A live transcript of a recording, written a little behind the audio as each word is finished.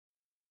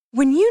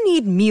When you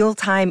need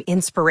mealtime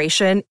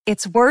inspiration,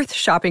 it's worth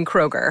shopping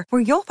Kroger,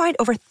 where you'll find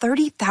over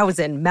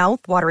 30,000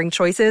 mouth-watering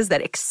choices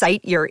that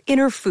excite your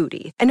inner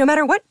foodie. And no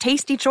matter what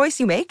tasty choice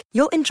you make,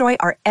 you'll enjoy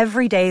our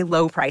everyday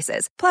low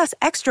prices, plus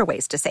extra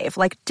ways to save,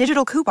 like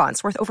digital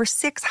coupons worth over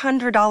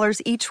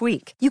 $600 each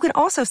week. You can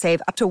also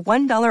save up to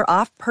 $1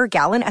 off per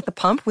gallon at the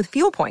pump with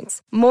fuel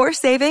points. More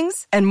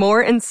savings and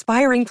more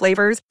inspiring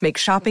flavors make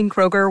shopping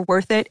Kroger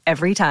worth it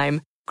every time.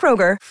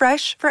 Kroger,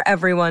 fresh for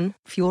everyone.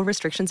 Fuel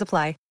restrictions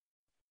apply.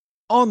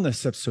 On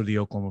this episode of the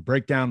Oklahoma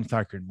Breakdown with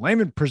Iker and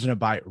Lehman, presented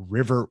by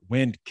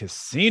Riverwind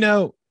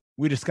Casino,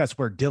 we discuss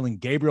where Dillon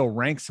Gabriel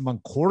ranks among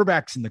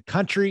quarterbacks in the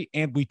country,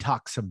 and we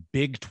talk some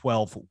Big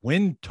 12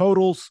 win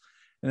totals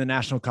in the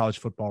National College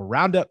Football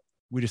Roundup.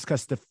 We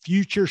discuss the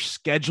future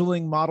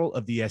scheduling model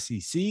of the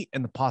SEC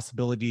and the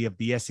possibility of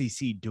the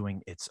SEC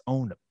doing its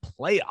own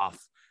playoff.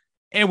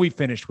 And we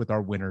finish with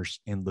our winners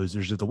and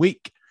losers of the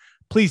week.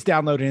 Please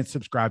download and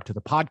subscribe to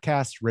the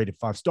podcast, rate it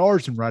 5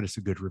 stars, and write us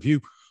a good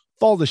review.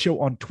 Follow the show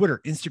on Twitter,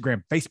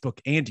 Instagram, Facebook,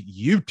 and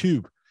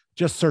YouTube.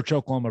 Just search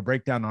Oklahoma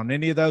Breakdown on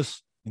any of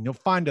those, and you'll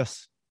find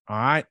us. All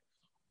right.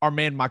 Our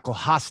man, Michael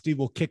Hosty,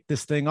 will kick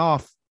this thing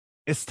off.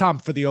 It's time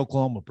for the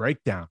Oklahoma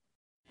Breakdown.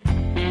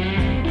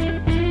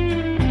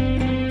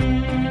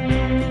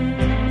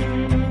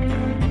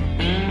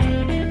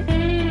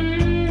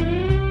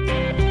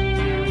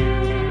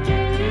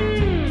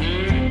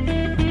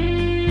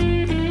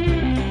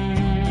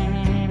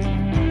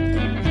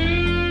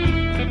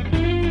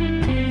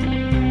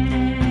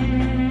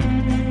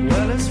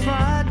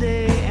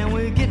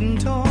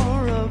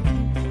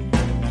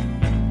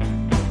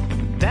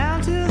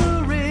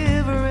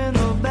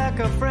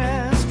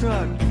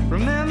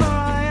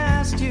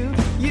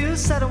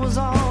 Said it was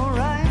all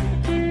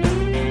right.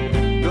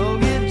 Go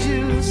get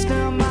juice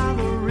down by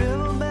the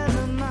riverbed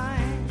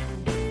tonight.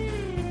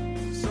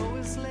 So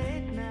it's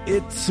late now.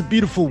 It's a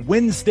beautiful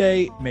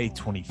Wednesday, May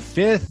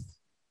 25th,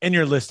 and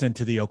you're listening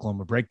to the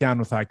Oklahoma Breakdown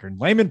with Iker and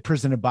Lehman,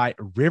 presented by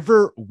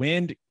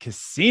Riverwind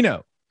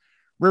Casino.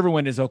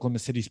 Riverwind is Oklahoma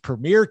City's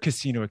premier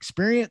casino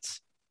experience.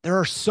 There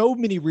are so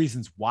many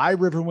reasons why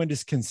Riverwind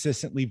is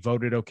consistently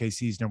voted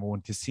OKC's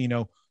 #1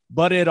 casino,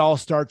 but it all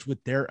starts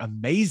with their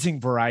amazing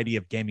variety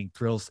of gaming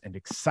thrills and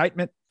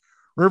excitement.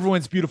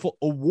 Riverwind's beautiful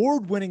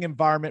award-winning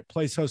environment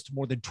plays host to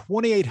more than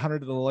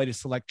 2,800 of the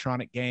latest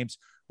electronic games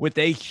with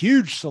a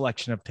huge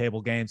selection of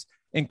table games,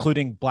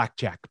 including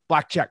blackjack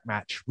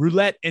match,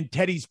 roulette, and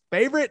Teddy's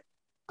favorite,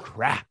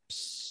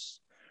 craps.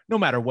 No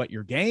matter what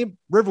your game,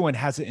 Riverwind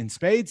has it in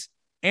spades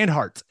and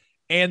hearts.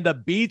 And the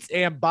Beats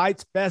and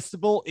Bites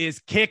Festival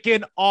is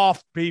kicking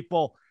off,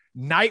 people.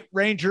 Night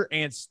Ranger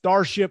and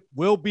Starship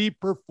will be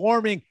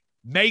performing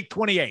May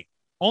 28th,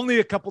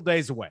 only a couple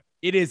days away.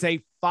 It is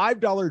a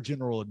 $5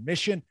 general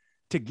admission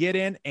to get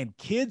in, and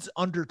kids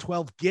under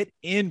 12 get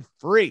in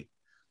free.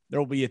 There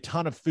will be a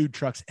ton of food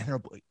trucks, and there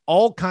will be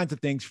all kinds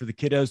of things for the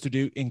kiddos to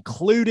do,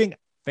 including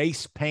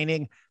face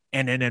painting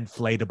and an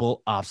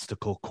inflatable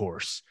obstacle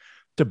course.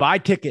 To buy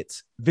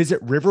tickets,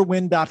 visit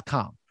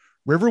riverwind.com.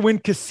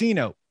 Riverwind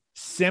Casino,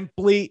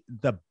 simply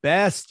the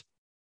best.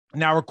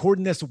 Now,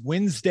 recording this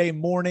Wednesday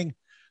morning,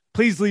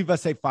 please leave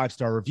us a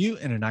 5-star review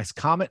and a nice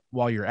comment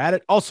while you're at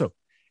it. Also,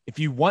 if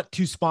you want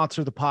to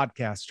sponsor the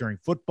podcast during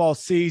football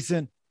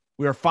season,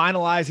 we are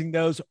finalizing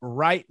those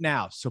right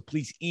now. So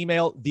please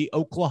email the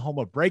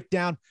Oklahoma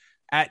Breakdown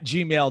at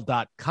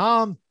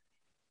gmail.com.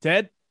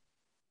 Ted,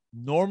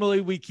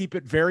 normally we keep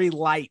it very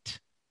light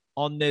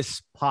on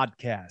this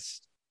podcast,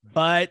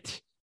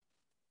 but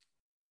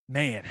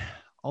man,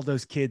 all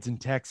those kids in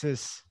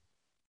Texas.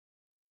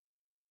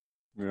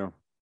 Yeah.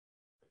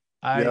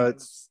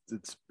 It's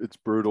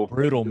brutal.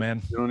 Brutal,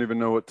 man. You don't even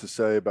know what to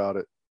say about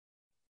it.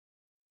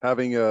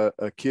 Having a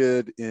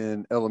kid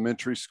in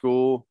elementary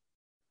school,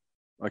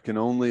 I can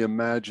only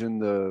imagine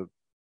the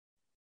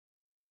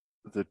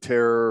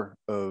terror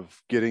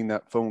of getting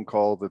that phone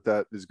call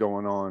that is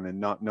going on and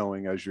not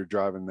knowing as you're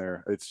driving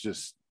there. It's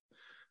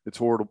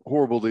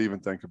horrible to even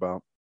think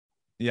about.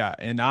 Yeah,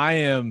 and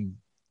I'm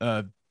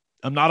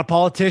not a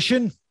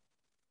politician.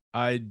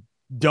 I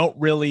don't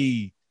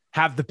really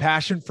have the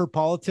passion for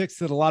politics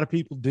that a lot of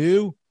people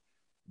do,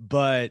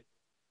 but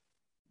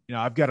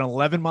I've got an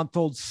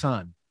 11-month-old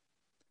son,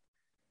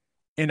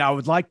 and I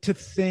would like to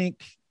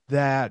think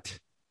that,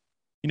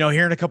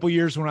 here in a couple of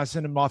years when I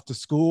send him off to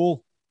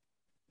school,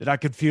 that I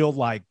could feel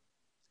like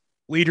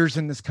leaders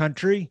in this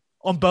country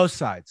on both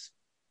sides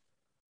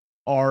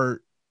are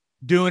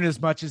doing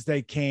as much as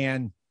they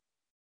can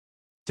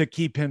to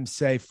keep him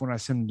safe when I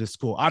send him to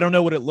school. I don't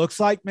know what it looks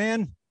like,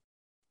 man,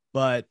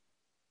 but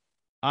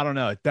I don't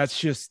know.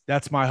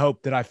 That's my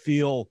hope, that I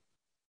feel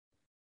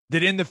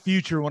that in the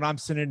future when I'm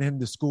sending him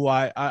to school,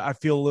 I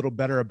feel a little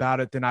better about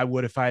it than I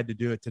would if I had to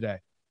do it today.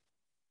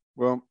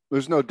 Well,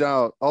 there's no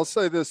doubt. I'll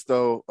say this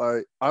though.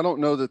 I don't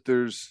know that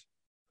the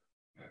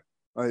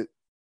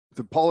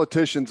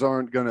politicians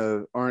aren't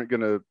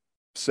gonna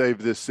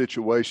save this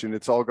situation.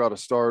 It's all got to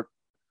start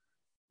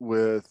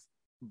with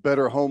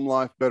better home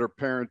life, better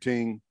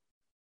parenting,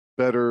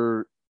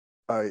 better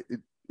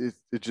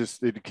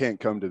it can't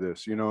come to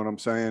this. You know what I'm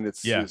saying?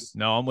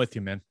 No, I'm with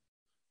you, man.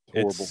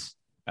 Horrible.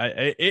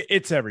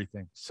 It's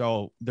everything.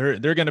 So there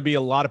are going to be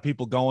a lot of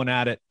people going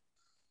at it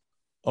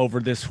over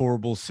this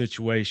horrible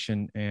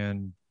situation.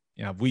 And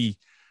we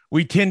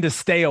tend to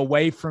stay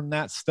away from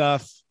that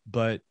stuff,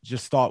 but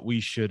just thought we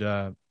should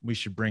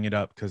bring it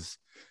up because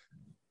a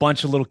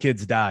bunch of little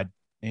kids died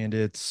and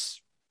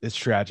it's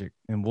tragic.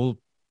 And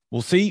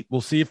we'll see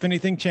if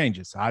anything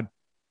changes. I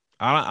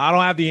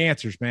don't have the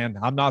answers, man.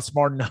 I'm not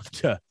smart enough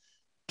to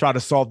try to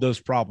solve those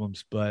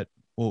problems, but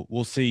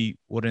we'll see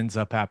what ends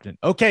up happening.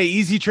 Okay,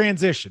 easy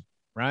transition,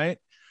 right?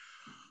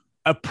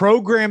 A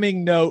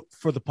programming note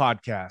for the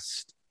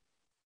podcast.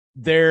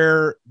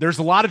 There's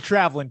a lot of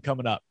traveling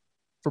coming up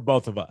for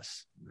both of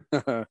us.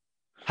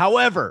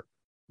 However,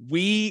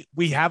 we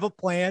have a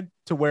plan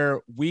to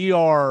where we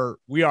are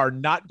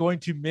not going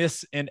to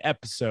miss an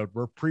episode.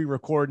 We're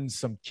pre-recording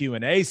some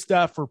Q&A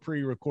stuff. We're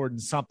pre-recording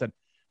something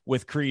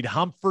with Creed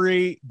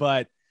Humphrey,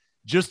 but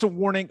just a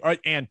warning.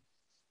 And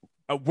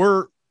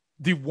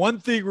the one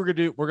thing we're going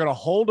to do, we're going to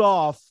hold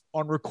off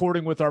on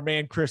recording with our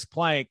man, Chris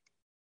Plank,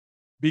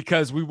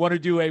 because we want to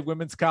do a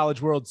Women's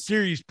College World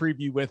Series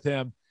preview with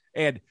him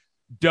and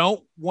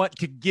don't want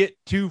to get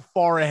too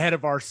far ahead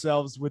of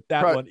ourselves with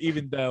that one,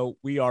 even though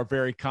we are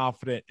very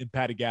confident in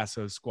Patty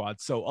Gasso's squad.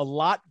 So a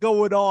lot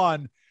going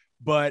on,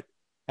 but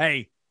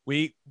hey,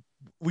 we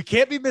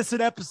can't be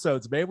missing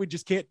episodes, man. We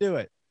just can't do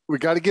it. We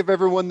got to give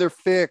everyone their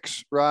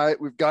fix, right?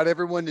 We've got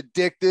everyone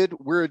addicted.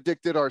 We're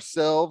addicted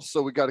ourselves.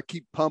 So we got to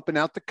keep pumping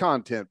out the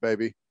content,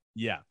 baby.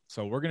 Yeah.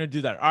 So we're going to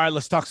do that. All right,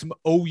 let's talk some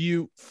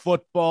OU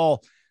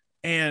football.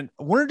 And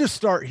I wanted to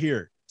start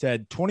here,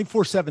 Ted.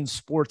 24/7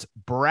 Sports,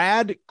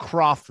 Brad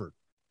Crawford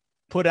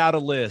put out a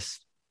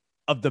list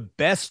of the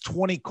best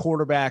 20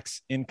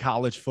 quarterbacks in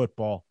college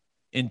football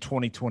in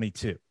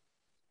 2022.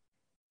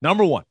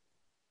 Number 1,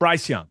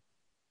 Bryce Young.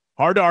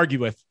 Hard to argue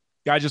with.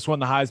 Guy just won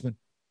the Heisman.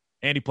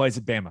 And he plays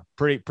at Bama.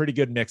 Pretty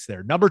good mix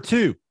there. Number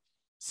 2,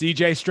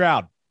 CJ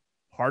Stroud.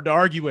 Hard to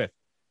argue with.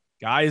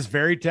 Guy is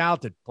very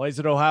talented. Plays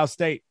at Ohio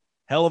State.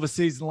 Hell of a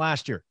season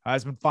last year.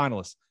 Heisman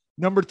finalist.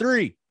 Number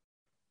 3,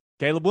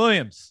 Caleb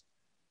Williams.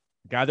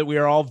 A guy that we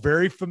are all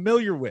very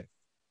familiar with.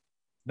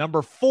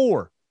 Number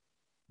 4,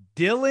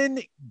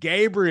 Dillon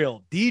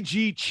Gabriel.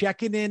 DG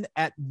checking in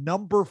at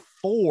number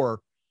 4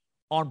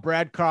 on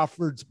Brad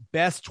Crawford's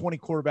best 20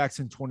 quarterbacks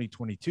in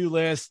 2022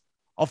 list.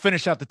 I'll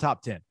finish out the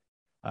top 10.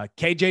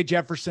 KJ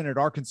Jefferson at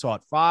Arkansas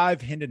at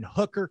 5, Hendon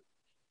Hooker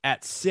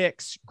at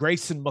 6,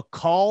 Grayson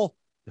McCall,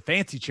 the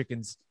Fancy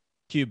Chickens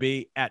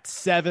QB at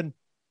 7,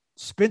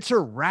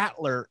 Spencer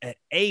Rattler at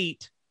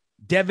 8,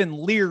 Devin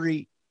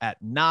Leary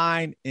at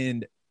 9,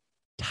 and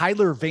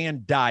Tyler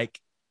Van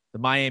Dyke, the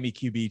Miami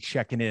QB,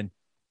 checking in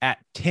at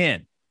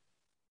 10.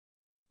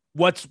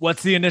 What's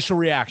the initial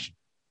reaction?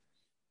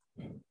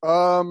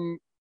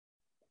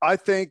 I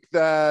think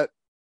that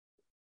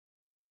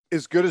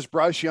as good as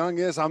Bryce Young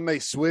is, I may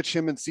switch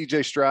him and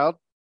CJ Stroud.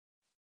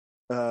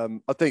 I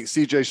think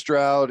CJ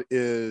Stroud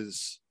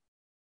his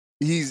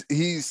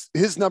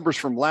numbers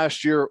from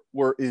last year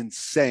were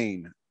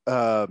insane.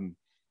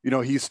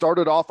 He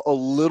started off a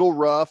little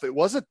rough. It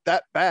wasn't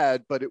that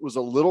bad, but it was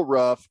a little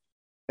rough.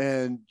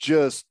 And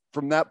just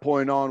from that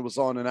point on was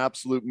on an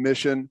absolute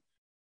mission.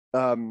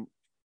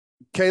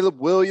 Caleb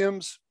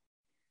Williams,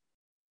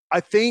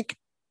 I think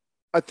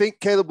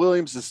Caleb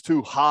Williams is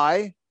too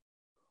high,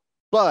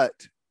 but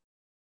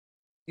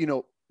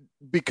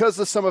because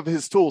of some of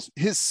his tools,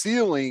 his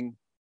ceiling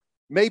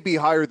may be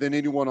higher than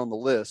anyone on the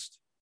list.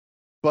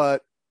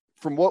 But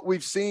from what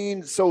we've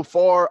seen so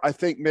far, I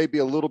think maybe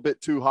a little bit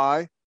too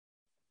high.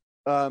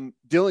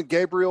 Dillon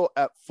Gabriel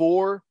at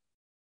 4.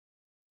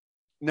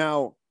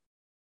 Now,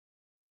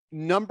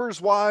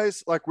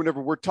 numbers-wise, like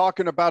whenever we're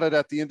talking about it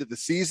at the end of the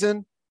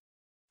season,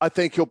 I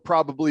think he'll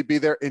probably be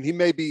there, and he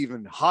may be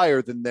even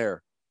higher than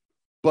there.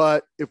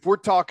 But if we're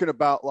talking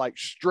about like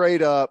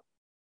straight up,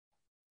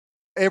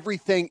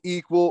 everything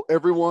equal,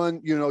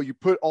 everyone, you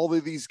put all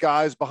of these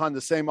guys behind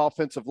the same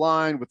offensive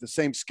line with the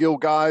same skill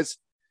guys,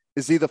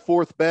 is he the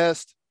 4th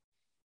best?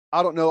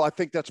 I don't know. I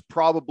think that's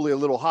probably a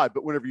little high,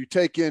 but whenever you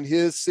take in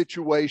his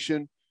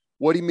situation,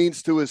 what he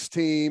means to his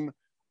team,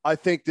 I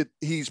think that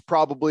he's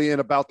probably in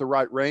about the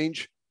right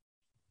range.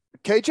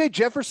 KJ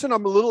Jefferson,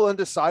 I'm a little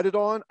undecided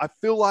on. I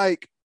feel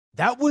like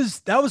that was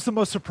the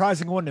most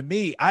surprising one to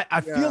me. I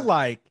feel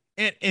like,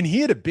 and he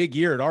had a big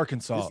year at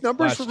Arkansas. His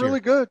numbers were really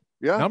good.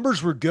 Yeah.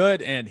 Numbers were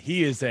good, and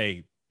he is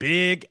a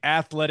big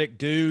athletic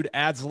dude,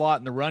 adds a lot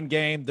in the run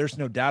game. There's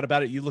no doubt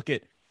about it. You look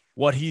at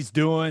what he's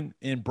doing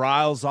in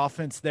Briles'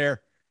 offense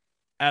there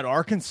at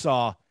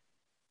Arkansas,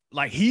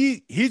 like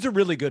he's a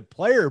really good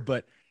player,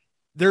 but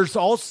there's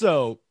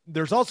also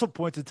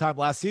points in time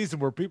last season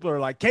where people are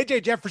like,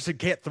 KJ Jefferson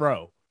can't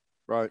throw.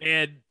 Right.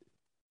 And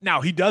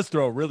now he does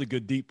throw a really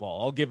good deep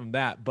ball. I'll give him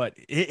that. But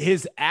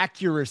his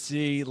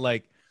accuracy,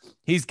 like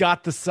he's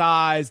got the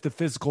size, the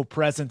physical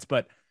presence,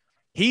 but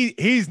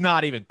he's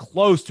not even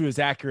close to as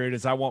accurate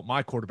as I want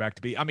my quarterback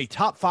to be. I mean,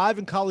 top 5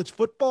 in college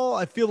football,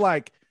 I feel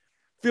like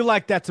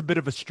that's a bit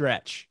of a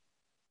stretch.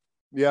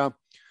 Yeah.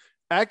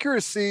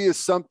 accuracy is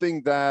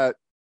something that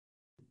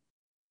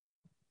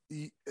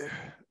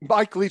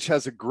Mike Leach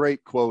has a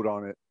great quote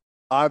on it.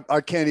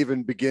 I can't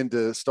even begin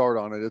to start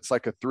on it. It's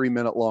like a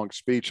 3-minute long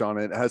speech on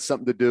it. It has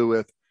something to do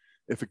with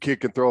if a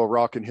kid can throw a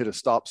rock and hit a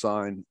stop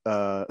sign.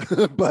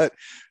 But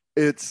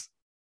it's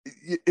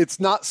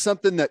not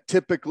something that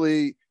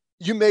typically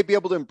you may be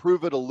able to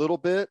improve it a little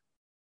bit,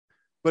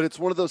 but it's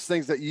one of those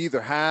things that you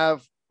either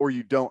have or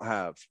you don't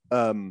have.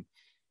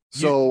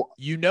 So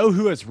you know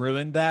who has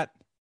ruined that?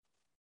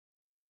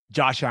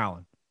 Josh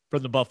Allen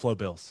from the Buffalo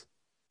Bills.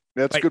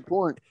 That's a good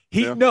point.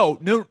 No.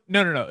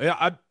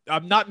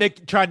 I'm not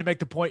trying to make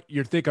the point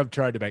you think I'm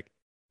trying to make.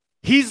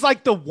 He's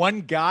like the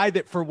one guy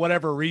that, for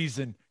whatever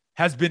reason,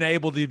 has been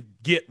able to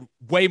get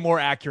way more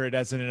accurate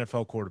as an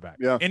NFL quarterback.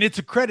 Yeah. And it's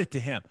a credit to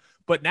him.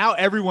 But now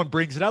everyone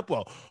brings it up.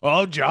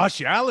 Well,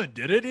 Josh Allen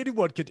did it.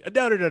 Anyone could.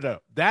 No.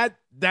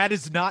 That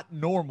is not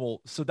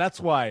normal. So that's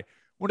why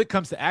when it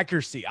comes to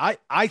accuracy,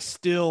 I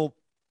still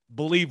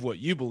believe what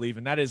you believe,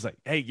 and that is like,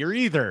 hey, you're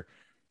either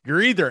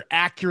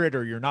accurate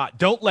or you're not.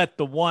 Don't let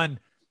the one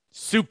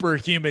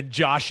superhuman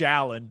Josh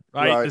Allen,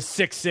 right? The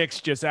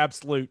 6'6", just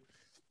absolute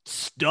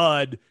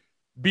stud,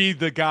 be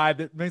the guy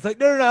that makes like,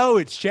 no,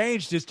 it's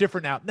changed. It's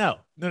different now.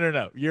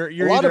 No.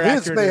 You're a lot of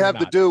his may have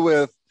to do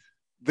with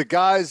the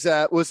guys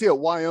that was he at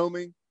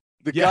Wyoming.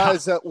 The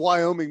guys at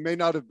Wyoming may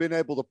not have been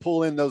able to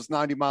pull in those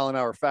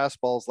 90-mile-an-hour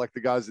fastballs like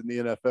the guys in the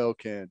NFL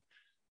can.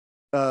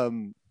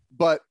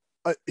 But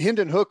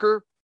Hendon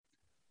Hooker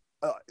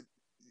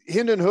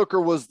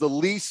was the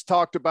least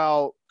talked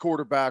about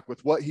quarterback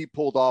with what he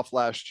pulled off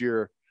last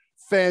year.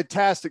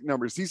 Fantastic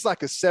numbers. He's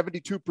like a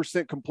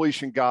 72%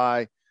 completion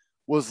guy,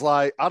 was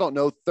like,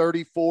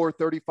 34,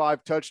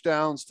 35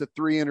 touchdowns to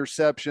 3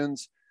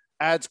 interceptions,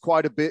 adds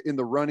quite a bit in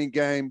the running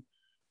game.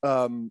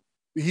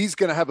 He's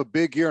going to have a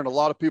big year, and a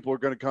lot of people are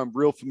going to come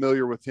real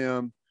familiar with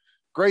him.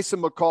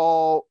 Grayson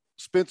McCall,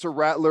 Spencer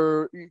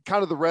Rattler,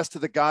 kind of the rest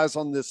of the guys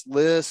on this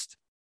list.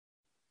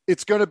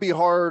 It's going to be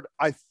hard,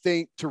 I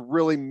think, to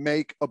really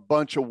make a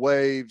bunch of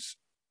waves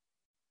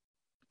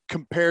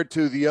compared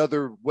to the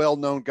other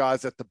well-known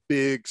guys at the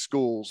big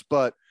schools.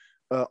 But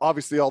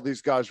obviously all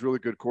these guys really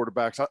good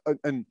quarterbacks.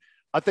 And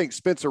I think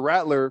Spencer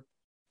Rattler,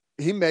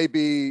 he may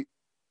be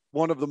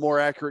one of the more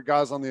accurate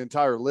guys on the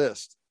entire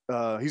list.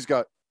 He's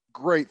got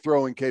great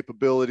throwing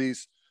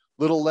capabilities,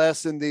 little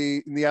less in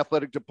the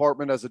athletic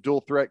department as a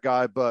dual threat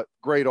guy, but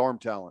great arm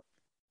talent.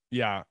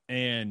 Yeah.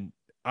 And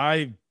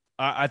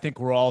I think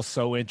we're all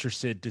so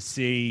interested to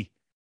see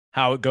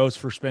how it goes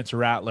for Spencer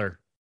Rattler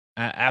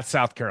at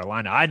South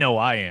Carolina. I know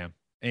I am.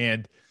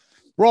 And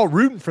we're all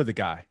rooting for the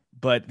guy,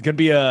 but going to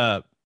be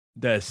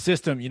the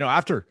system,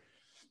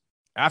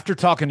 after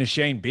talking to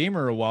Shane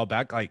Beamer a while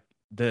back, like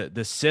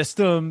the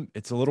system,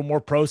 it's a little more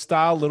pro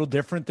style, a little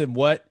different than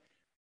what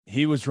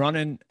he was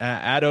running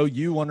at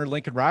OU under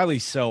Lincoln Riley.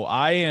 So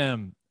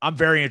I'm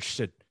very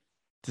interested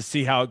to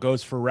see how it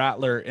goes for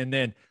Rattler. And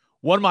then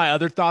one of my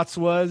other thoughts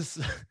was,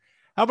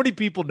 how many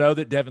people know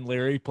that Devin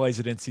Leary plays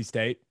at NC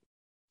State?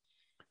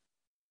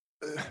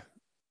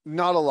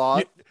 Not a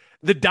lot.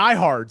 The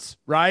diehards,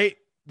 right?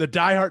 The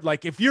diehard,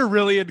 like if you're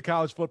really into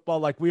college football,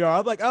 like we are,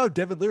 I'm like, oh,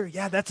 Devin Leary.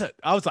 Yeah, that's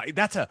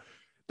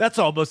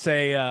almost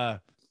a,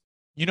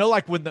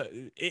 like when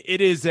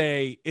it's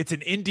an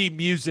indie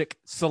music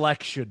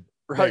selection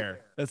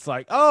there. It's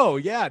like, oh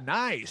yeah,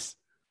 nice.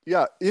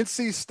 Yeah.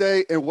 NC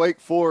State and Wake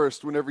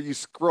Forest, whenever you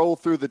scroll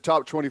through the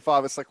top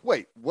 25, it's like,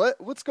 wait,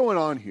 what's going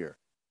on here?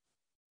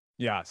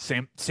 Yeah,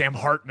 Sam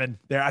Hartman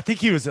there. I think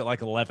he was at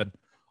like 11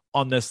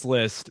 on this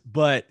list.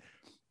 But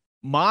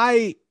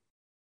my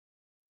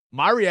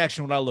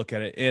reaction when I look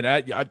at it,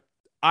 and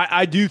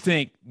I do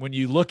think when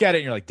you look at it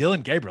and you're like,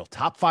 Dillon Gabriel,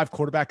 top 5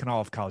 quarterback in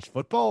all of college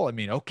football. I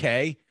mean,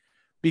 okay,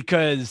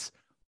 because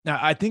now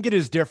I think it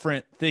is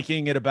different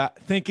thinking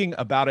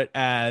about it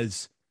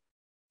as,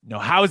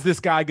 how is this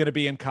guy going to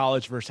be in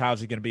college versus how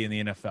is he going to be in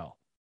the NFL,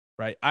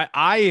 right?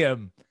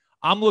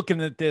 I'm looking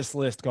at this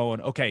list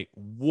going, okay,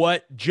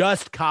 what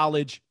just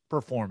college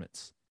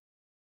performance?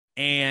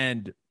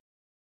 And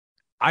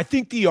I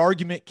think the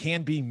argument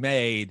can be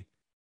made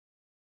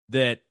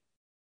that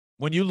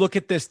when you look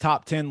at this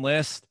top 10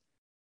 list,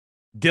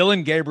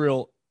 Dillon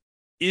Gabriel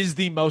is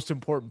the most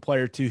important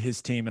player to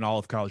his team in all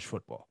of college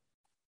football.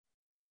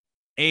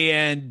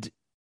 And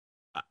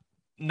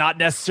not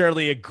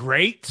necessarily a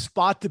great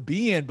spot to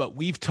be in, but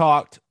we've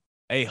talked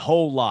a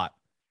whole lot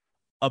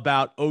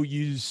about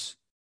OU's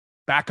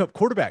backup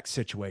quarterback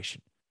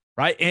situation,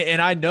 right?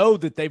 And I know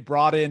that they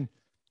brought in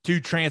 2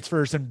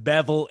 transfers in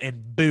Bevel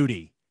and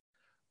Booty,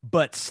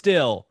 but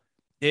still,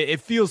 it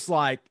feels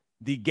like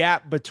the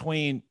gap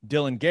between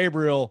Dillon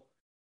Gabriel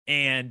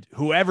and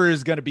whoever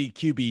is going to be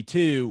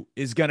QB2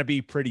 is going to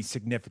be pretty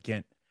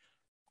significant.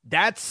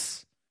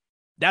 That's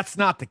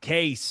not the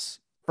case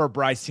for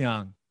Bryce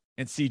Young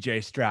and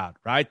CJ Stroud,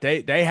 right?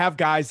 They have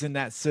guys in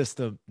that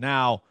system.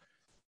 Now,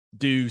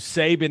 do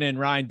Saban and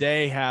Ryan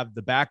Day have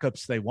the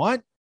backups they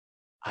want?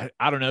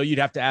 I don't know. You'd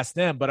have to ask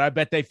them, but I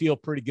bet they feel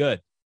pretty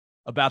good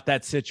about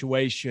that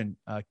situation.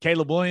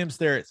 Caleb Williams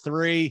there at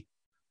 3.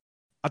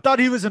 I thought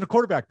he was in a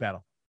quarterback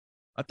battle.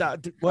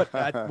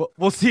 I thought,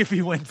 we'll see if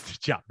he wins the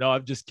job. No,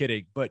 I'm just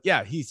kidding. But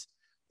yeah, he's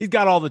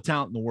got all the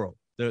talent in the world.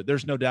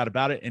 There's no doubt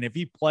about it. And if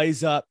he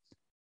plays up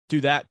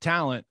to that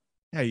talent,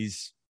 yeah,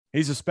 he's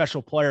a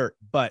special player.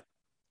 But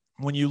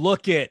when you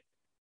look at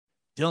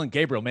Dillon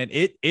Gabriel, man,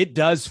 it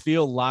does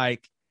feel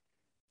like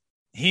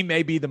he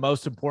may be the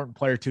most important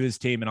player to his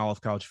team in all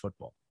of college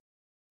football.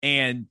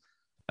 And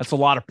that's a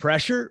lot of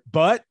pressure,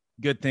 but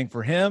good thing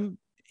for him.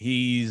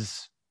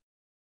 He's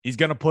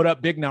going to put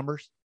up big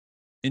numbers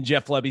in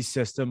Jeff Lebby's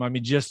system. I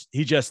mean,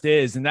 he just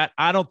is. And that,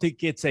 I don't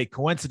think it's a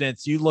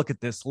coincidence. You look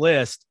at this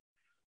list,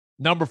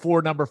 number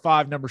 4, number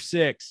 5, number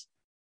 6,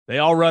 they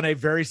all run a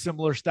very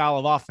similar style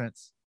of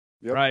offense,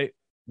 right?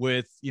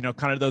 With,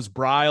 kind of those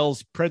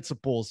Briles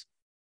principles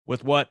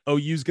with what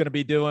OU's going to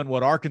be doing,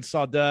 what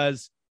Arkansas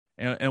does,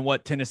 and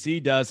what Tennessee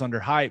does under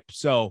hype.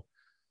 So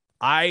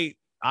I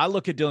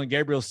look at Dillon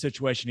Gabriel's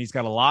situation. He's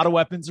got a lot of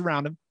weapons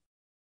around him.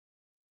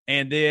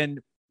 And then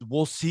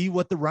we'll see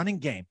what the running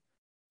game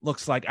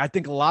looks like. I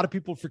think a lot of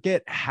people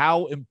forget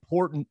how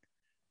important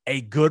a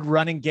good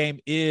running game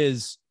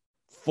is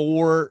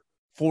for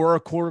a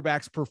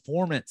quarterback's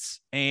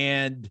performance.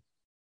 And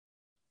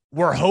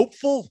we're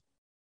hopeful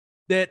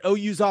that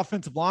OU's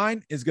offensive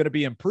line is going to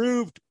be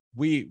improved.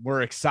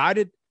 We're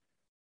excited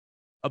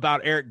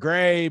about Eric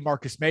Gray,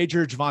 Marcus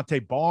Major,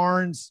 Javante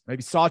Barnes,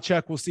 maybe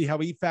Sawchuk. We'll see how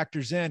he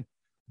factors in.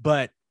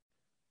 But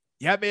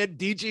yeah, man,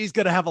 DG's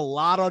going to have a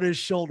lot on his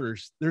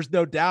shoulders. There's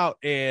no doubt.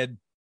 And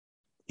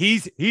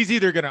he's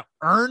either going to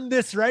earn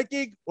this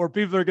ranking, or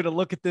people are going to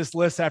look at this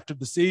list after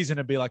the season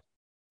and be like,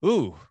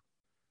 ooh.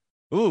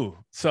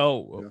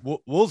 So yeah.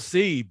 We'll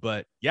see.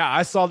 But yeah,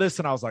 I saw this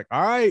and I was like,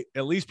 all right,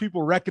 at least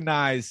people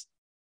recognize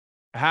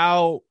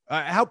how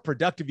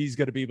productive he's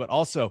going to be. But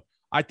also,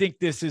 I think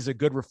this is a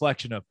good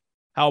reflection of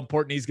how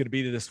important he's going to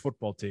be to this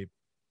football team.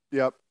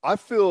 Yep. I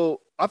feel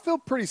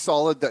pretty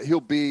solid that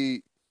he'll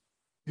be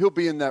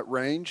in that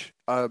range.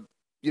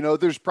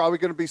 There's probably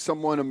going to be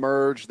someone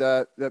emerge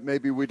that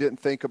maybe we didn't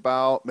think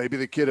about, maybe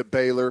the kid at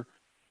Baylor.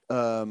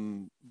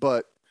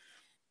 But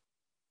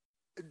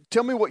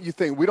tell me what you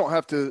think. We don't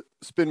have to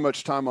spend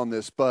much time on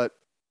this, but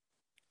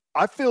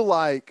I feel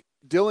like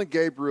Dillon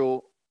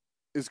Gabriel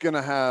is going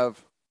to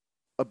have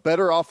a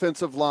better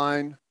offensive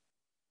line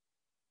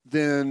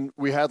than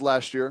we had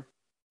last year,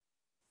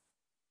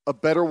 a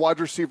better wide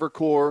receiver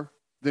core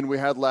than we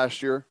had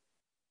last year,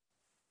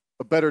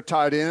 a better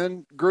tight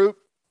end group,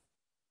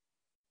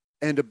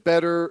 and a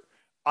better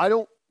 – I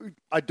don't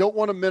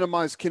want to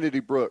minimize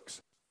Kennedy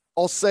Brooks.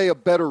 I'll say a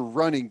better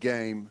running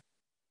game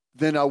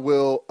than I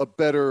will a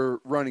better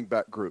running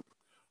back group.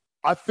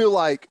 I feel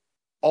like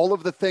all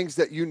of the things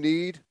that you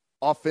need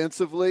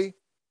offensively,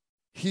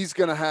 he's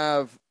going to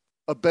have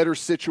a better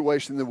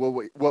situation than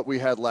what we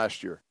had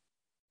last year.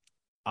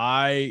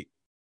 I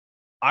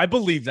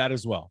believe that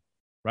as well,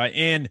 right?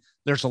 And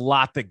there's a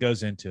lot that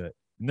goes into it.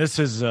 And this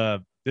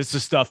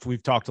is stuff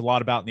we've talked a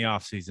lot about in the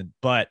offseason.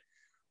 But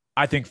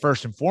I think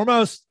first and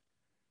foremost,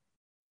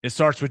 it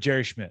starts with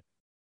Jerry Schmidt.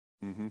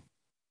 Mm-hmm.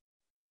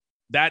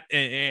 That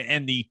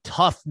and the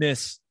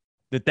toughness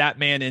that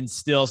man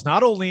instills,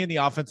 not only in the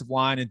offensive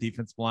line and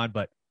defensive line,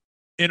 but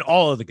in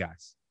all of the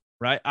guys,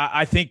 right?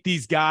 I think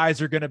these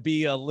guys are going to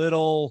be a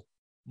little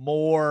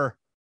more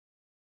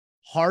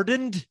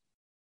hardened.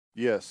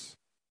 Yes.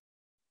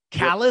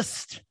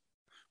 Calloused. Yep.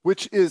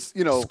 Which is,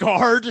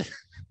 scarred.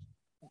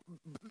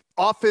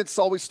 Offense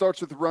always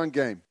starts with the run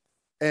game.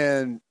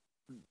 And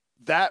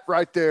that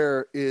right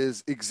there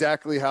is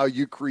exactly how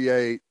you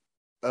create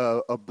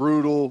a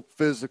brutal,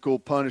 physical,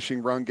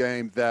 punishing run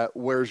game that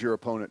wears your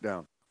opponent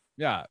down.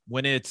 Yeah.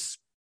 When it's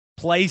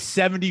play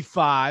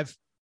 75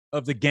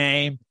 of the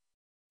game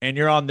and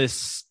you're on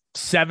this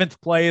 7th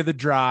play of the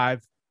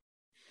drive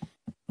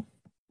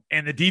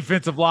and the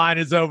defensive line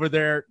is over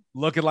there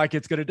looking like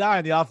it's going to die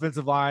and the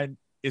offensive line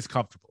is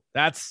comfortable.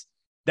 That's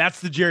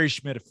the Jerry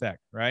Schmidt effect,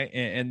 right?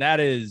 And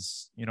that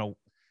is,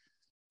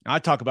 I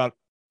talk about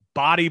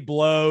body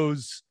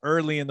blows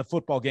early in the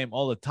football game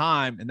all the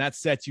time, and that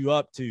sets you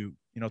up to,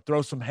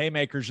 throw some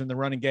haymakers in the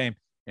running game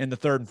in the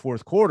 3rd and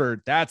 4th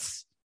quarter.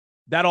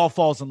 That all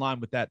falls in line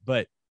with that.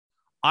 But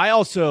I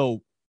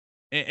also,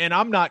 and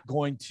I'm not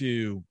going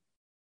to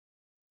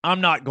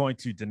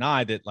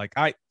deny that, like,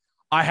 I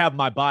have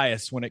my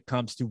bias when it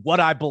comes to what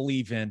I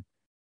believe in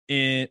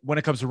when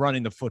it comes to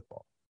running the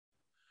football.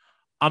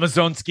 I'm a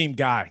zone scheme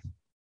guy.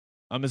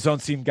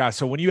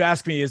 So when you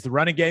ask me, is the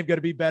running game going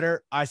to be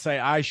better? I say,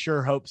 I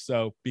sure hope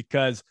so,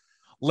 because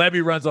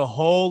Levy runs a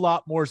whole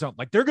lot more zone.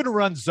 Like, they're going to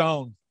run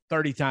zone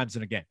 30 times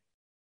in a game,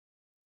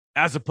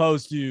 as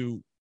opposed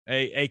to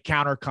a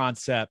counter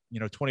concept,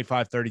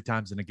 25, 30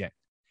 times in a game.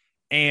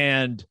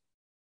 And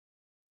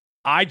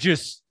I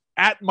just,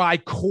 at my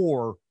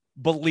core,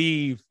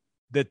 believe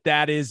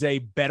that is a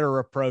better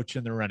approach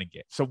in the running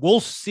game. So we'll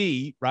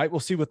see, right?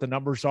 We'll see what the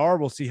numbers are.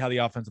 We'll see how the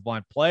offensive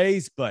line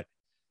plays. But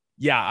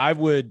yeah,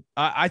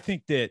 I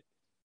think that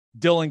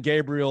Dillon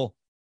Gabriel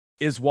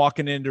is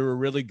walking into a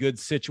really good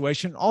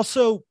situation.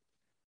 Also,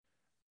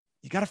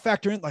 you got to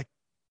factor in, like,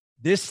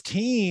 this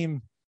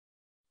team,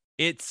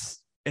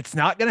 it's it's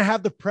not going to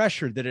have the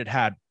pressure that it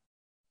had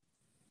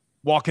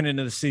walking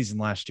into the season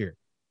last year.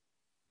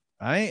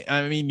 Right?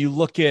 I mean, you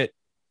look at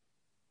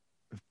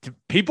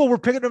people were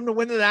picking them to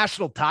win the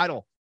national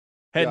title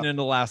heading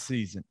into last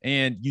season,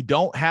 and you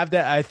don't have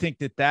that. I think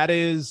that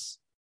is,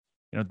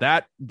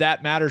 that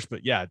matters.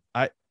 But yeah,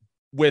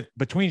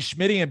 between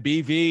Schmitty and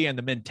BV and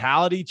the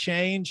mentality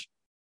change,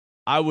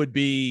 I'd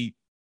be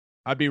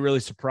really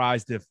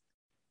surprised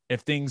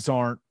if things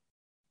aren't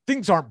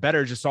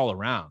better just all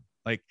around.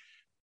 Like,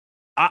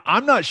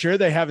 I'm not sure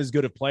they have as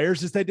good of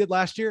players as they did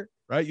last year,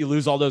 right? You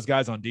lose all those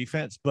guys on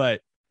defense,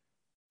 but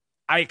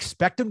I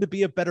expect them to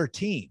be a better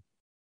team.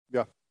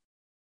 Yeah.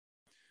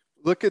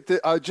 Look at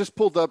I just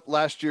pulled up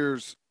last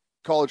year's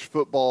college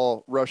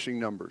football rushing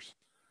numbers.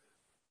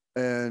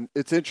 And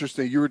it's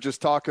interesting. You were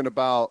just talking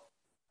about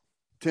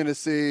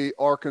Tennessee,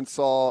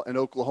 Arkansas, and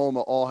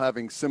Oklahoma all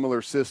having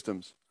similar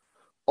systems.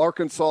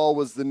 Arkansas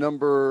was the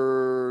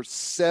number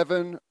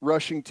 7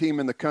 rushing team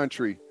in the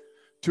country,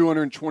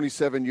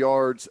 227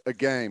 yards a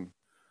game.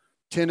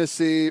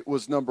 Tennessee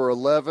was number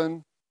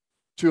 11,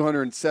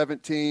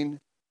 217.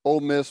 Ole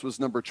Miss was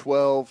number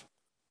 12,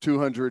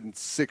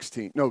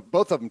 216. No,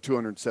 both of them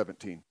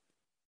 217.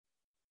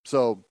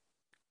 So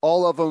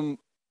all of them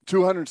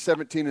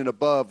 217 and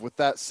above with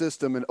that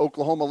system. And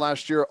Oklahoma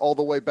last year all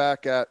the way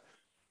back at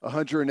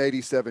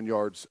 187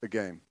 yards a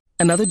game.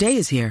 Another day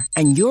is here,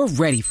 and you're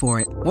ready for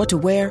it. What to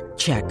wear?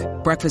 Check.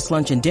 Breakfast,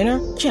 lunch, and dinner?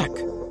 Check.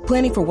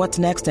 Planning for what's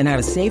next and how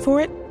to save for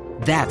it?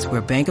 That's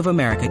where Bank of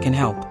America can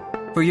help.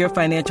 For your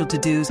financial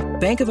to-dos,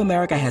 Bank of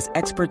America has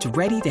experts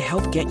ready to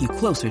help get you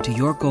closer to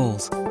your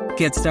goals.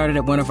 Get started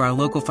at one of our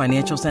local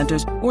financial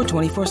centers or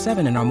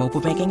 24/7 in our mobile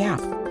banking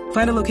app.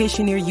 Find a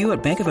location near you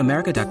at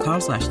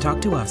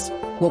bankofamerica.com/talktous.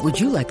 What would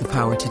you like the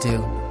power to do?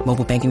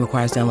 Mobile banking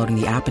requires downloading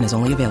the app and is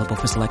only available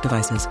for select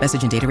devices.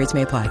 Message and data rates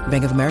may apply.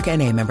 Bank of America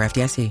NA, member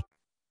FDIC.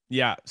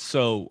 Yeah,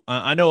 so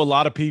I know a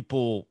lot of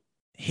people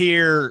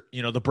hear,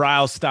 the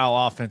Briles-style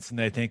offense, and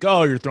they think,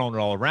 oh, you're throwing it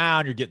all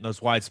around. You're getting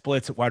those wide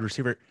splits at wide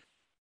receiver.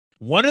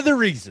 One of the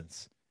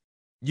reasons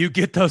you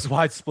get those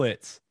wide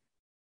splits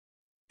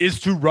is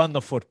to run the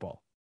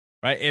football,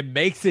 right? It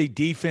makes a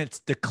defense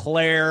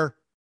declare,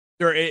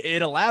 or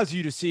it allows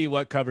you to see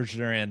what coverage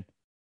they're in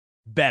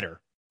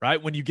better,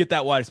 right? When you get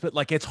that wide split,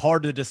 like, it's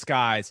hard to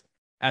disguise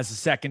as a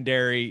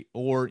secondary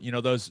or,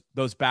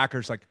 those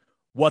backers, like,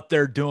 what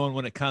they're doing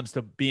when it comes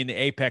to being the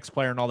apex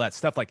player and all that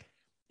stuff. Like,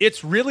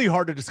 it's really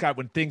hard to describe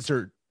when things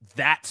are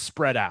that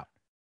spread out.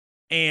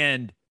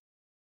 And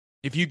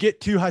if you get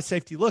 2 high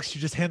safety looks,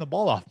 you just hand the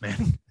ball off,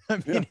 man.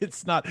 I mean,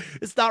 it's not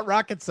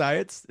rocket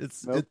science.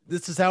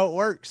 This is how it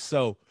works.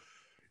 So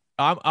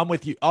I'm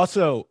with you.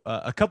 Also,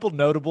 a couple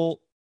notable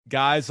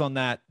guys on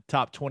that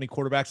top 20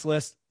 quarterbacks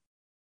list.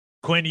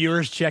 Quinn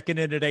Ewers checking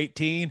in at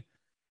 18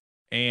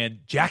 and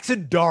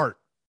Jackson Dart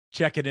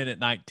checking in at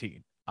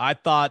 19. I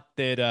thought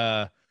that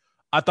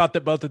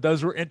both of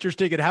those were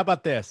interesting. And how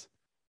about this?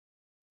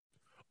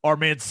 Our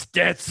man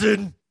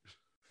Stetson.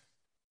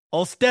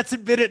 Oh,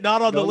 Stetson Bennett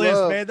not on the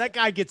list, man. That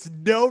guy gets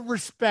no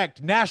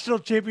respect. National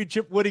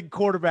championship winning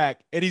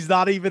quarterback, and he's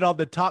not even on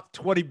the top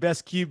 20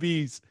 best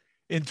QBs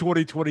in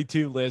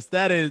 2022 list.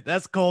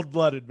 That's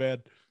cold-blooded,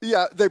 man.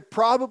 Yeah, they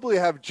probably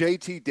have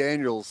JT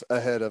Daniels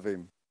ahead of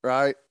him,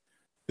 right?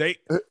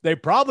 They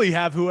probably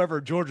have whoever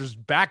Georgia's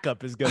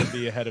backup is going to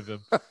be ahead of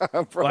him.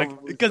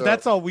 Because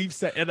that's all we've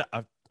said. And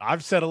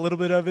I've said a little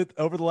bbit of it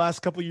over the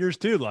last couple of years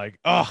too. Like,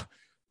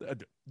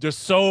 just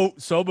so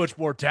much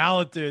more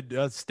talented.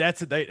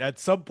 Stetson, at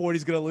some point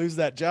he's going to lose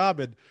that job.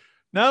 And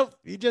no,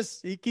 he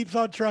keeps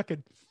on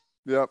trucking.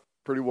 Yep.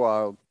 Pretty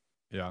wild.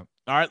 Yeah.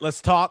 All right.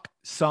 Let's talk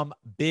some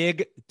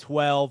Big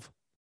 12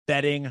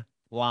 betting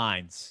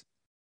lines.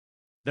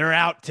 They're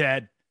out,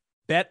 Ted.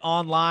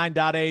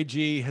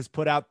 BetOnline.ag has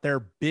put out their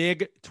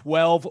Big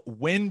 12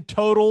 win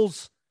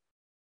totals.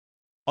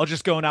 I'll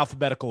just go in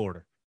alphabetical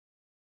order.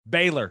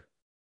 Baylor,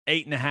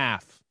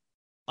 8.5.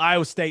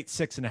 Iowa State,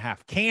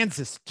 6.5.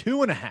 Kansas,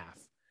 2.5.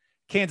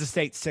 Kansas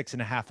State,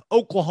 6.5.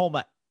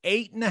 Oklahoma,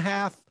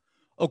 8.5.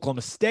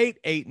 Oklahoma State,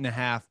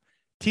 8.5.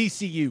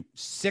 TCU,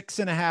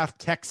 6.5.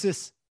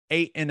 Texas,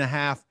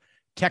 8.5.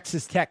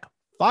 Texas Tech,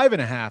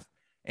 5.5.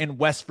 And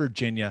West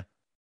Virginia,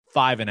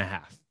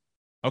 5.5.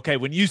 Okay,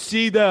 when you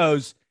see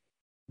those,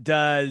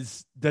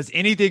 does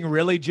anything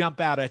really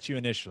jump out at you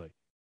initially?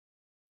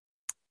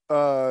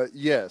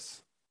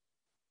 Yes.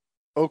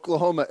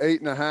 Oklahoma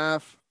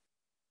 8.5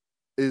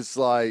 is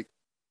like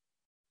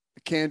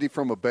candy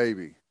from a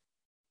baby.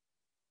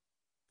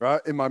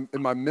 Right? Am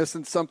I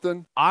missing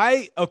something?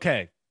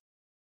 Okay.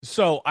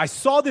 So I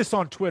saw this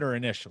on Twitter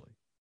initially,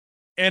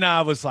 and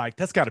I was like,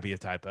 that's got to be a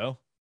typo.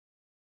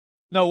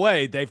 No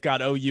way. They've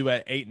got OU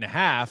at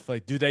 8.5.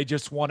 Like, do they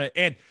just want to?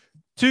 And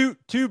to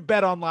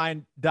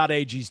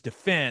BetOnline.ag's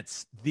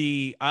defense,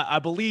 I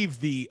believe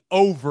the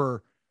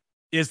over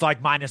is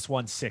like minus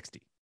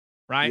 160,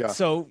 right? Yeah.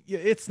 So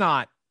it's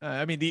not.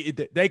 I mean,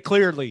 they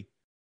clearly,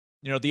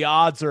 the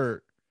odds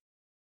are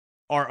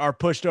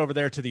pushed over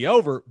there to the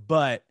over,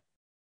 but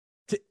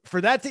for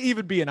that to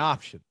even be an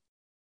option,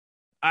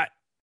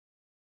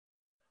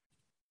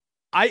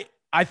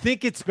 I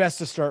think it's best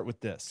to start with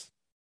this.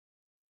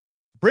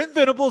 Brent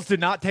Venables did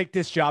not take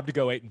this job to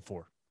go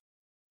 8-4.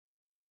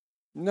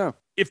 No.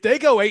 If they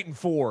go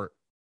 8-4,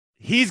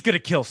 he's going to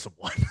kill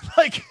someone.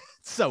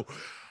 So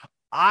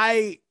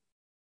I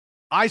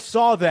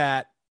saw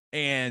that,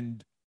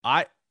 and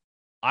I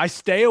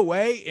stay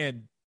away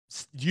and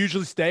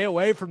usually stay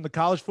away from the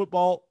college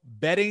football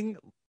betting.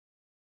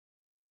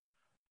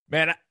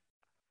 Man,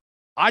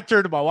 I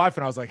turned to my wife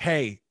and I was like,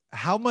 hey,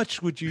 how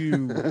much would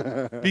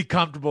you be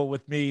comfortable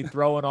with me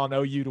throwing on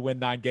OU to win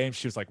 9 games?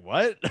 She was like,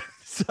 what?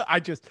 So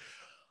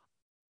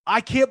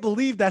I can't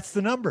believe that's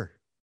the number.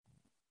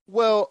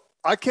 Well,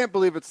 I can't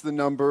believe it's the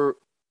number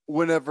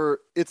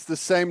whenever it's the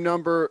same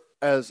number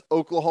as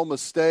Oklahoma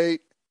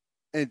State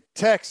and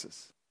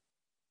Texas.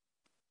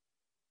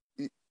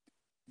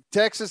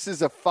 Texas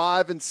is a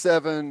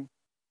 5-7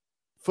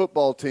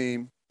 football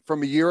team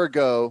from a year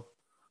ago.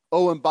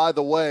 Oh, and by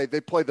the way,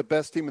 they play the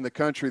best team in the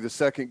country the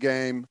second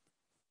game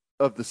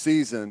of the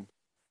season,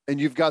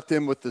 and you've got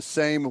them with the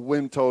same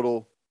win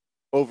total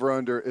over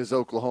under as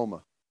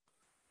Oklahoma.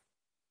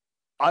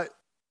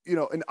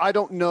 And I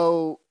don't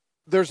know.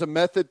 There's a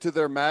method to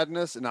their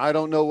madness, and I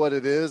don't know what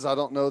it is. I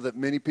don't know that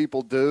many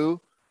people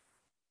do.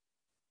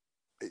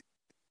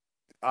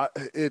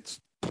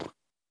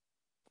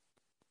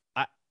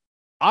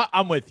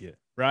 I'm with you,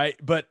 right?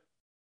 But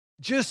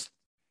just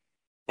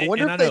I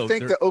wonder if they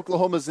think that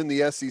Oklahoma's in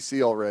the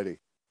SEC already.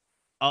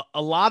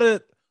 A lot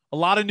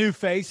of new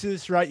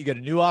faces, right? You got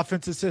a new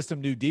offensive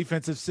system, new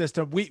defensive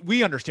system.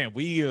 We understand.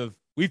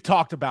 We've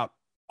talked about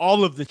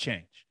all of the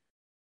change,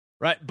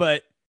 right?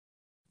 But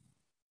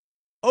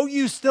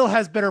OU still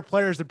has better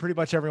players than pretty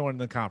much everyone in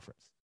the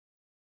conference.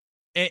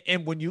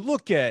 And when you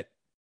look at,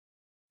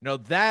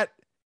 that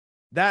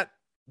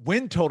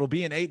win total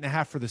being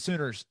 8.5 for the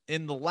Sooners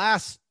in the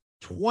last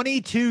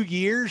 22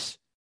 years,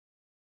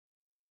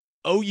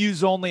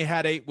 OU's only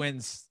had 8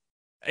 wins,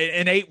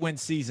 an 8-win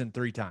season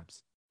 3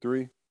 times.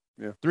 3?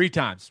 Yeah. 3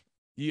 times.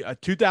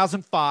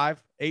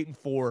 2005,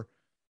 8-4.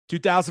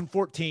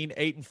 2014,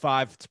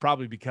 8-5. It's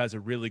probably because a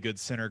really good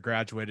center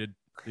graduated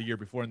the year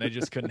before and they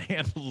just couldn't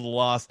handle the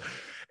loss.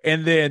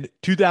 And then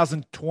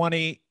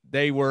 2020,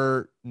 they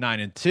were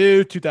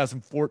 9-2.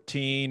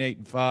 2014,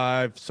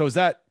 8-5. So is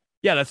that?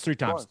 Yeah, that's 3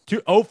 times.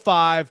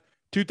 2005,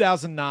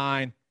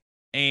 2009,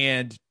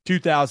 and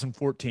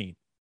 2014.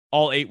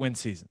 All 8-win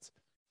seasons.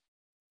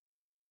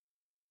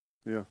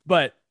 Yeah.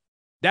 But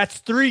that's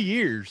 3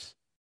 years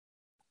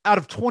out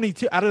of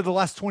the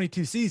last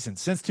 22 seasons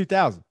since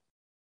 2000.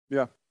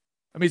 Yeah.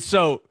 I mean,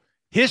 so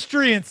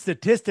history and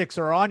statistics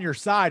are on your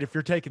side if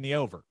you're taking the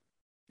over.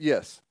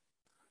 Yes.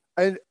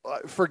 And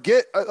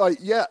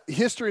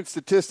history and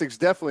statistics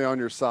definitely on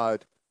your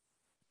side,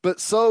 but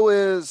so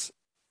is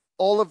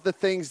all of the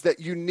things that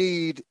you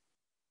need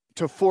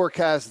to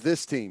forecast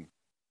this team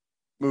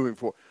moving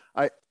forward.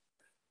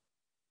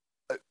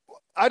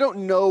 I don't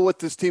know what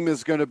this team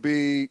is going to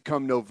be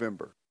come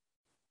November.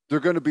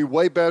 They're going to be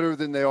way better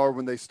than they are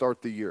when they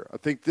start the year. I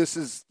think this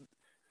is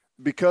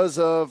because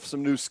of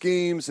some new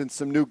schemes and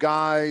some new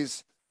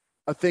guys.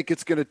 I think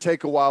it's going to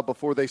take a while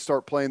before they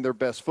start playing their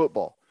best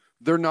football.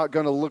 They're not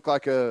going to look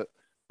like a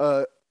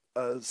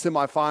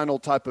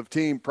semifinal type of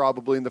team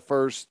probably in the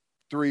first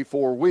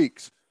 3-4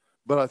 weeks,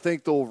 but I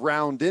think they'll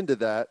round into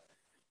that.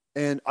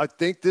 And I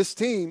think this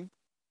team,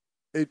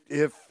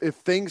 if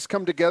things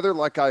come together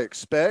like I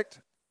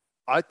expect,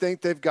 I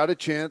think they've got a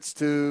chance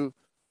to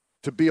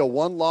be a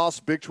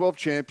 1-loss Big 12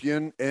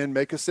 champion and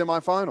make a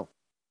semifinal.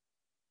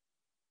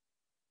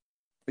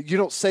 You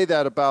don't say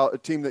that about a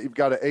team that you've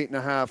got an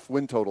 8.5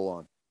 win total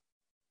on.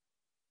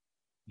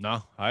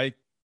 No,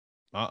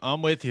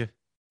 I'm with you.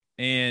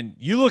 And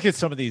you look at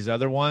some of these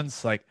other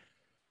ones, like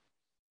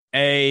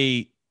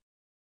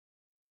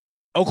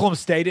Oklahoma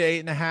State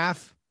at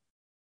 8.5.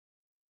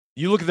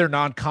 You look at their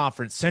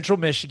non-conference, Central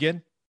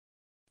Michigan,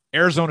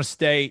 Arizona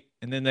State,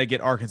 and then they get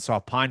Arkansas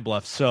Pine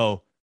Bluff.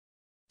 So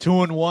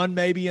 2-1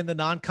 maybe in the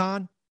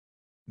non-con,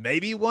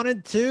 maybe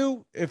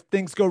 1-2 if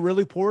things go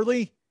really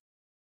poorly.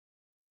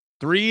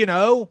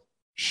 3-0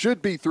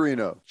 should be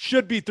 3-0.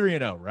 Should be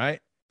 3-0, right?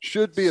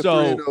 Should be a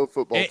 3-0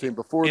 football team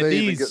before they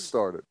even get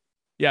started.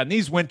 Yeah, and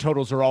these win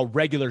totals are all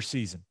regular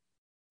season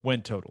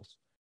win totals.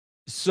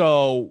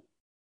 So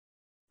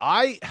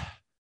I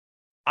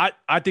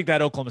think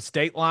that Oklahoma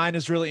State line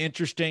is really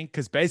interesting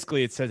because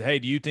basically it says, hey,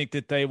 do you think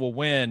that they will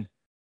win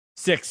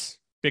 6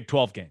 Big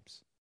 12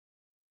 games?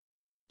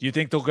 Do you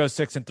think they'll go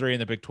 6-3 in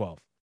the Big 12?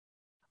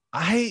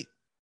 I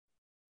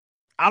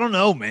don't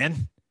know,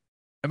 man.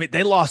 I mean,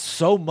 they lost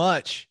so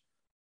much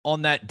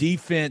on that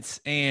defense,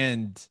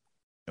 and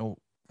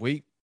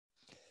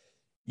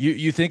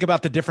you think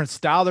about the different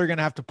style they're going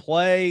to have to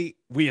play,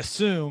 we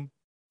assume,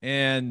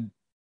 and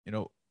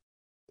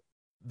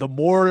the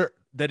more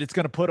that it's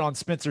going to put on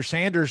Spencer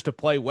Sanders to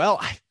play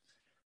well,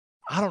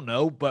 I don't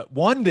know, but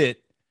one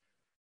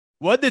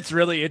that's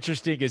really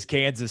interesting is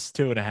Kansas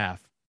 2.5,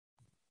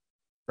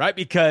 right?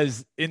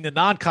 Because in the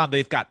non-con,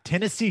 they've got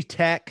Tennessee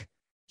Tech,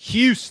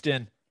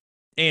 Houston,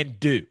 and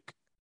Duke.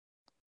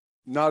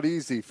 Not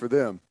easy for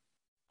them.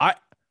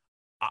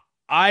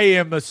 I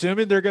am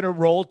assuming they're going to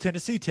roll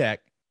Tennessee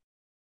Tech.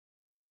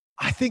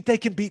 I think they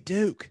can beat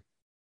Duke.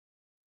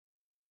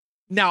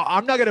 Now,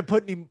 I'm not going to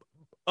put any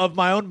of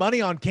my own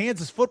money on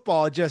Kansas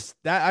football. Just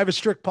that I have a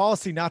strict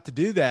policy not to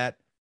do that.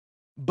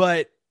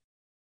 But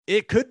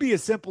it could be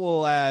as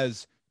simple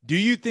as, do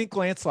you think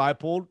Lance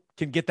Leipold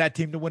can get that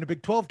team to win a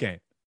Big 12 game?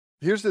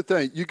 Here's the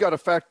thing. You got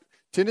to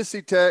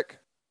Tennessee Tech,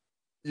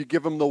 you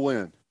give them the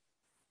win.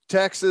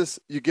 Texas,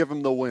 you give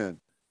them the win.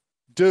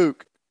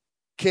 Duke,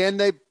 can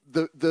they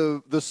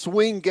the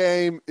swing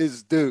game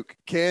is Duke.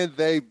 Can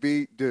they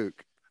beat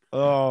Duke?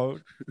 Oh,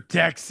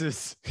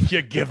 Texas,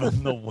 you give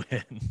them the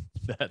win.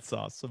 That's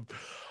awesome.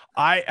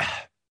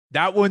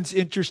 That one's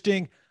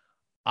interesting.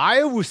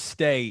 Iowa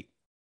State,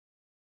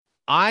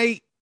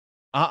 I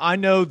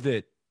know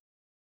that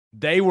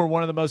they were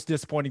one of the most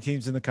disappointing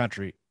teams in the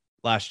country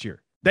last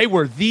year. They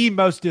were the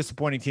most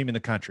disappointing team in the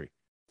country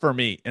for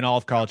me in all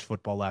of college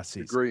football last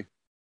season. Agree.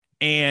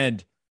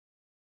 And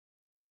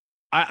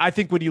I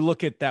think when you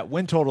look at that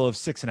win total of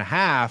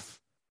 6.5,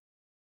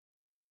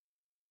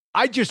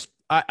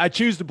 I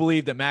choose to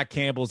believe that Matt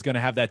Campbell is going to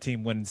have that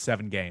team win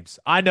 7 games.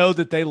 I know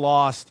that they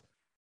lost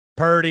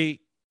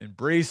Purdy and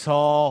Breece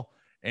Hall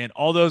and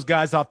all those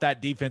guys off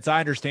that defense. I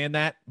understand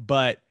that,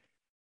 but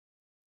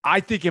I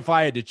think if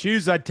I had to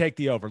choose, I'd take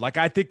the over. Like,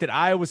 I think that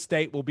Iowa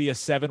State will be a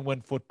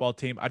 7-win football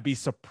team. I'd be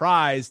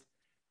surprised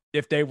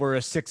if they were a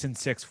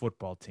 6-6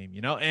 football team,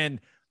 and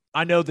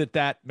I know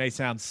that may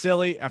sound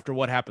silly after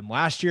what happened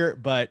last year,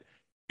 but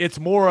it's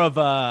more of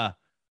I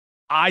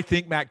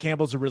think Matt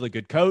Campbell's a really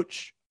good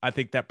coach. I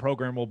think that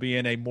program will be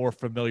in a more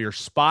familiar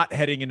spot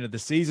heading into the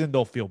season.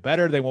 They'll feel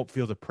better. They won't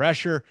feel the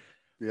pressure.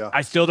 Yeah.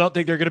 I still don't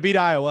think they're going to beat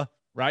Iowa,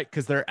 right?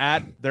 Because they're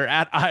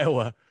at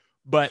Iowa,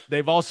 but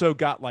they've also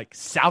got like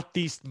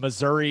Southeast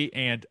Missouri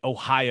and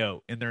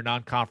Ohio in their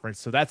non-conference.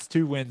 So that's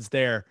 2 wins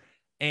there.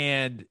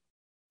 And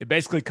it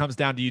basically comes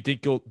down to, you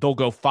think they'll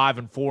go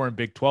 5-4 in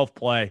Big 12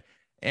 play.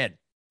 And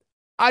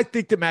I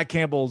think that Matt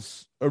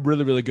Campbell's a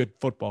really, really good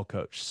football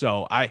coach.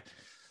 So I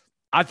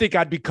think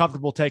I'd be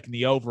comfortable taking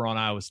the over on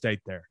Iowa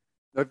State there.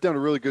 They've done a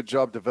really good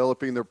job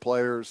developing their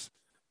players.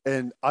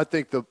 And I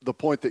think the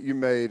point that you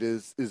made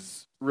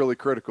is really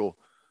critical.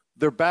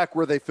 They're back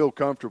where they feel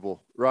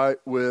comfortable, right?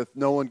 With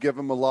no one giving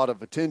them a lot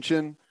of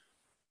attention,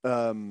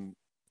 kind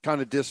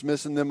of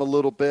dismissing them a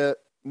little bit,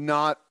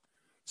 not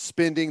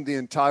spending the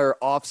entire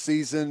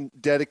offseason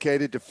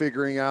dedicated to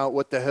figuring out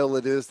what the hell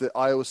it is that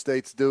Iowa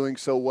State's doing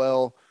so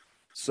well.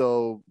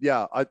 So,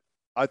 yeah,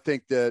 I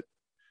think they're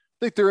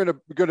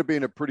going to be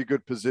in a pretty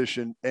good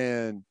position.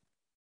 And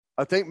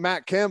I think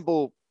Matt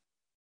Campbell,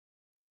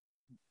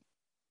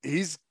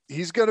 he's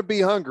going to be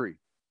hungry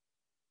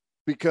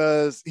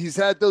because he's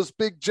had those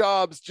big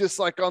jobs just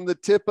like on the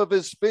tip of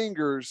his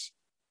fingers.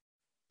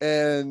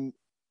 And,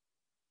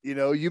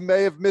 you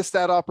may have missed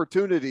that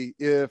opportunity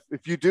if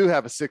you do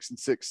have a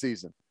 6-6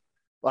 season.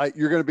 Like,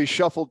 you're going to be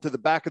shuffled to the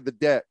back of the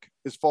deck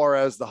as far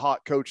as the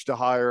hot coach to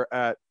hire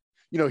at,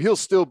 he'll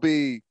still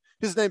be,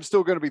 his name's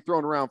still going to be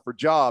thrown around for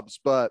jobs,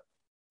 but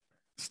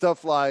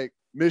stuff like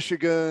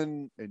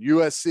Michigan and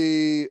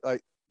USC, like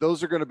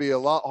those are going to be a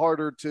lot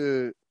harder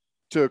to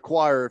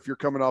acquire if you're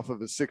coming off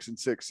of a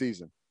 6-6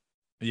 season.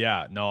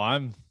 Yeah, no,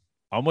 I'm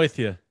with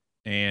you.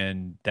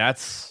 And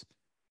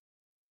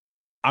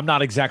I'm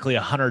not exactly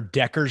a Hunter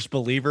Deckers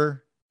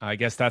believer. I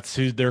guess that's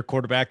who their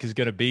quarterback is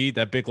going to be,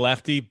 that big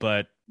lefty,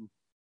 but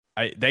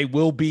they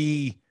will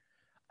be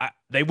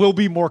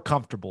more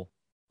comfortable.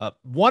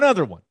 One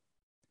other one,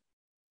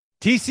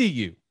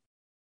 TCU,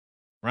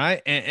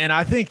 right? And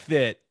I think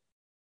that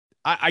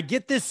I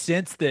get this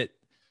sense that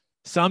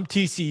some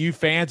TCU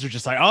fans are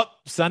just like, oh,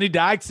 Sonny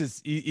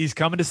Dykes he's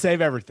coming to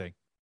save everything,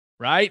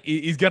 right?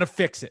 He's going to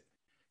fix it.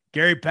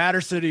 Gary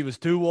Patterson, he was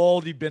too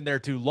old. He'd been there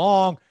too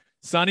long.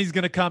 Sonny's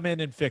going to come in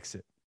and fix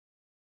it.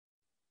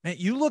 Man,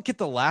 you look at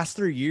the last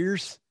 3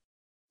 years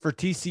for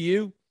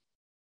TCU,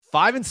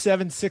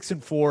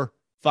 5-7, 6-4,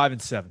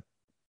 5-7.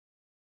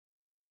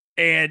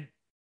 And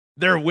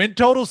their win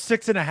total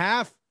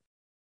 6.5.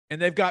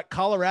 And they've got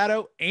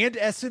Colorado and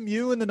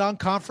SMU in the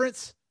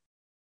non-conference.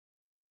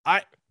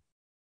 I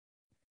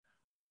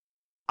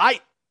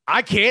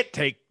can't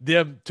take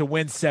them to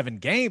win 7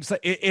 games.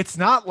 It's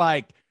not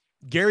like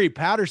Gary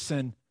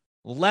Patterson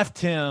left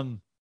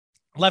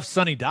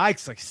Sonny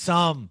Dykes like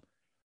some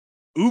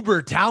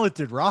uber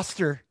talented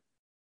roster.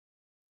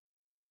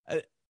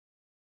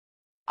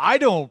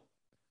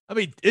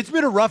 It's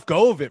been a rough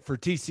go of it for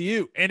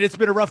TCU, and it's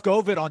been a rough go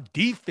of it on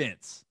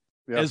defense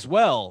as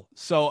well.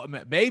 So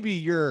maybe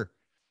you're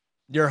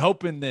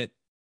hoping that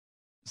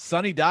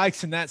Sonny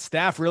Dykes and that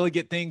staff really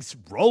get things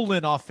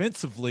rolling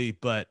offensively,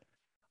 but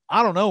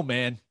I don't know,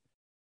 man.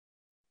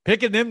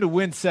 Picking them to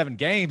win 7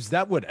 games,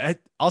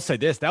 I'll say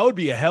this, that would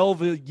be a hell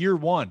of a year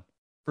 1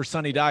 for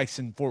Sonny Dykes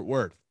in Fort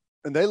Worth.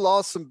 And they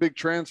lost some big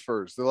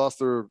transfers. They lost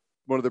one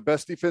of their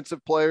best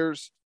defensive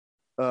players,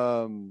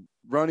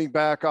 running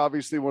back,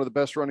 obviously one of the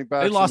best running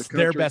backs. They lost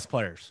their best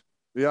players.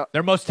 Yeah.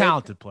 Their most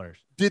talented players.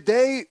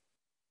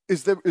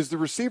 Is the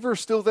receiver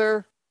still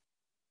there?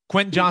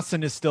 Quentin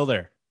Johnson is still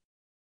there.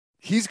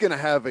 He's going to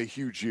have a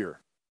huge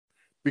year.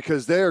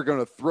 because they're going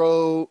to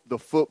throw the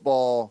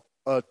football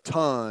a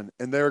ton,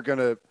 and they're going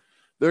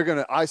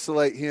to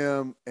isolate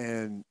him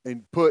and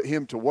put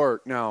him to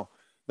work. Now,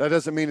 that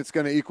doesn't mean it's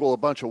going to equal a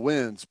bunch of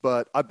wins,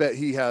 but I bet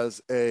he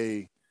has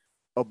a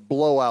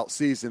blowout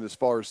season as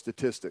far as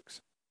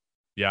statistics.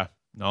 Yeah,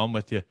 no, I'm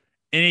with you.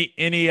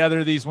 Any other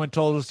of these win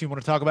totals you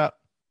want to talk about?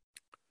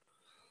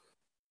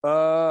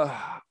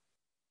 I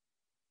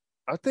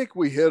think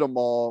we hit them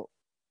all.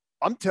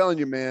 I'm telling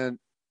you, man,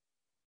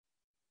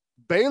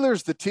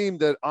 Baylor's the team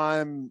that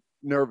I'm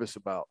nervous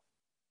about.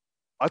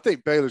 I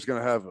think Baylor's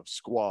going to have a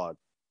squad.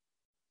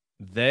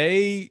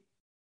 They're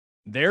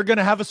going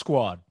to have a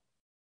squad.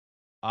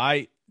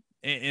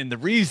 And the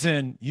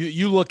reason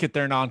you look at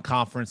their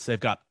non-conference, they've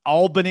got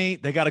Albany,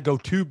 they got to go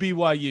to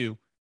BYU,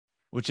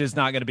 which is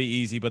not going to be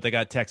easy, but they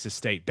got Texas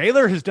State.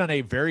 Baylor has done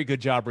a very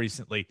good job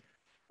recently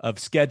of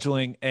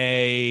scheduling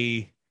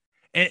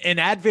an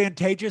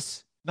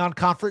advantageous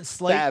non-conference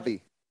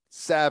slate.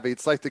 Savvy.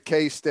 It's like the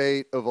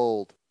K-State of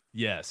old.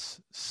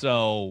 Yes.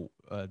 So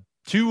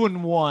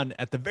 2-1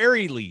 at the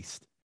very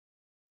least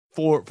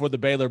for the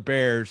Baylor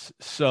Bears.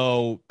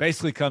 So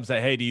basically comes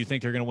that, hey, do you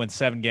think they're going to win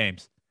 7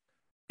 games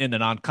in the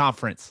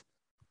non-conference?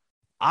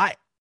 I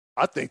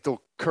think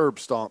they'll curb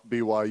stomp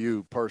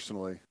BYU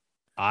personally.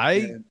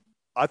 I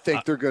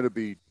think they're going to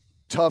be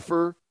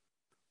tougher,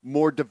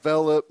 more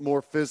developed,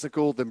 more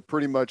physical than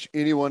pretty much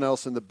anyone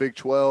else in the Big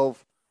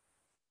 12,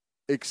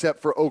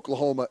 except for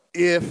Oklahoma,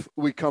 if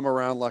we come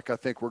around like I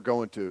think we're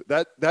going to.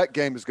 That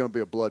game is going to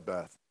be a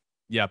bloodbath.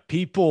 Yeah,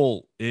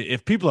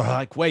 if people are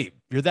like, wait,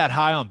 you're that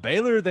high on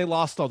Baylor? They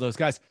lost all those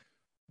guys.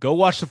 Go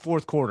watch the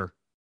fourth quarter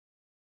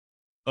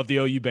of the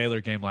OU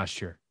Baylor game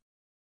last year.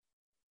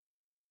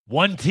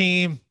 One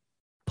team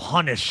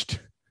punished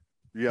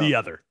the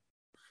other.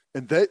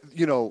 And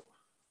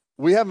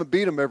we haven't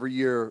beat them every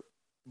year,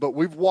 but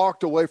we've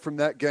walked away from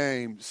that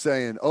game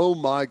saying, oh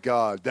my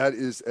God, that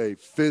is a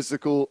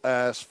physical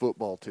ass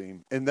football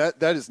team. And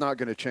that is not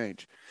going to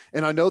change.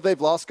 And I know they've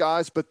lost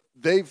guys, but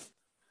they've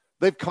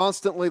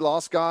constantly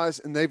lost guys,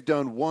 and they've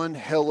done one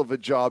hell of a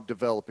job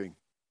developing.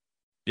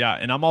 Yeah.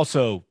 And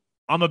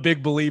I'm a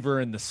big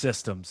believer in the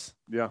systems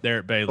there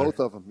at Baylor. Both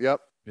of them.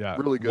 Yep. Yeah.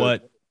 Really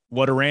good.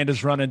 What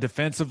Aranda's running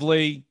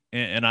defensively,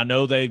 and I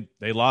know they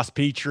lost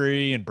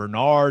Petrie and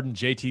Bernard and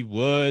JT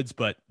Woods,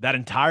 but that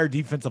entire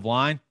defensive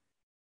line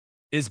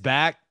is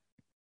back.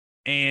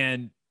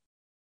 And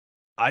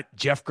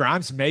Jeff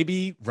Grimes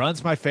maybe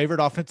runs my favorite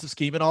offensive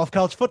scheme in all of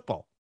college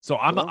football. So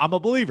I'm a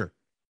believer.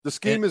 The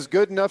scheme is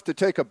good enough to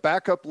take a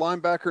backup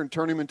linebacker and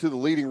turn him into the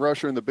leading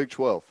rusher in the Big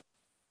 12.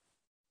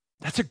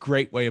 That's a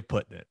great way of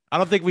putting it. I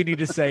don't think we need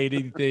to say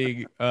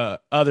anything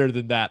other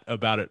than that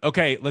about it.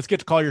 Okay, let's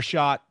get to call your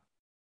shot.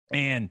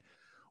 And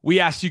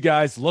we asked you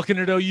guys, looking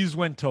at OU's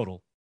win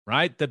total,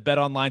 right, that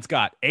BetOnline's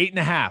got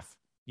 8.5.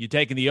 You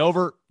taking the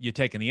over? You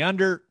taking the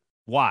under?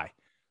 Why?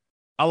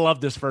 I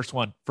love this first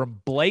one from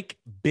Blake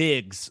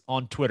Biggs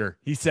on Twitter.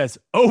 He says,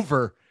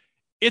 over,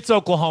 it's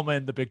Oklahoma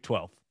in the Big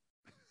 12.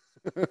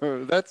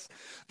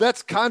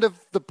 That's kind of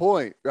the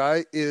point,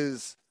 right?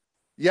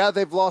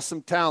 They've lost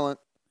some talent.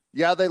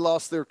 Yeah, they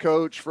lost their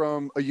coach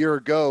from a year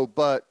ago,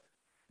 but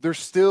they're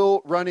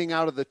still running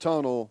out of the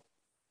tunnel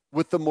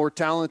with the more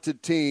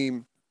talented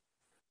team,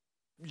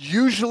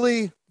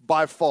 usually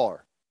by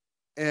far.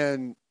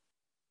 And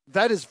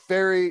that is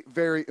very,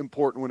 very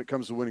important when it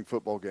comes to winning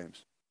football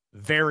games.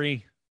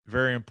 Very,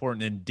 very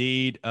important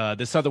indeed.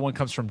 This other one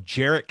comes from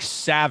Jarek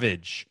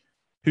Savage,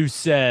 who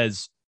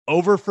says,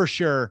 over for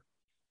sure.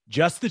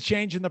 Just the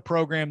change in the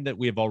program that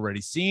we have already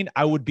seen.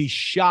 I would be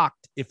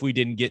shocked if we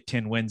didn't get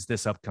 10 wins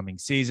this upcoming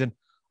season.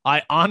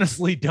 I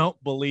honestly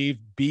don't believe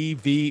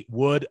BV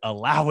would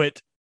allow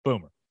it.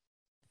 Boomer.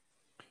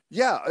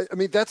 Yeah, I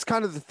mean, that's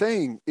kind of the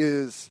thing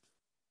is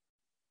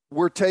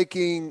we're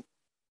taking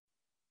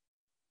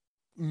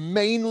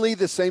mainly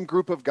the same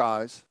group of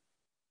guys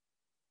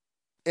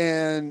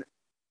and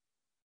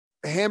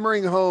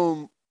hammering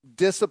home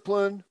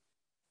discipline,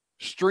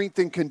 strength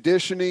and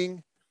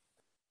conditioning,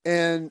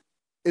 and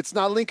it's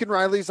not Lincoln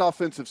Riley's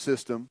offensive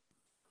system,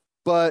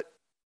 but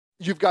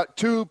you've got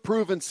 2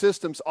 proven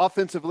systems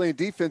offensively and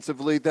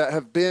defensively that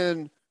have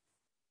been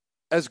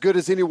as good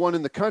as anyone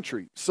in the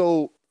country.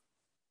 So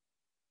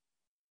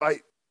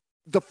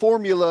the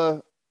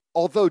formula,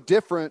 although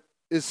different,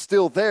 is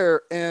still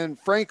there. And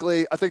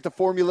frankly, I think the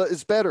formula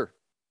is better.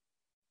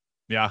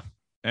 Yeah.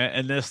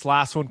 And this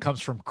last one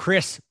comes from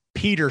Chris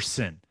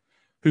Peterson,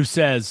 who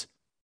says,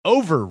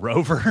 over,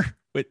 Rover.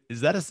 Wait,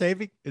 is that a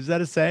saving? Is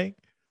that a saying?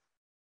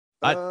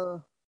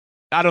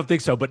 I don't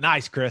think so, but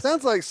nice, Chris.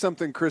 Sounds like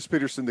something Chris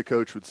Peterson, the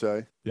coach, would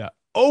say. Yeah.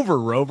 Over,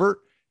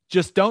 Rover.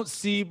 Just don't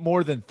see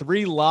more than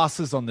 3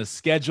 losses on the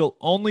schedule.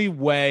 Only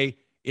way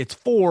it's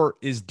 4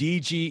 is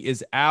DG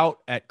is out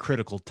at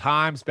critical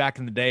times. Back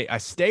in the day, I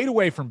stayed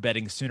away from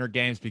betting Sooner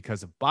games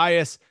because of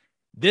bias.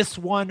 This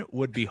one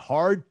would be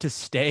hard to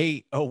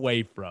stay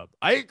away from.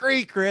 I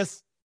agree,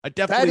 Chris. I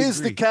definitely agree. That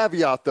is the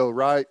caveat, though,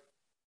 right?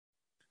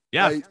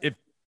 Yeah.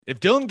 If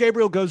Dillon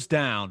Gabriel goes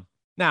down,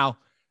 now,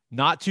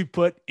 not to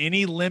put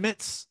any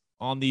limits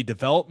on the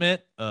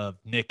development of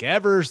Nick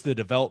Evers, the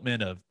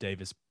development of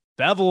Davis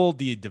Bevel,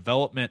 the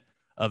development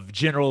of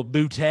General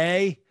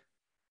Butte.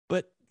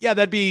 But yeah,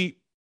 that'd be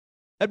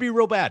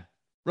real bad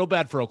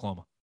for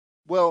Oklahoma.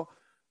 Well,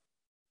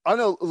 I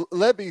know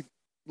Lebby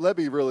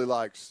really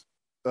likes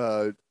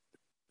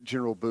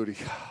General Booty.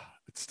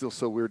 It's still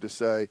so weird to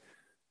say.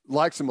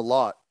 Likes him a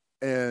lot,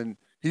 and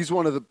he's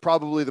one of the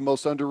probably the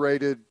most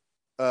underrated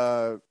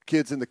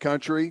kids in the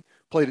country.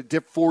 Played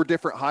at 4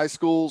 different high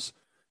schools,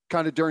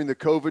 kind of during the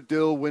COVID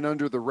deal, went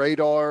under the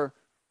radar,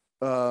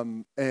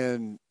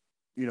 and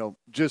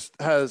just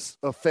has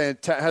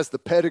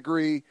the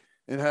pedigree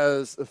and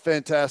has a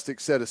fantastic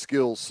set of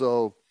skills.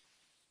 So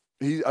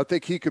I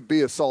think he could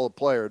be a solid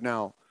player.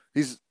 Now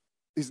he's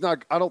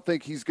not. I don't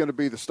think he's going to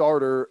be the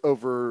starter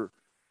over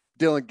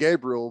Dillon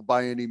Gabriel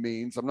by any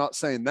means. I'm not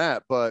saying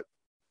that, but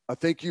I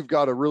think you've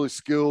got a really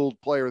skilled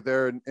player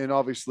there, and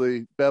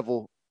obviously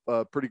Bevel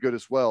pretty good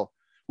as well.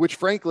 Which,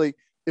 frankly,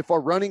 if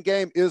our running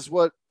game is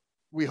what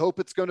we hope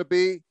it's going to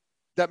be,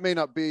 it may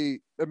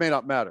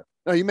not matter.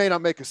 Now, you may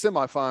not make a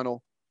semifinal,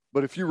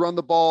 but if you run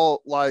the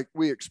ball like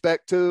we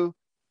expect to,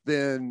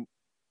 then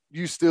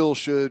you still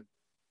should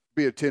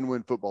be a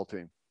 10-win football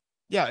team.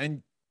 Yeah,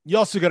 and you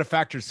also got to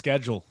factor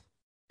schedule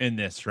in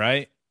this,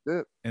 right?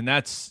 Yeah. And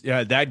that's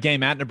that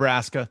game at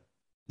Nebraska,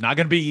 not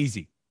going to be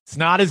easy. It's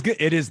not as good.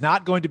 It is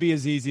not going to be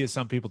as easy as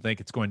some people think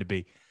it's going to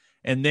be.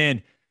 And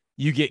then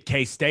you get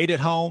K-State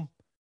at home.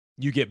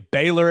 You get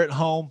Baylor at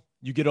home.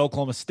 You get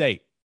Oklahoma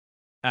State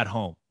at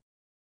home.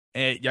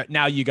 And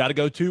now you got to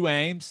go to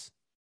Ames.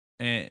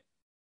 And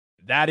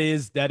that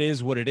is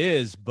what it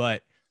is.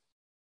 But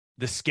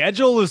the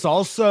schedule is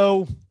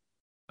also,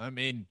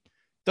 don't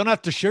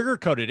have to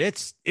sugarcoat it.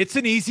 It's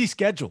an easy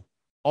schedule,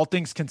 all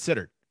things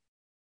considered.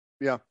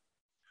 Yeah.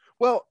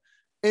 Well,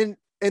 in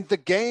the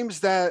games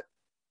that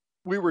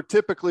we were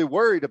typically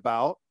worried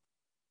about,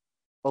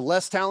 a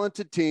less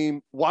talented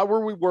team, why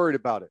were we worried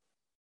about it?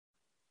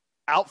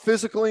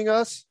 Out-physicaling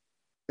us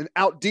and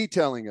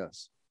out-detailing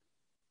us.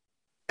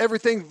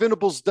 Everything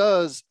Venables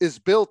does is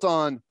built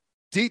on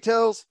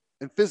details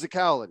and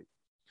physicality.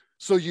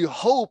 So you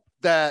hope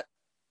that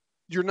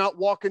you're not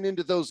walking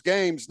into those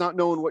games not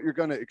knowing what you're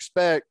going to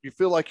expect. You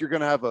feel like you're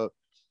going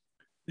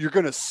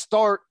to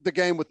start the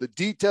game with a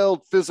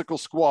detailed physical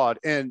squad.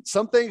 And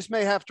some things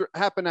may have to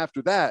happen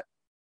after that,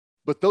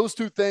 but those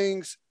two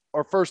things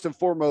are first and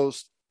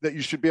foremost that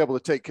you should be able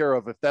to take care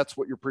of if that's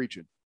what you're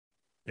preaching.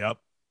 Yep.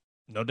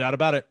 No doubt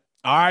about it.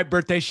 All right,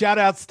 birthday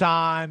shout-outs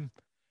time.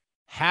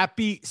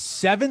 Happy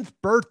 7th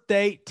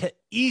birthday to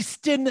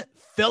Easton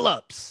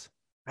Phillips.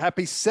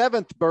 Happy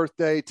 7th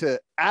birthday to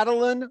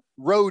Adeline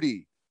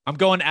Rohde. I'm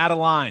going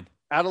Adeline.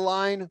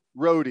 Adeline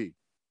Rohde.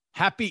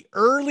 Happy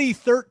early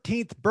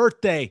 13th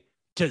birthday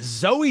to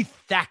Zoe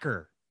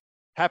Thacker.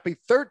 Happy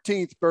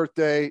 13th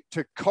birthday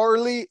to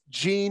Carly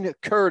Jean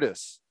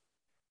Curtis.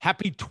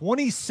 Happy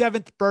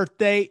 27th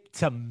birthday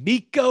to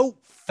Miko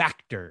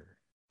Factor.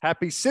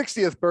 Happy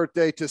 60th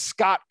birthday to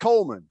Scott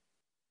Coleman.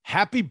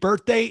 Happy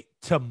birthday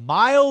to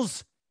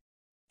Miles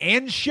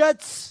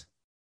Anschutz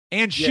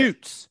and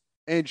Shoots.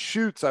 And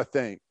Shoots, I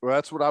think. Well,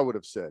 that's what I would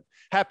have said.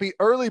 Happy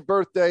early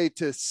birthday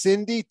to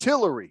Cindy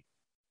Tillery.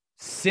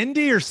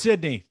 Cindy or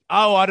Sydney?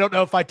 Oh, I don't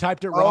know if I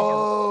typed it wrong.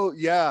 Oh,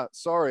 yeah.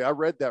 Sorry, I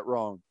read that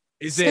wrong.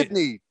 Is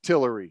Sydney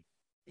Tillery.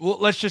 Well,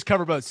 let's just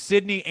cover both.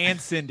 Sydney and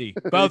Cindy.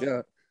 Both.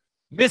 Yeah.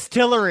 Miss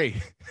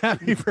Tillery,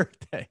 happy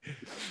birthday.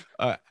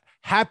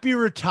 Happy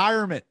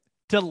retirement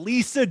to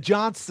Lisa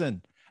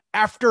Johnson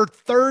after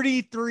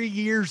 33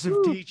 years of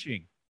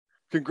teaching.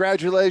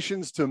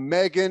 Congratulations to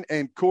Megan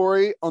and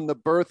Corey on the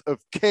birth of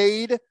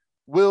Cade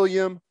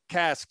William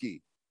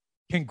Caskey.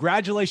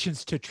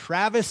 Congratulations to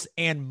Travis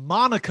and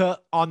Monica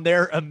on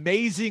their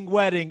amazing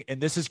wedding. And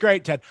this is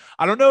great, Ted.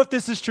 I don't know if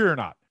this is true or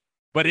not,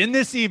 but in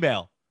this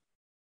email,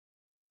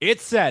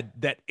 it said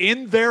that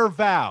in their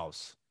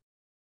vows,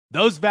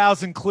 those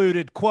vows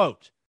included,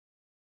 quote,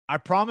 I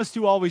promise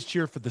to always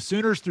cheer for the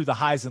Sooners through the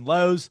highs and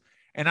lows,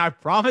 and I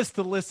promise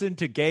to listen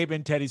to Gabe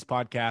and Teddy's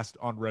podcast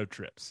on road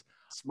trips.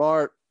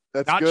 Smart.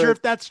 That's not good. Sure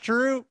if that's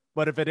true,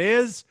 but if it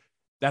is,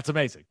 that's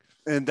amazing.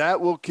 And that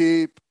will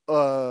keep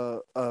a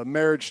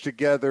marriage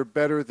together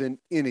better than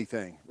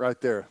anything right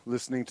there,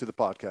 listening to the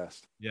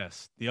podcast.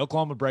 Yes. The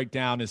Oklahoma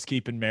Breakdown is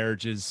keeping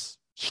marriages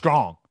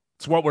strong.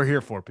 It's what we're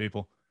here for,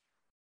 people.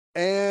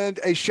 And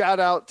a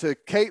shout out to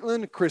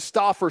Caitlin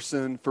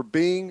Christofferson for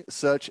being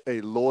such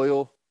a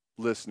loyal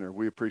listener.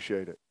 We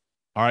appreciate it.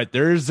 All right.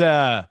 There's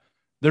a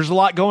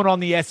lot going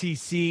on in the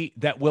SEC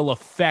that will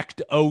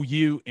affect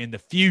OU in the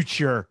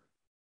future.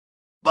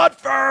 But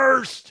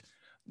first,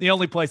 the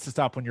only place to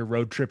stop when you're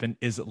road tripping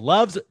is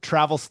Love's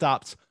Travel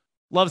Stops.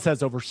 Love's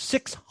has over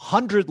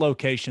 600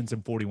 locations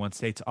in 41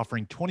 states,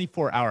 offering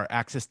 24-hour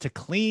access to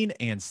clean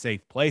and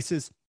safe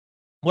places.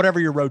 Whatever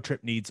your road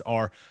trip needs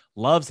are,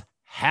 Love's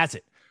has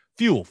it.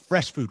 Fuel,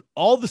 fresh food,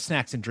 all the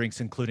snacks and drinks,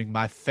 including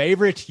my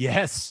favorite,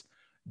 yes,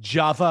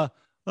 Java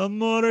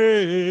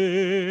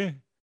Amore.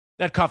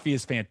 That coffee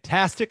is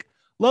fantastic.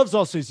 Love's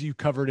also has you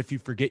covered if you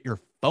forget your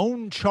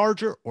phone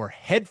charger or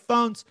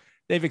headphones.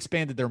 They've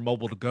expanded their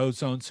mobile to-go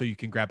zone so you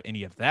can grab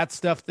any of that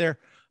stuff there.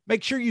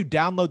 Make sure you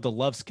download the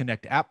Loves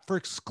Connect app for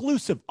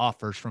exclusive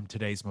offers from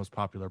today's most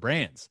popular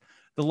brands.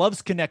 The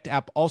Loves Connect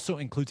app also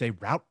includes a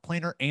route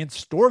planner and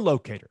store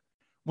locator.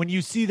 When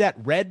you see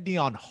that red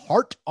neon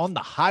heart on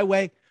the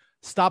highway,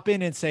 stop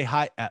in and say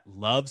hi at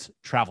Loves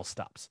Travel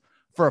Stops.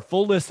 For a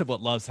full list of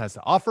what Loves has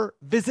to offer,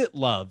 visit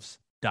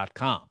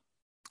loves.com.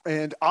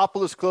 And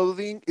Opolis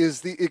Clothing is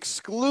the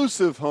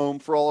exclusive home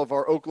for all of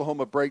our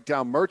Oklahoma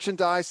Breakdown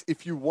merchandise.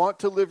 If you want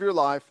to live your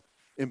life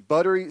in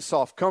buttery,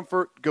 soft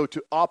comfort, go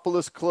to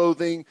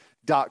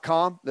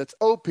opolisclothing.com. That's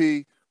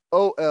OPOLIS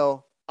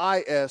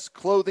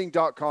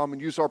clothing.com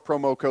and use our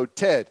promo code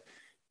TED,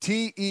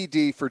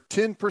 TED, for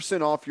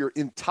 10% off your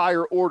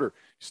entire order.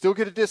 Still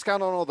get a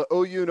discount on all the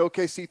OU and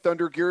OKC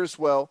Thunder gear as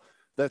well.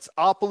 That's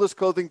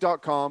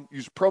opolisclothing.com.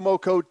 Use promo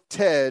code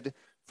TED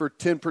for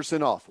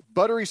 10% off.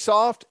 Buttery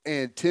soft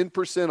and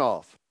 10%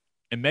 off.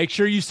 And make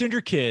sure you send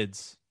your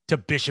kids to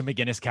Bishop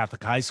McGinnis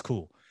Catholic High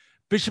School.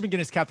 Bishop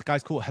McGinnis Catholic High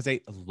School has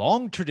a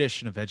long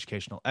tradition of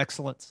educational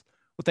excellence.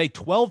 With a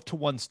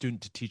 12-to-1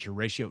 student-to-teacher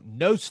ratio,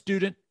 no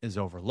student is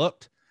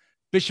overlooked.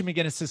 Bishop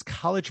McGinnis's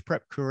college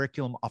prep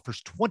curriculum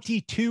offers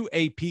 22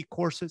 AP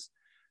courses.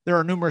 There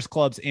are numerous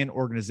clubs and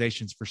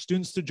organizations for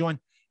students to join.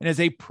 And as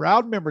a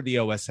proud member of the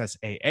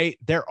OSSAA,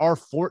 there are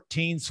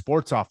 14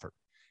 sports offered.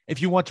 If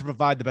you want to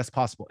provide the best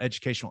possible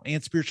educational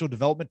and spiritual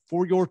development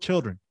for your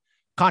children,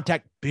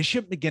 contact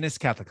Bishop McGinnis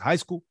Catholic High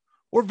School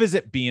or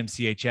visit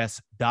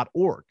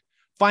bmchs.org.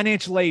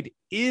 Financial aid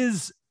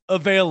is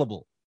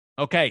available.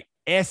 Okay,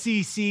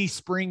 SEC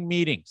spring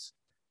meetings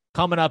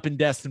coming up in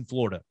Destin,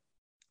 Florida.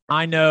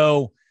 I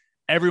know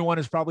everyone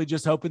is probably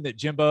just hoping that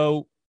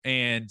Jimbo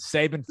and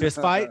Saban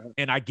fist fight,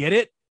 and I get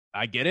it,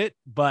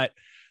 but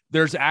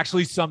there's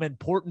actually some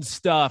important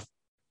stuff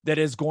that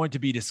is going to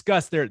be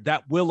discussed there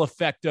that will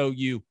affect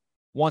OU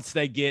once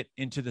they get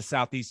into the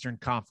Southeastern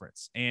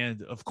Conference.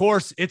 And, of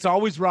course, it's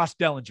always Ross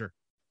Dellinger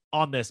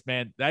on this,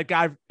 man. That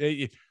guy,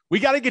 we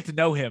got to get to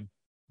know him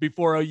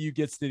before OU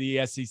gets to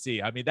the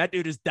SEC. I mean, that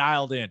dude is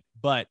dialed in.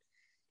 But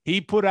he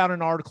put out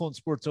an article in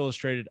Sports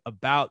Illustrated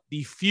about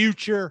the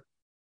future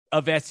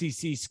of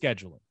SEC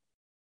scheduling.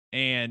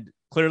 And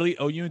clearly,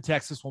 OU and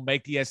Texas will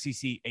make the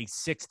SEC a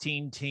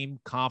 16-team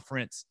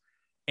conference.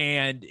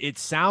 And it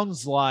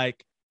sounds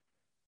like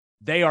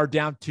they are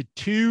down to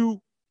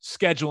 2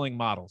 scheduling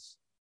models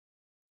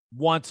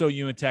once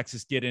OU and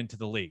Texas get into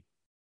the league.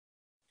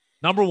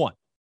 Number 1,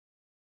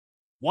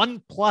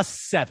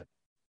 1+7,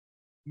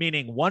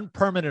 meaning 1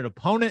 permanent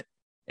opponent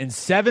and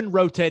 7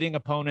 rotating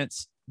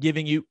opponents,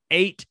 giving you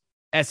 8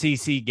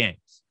 SEC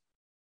games.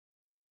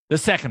 The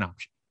second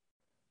option,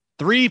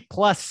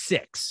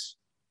 3+6,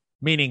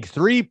 meaning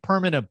 3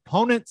 permanent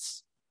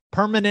opponents.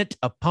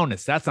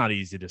 That's not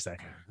easy to say.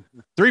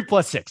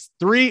 3+6,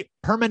 3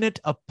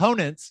 permanent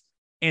opponents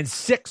and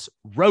 6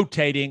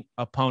 rotating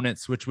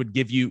opponents, which would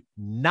give you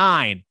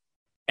 9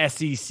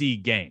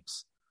 SEC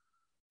games.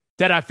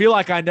 Ted, I feel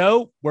like I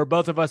know where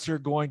both of us are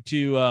going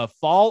to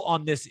fall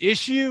on this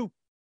issue,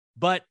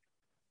 but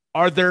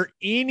are there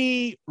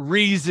any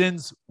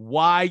reasons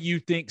why you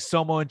think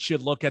someone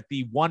should look at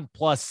the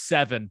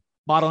 1+7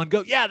 model and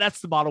go, yeah,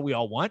 that's the model we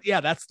all want.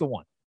 Yeah, that's the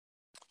one.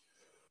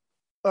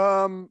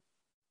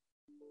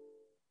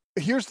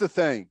 Here's the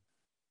thing.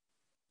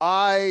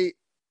 I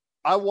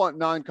want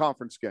 9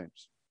 conference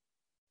games,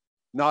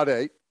 not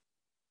 8.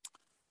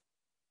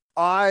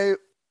 I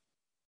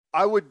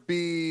would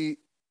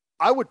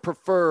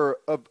prefer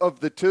of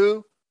the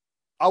 2.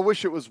 I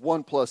wish it was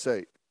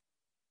 1+8.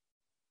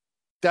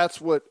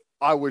 That's what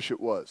I wish it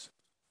was.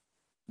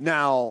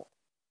 Now,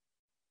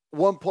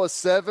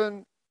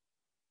 1+7,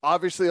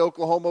 obviously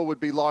Oklahoma would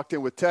be locked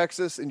in with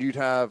Texas, and you'd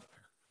have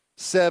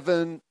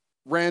 7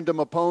 random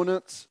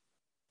opponents.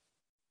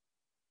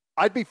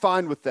 I'd be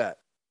fine with that.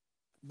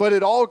 But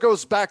it all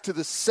goes back to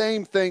the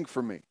same thing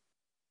for me.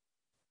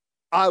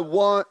 I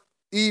want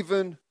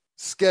even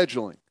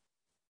scheduling.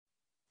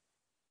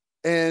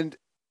 And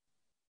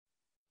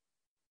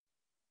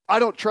I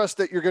don't trust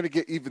that you're going to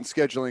get even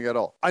scheduling at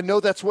all. I know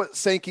that's what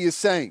Sankey is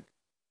saying.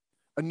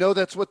 I know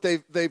that's what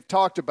they've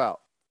talked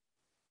about.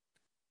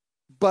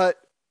 But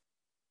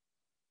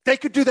they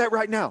could do that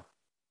right now.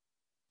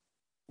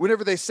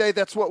 Whenever they say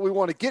that's what we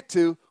want to get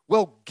to,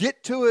 well,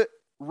 get to it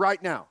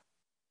right now.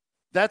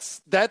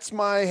 That's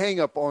my hang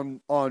up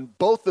on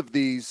both of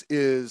these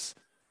is,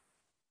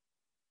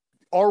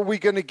 are we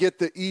going to get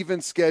the even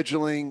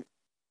scheduling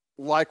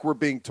like we're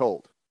being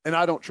told? And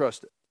I don't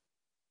trust it.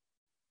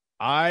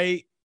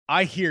 I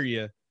hear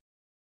you.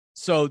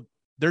 So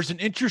there's an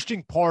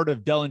interesting part of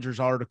Dellinger's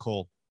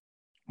article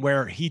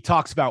where he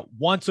talks about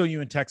once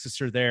OU and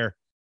Texas are there,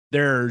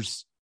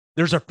 there's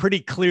a pretty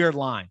clear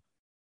line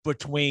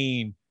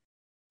between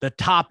the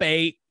top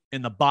 8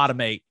 and the bottom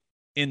 8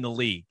 in the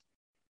league.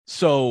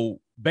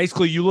 So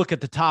basically you look at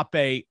the top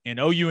 8 and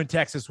OU and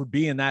Texas would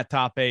be in that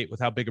top 8 with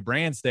how big of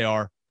brands they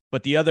are.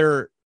 But the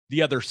other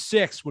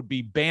 6 would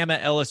be Bama,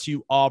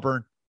 LSU,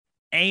 Auburn,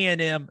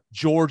 A&M,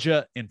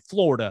 Georgia, and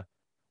Florida,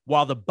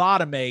 while the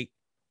bottom 8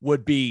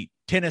 would be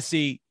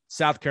Tennessee,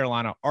 South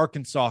Carolina,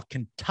 Arkansas,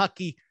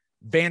 Kentucky,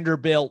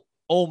 Vanderbilt,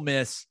 Ole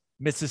Miss,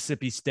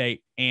 Mississippi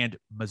State, and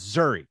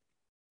Missouri.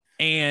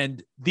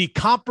 And the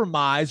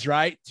compromise,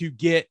 right, to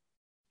get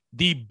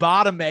the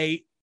bottom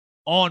 8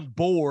 on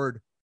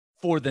board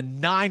for the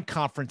 9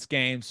 conference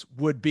games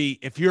would be,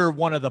 if you're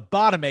one of the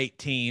bottom 8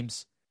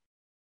 teams,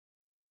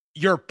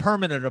 your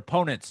permanent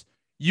opponents,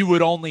 you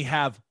would only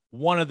have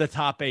one of the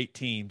top 8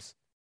 teams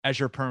as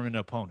your permanent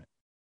opponent.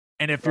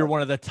 And if you're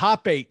one of the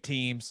top 8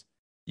 teams,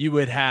 you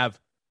would have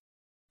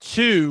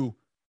 2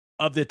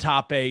 of the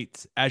top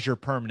 8 as your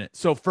permanent.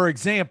 So, for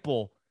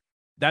example,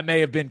 that may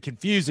have been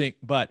confusing,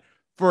 but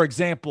for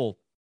example,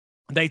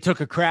 they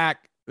took a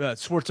crack,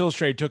 Sports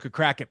Illustrated took a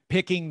crack at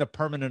picking the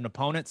permanent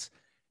opponents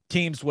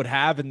teams would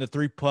have in the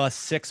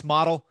 3+6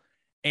 model.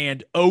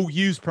 And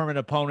OU's permanent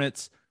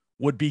opponents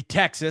would be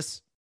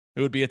Texas,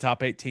 who would be a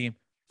top 8 team,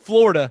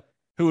 Florida,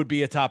 who would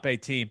be a top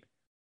 8 team,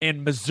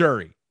 and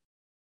Missouri,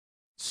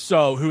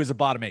 so who is a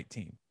bottom 8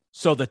 team.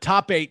 So the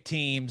top 8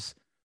 teams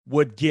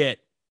would get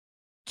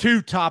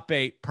 2 top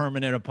 8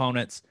 permanent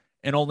opponents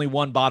and only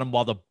 1 bottom,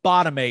 while the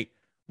bottom 8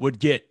 would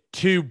get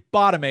 2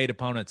 bottom 8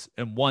 opponents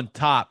and 1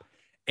 top.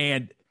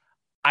 And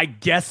I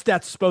guess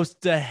that's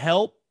supposed to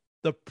help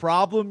the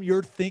problem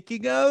you're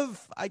thinking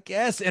of, I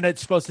guess. And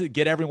it's supposed to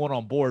get everyone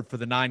on board for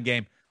the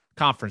 9-game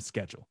conference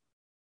schedule.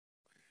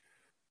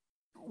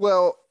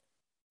 Well,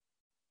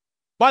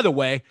 by the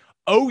way,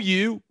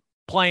 OU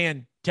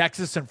playing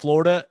Texas and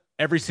Florida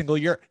every single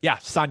year. Yeah,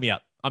 sign me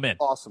up. I'm in.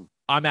 Awesome.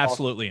 I'm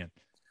absolutely in.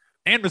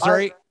 And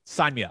Missouri,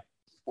 sign me up.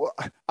 Well,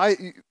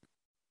 I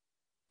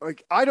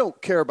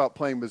don't care about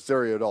playing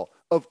Missouri at all.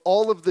 Of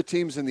all of the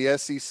teams in the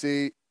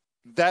SEC,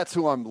 that's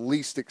who I'm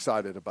least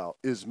excited about,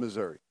 is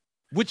Missouri.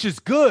 Which is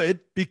good,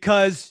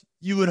 because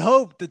you would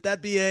hope that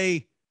that'd be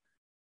a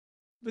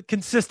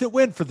consistent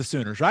win for the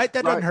Sooners, right?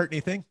 That doesn't hurt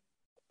anything.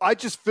 I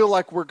just feel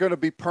like we're going to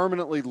be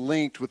permanently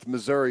linked with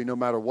Missouri no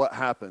matter what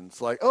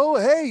happens. Like, oh,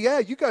 hey, yeah,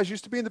 you guys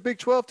used to be in the Big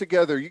 12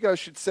 together. You guys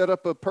should set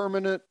up a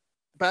permanent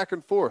back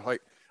and forth.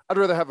 Like, I'd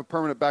rather have a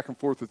permanent back and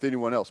forth with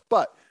anyone else.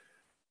 But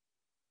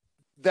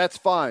that's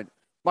fine.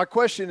 My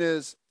question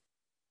is,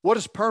 what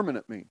does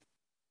permanent mean?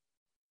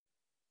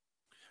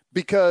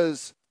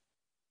 Because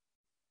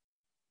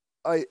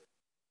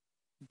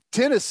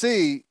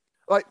Tennessee,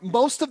 like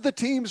most of the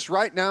teams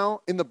right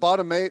now in the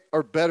bottom 8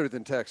 are better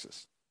than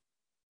Texas.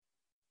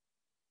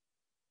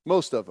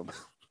 Most of them,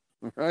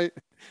 right?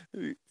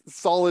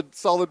 Solid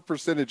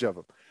percentage of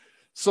them.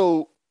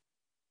 So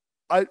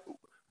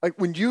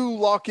when you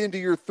lock into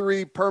your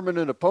 3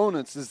 permanent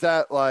opponents, is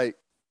that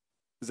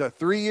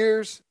 3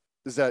 years?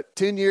 Is that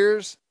 10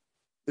 years?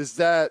 Is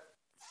that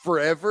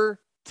forever?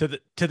 To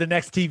the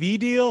next TV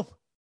deal?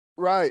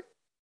 Right.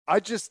 I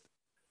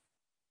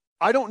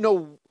don't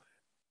know.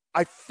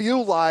 I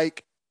feel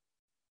like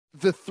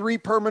the 3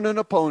 permanent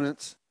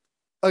opponents,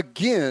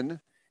 again,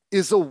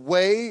 is a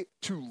way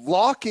to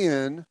lock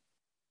in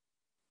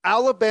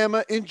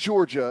Alabama and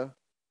Georgia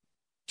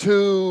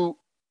to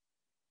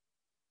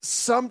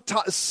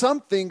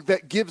something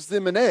that gives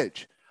them an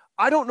edge.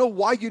 I don't know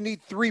why you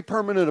need 3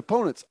 permanent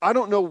opponents. I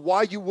don't know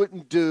why you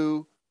wouldn't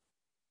do,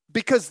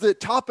 because the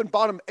top and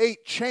bottom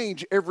 8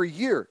 change every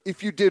year.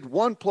 If you did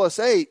 1 +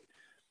 8,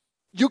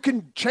 you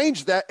can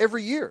change that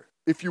every year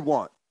if you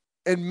want,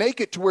 and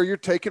make it to where you're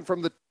taken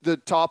from the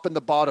top and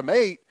the bottom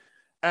 8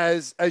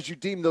 as you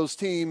deem those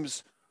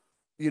teams.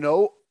 You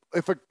know,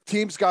 if a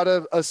team's got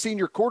a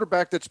senior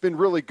quarterback that's been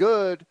really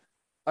good,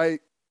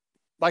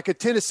 like a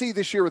Tennessee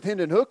this year with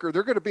Hendon Hooker,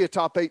 they're going to be a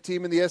top 8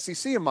 team in the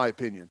SEC, in my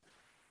opinion.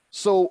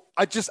 So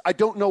I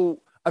don't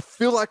know. I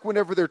feel like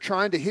whenever they're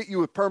trying to hit you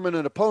with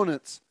permanent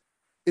opponents,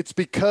 it's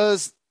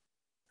because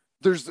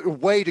there's a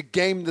way to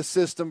game the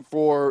system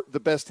for the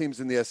best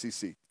teams in the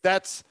SEC.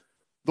 That's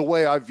the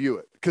way I view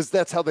it, because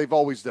that's how they've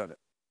always done it.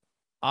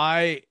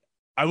 I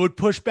would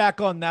push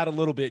back on that a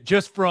little bit,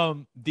 just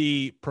from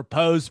the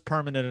proposed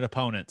permanent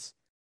opponents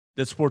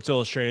that Sports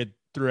Illustrated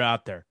threw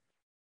out there.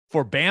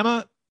 For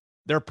Bama,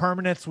 their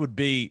permanents would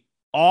be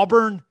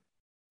Auburn,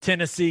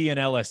 Tennessee, and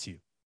LSU.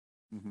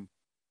 Mm-hmm.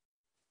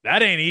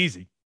 That ain't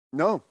easy.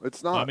 No,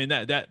 it's not. I mean,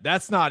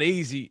 that's not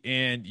easy.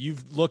 And you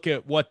look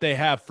at what they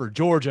have for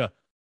Georgia,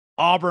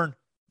 Auburn,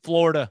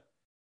 Florida,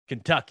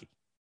 Kentucky.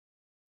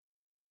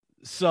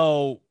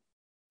 So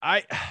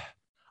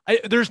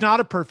there's not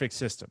a perfect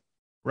system,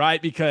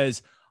 right?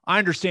 Because I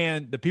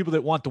understand the people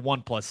that want the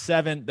 1 +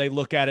 7, they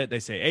look at it, they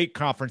say 8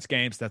 conference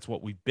games. That's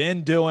what we've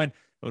been doing.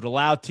 It would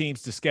allow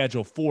teams to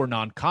schedule 4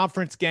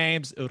 non-conference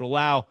games. It would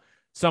allow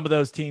some of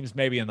those teams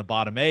maybe in the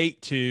bottom 8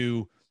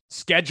 to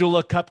schedule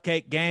a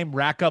cupcake game,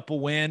 rack up a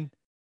win.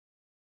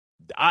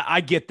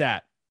 I get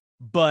that.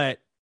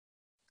 But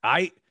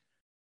I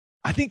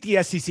think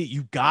the SEC,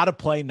 you got to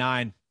play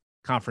 9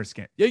 conference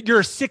games.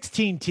 You're a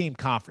 16-team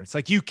conference.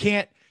 Like you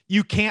can't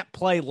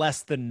play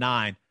less than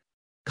 9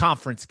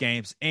 conference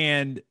games.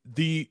 And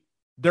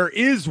there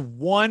is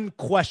one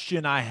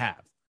question I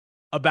have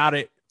about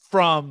it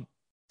from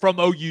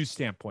OU's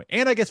standpoint,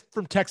 and I guess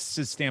from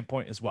Texas's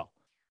standpoint as well.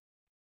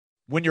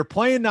 When you're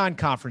playing 9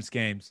 conference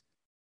games,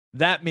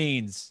 that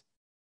means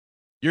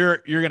you're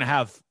going to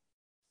have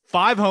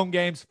 5 home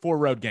games, 4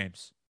 road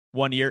games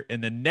one year.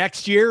 And the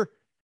next year,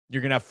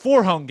 you're going to have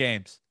 4 home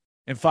games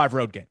and 5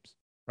 road games,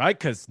 right?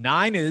 Because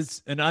 9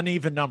 is an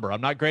uneven number.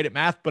 I'm not great at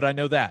math, but I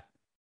know that.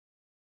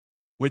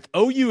 With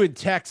OU and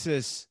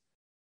Texas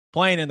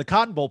playing in the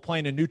Cotton Bowl,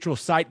 playing a neutral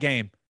site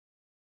game,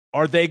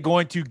 are they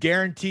going to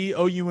guarantee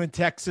OU and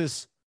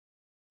Texas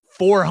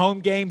 4 home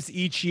games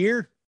each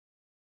year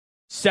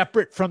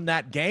separate from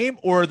that game?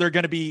 Or are there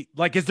going to be,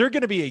 like, is there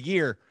going to be a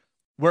year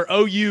where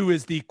OU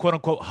is the quote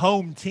unquote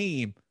home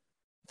team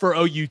for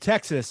OU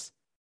Texas,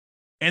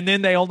 and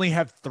then they only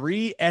have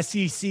 3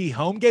 SEC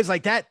home games?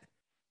 Like that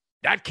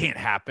can't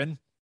happen.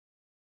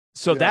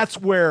 So that's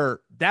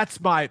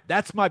my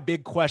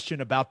big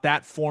question about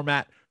that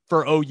format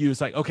for OU.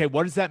 Is like, okay,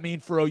 what does that mean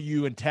for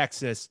OU and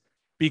Texas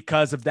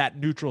because of that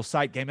neutral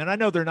site game? And I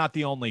know they're not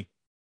the only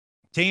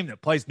team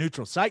that plays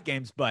neutral site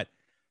games, but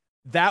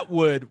that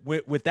would,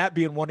 with that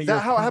being one of your.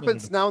 Is that how it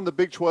happens now in the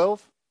Big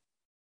 12?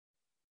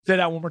 Say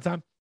that one more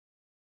time.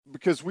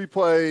 Because we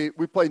play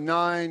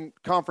 9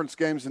 conference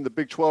games in the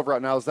Big 12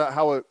 right now. Is that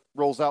how it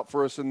rolls out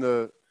for us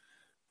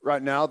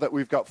right now that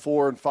we've got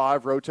 4 and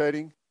 5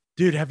 rotating?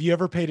 Dude, have you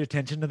ever paid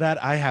attention to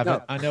that? I haven't.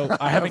 No. I know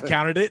I haven't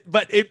counted it,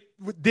 but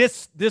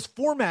this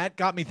format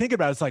got me thinking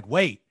about it. It's like,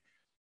 wait,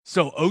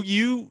 so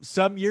OU,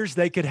 some years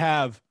they could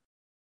have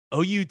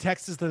OU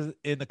Texas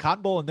in the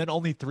Cotton Bowl and then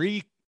only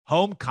 3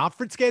 home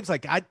conference games.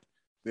 Like I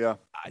don't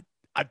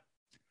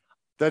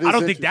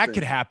think that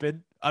could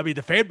happen. I mean,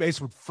 the fan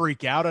base would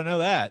freak out. I know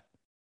that.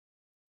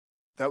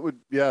 That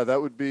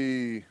would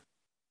be.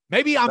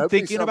 Maybe I'm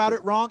thinking about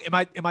it wrong.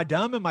 Am I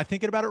dumb? Am I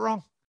thinking about it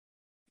wrong?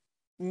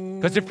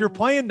 Because if you're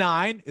playing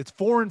 9, it's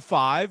 4 and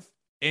 5,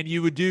 and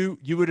you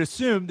would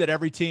assume that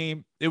every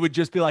team, it would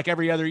just be like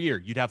every other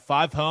year. You'd have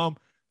 5 home,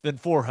 then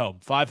 4 home,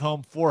 5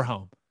 home, 4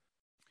 home.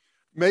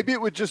 Maybe it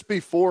would just be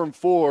 4 and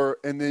 4,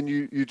 and then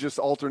you just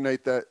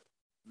alternate that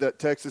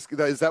Texas.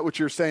 Is that what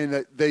you're saying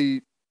that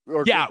they?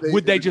 Or yeah,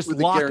 would they just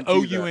lock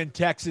OU that? and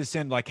Texas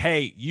in like,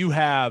 hey, you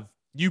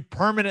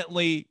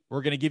permanently,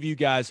 we're going to give you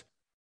guys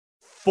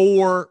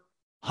 4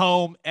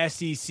 home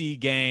SEC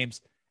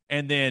games,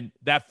 and then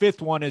that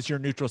 5th one is your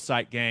neutral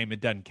site game.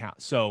 It doesn't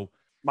count. So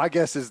my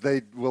guess is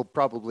they will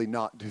probably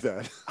not do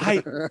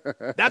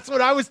that. That's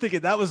what I was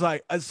thinking. That was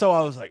like, so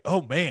I was like,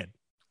 oh man,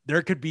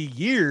 there could be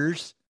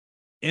years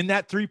in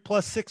that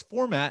 3+6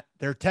 format.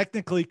 There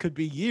technically could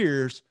be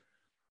years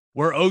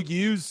where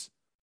OU's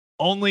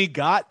only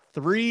got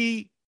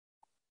 3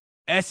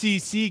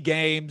 SEC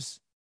games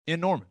in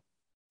Norman.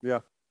 Yeah.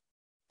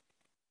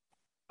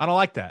 I don't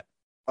like that.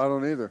 I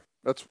don't either.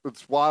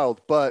 It's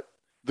wild. But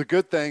the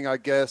good thing, I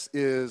guess,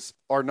 is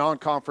our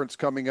non-conference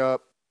coming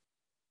up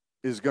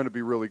is going to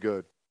be really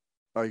good.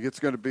 Like it's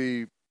going to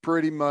be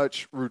pretty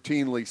much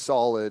routinely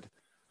solid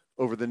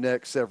over the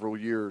next several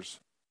years.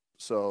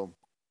 So,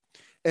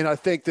 and I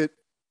think that,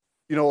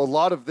 a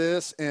lot of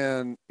this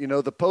and, the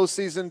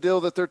postseason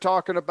deal that they're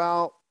talking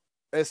about,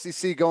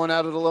 SEC going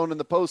at it alone in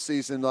the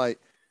postseason, like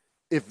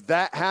if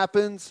that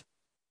happens,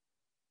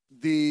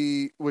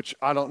 which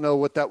I don't know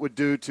what that would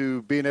do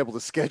to being able to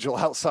schedule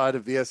outside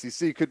of the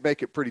SEC, could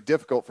make it pretty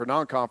difficult for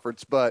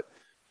non-conference, but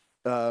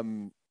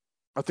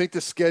I think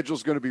the schedule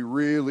is going to be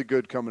really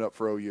good coming up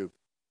for OU.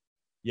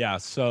 Yeah,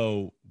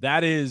 so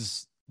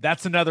that's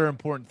another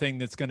important thing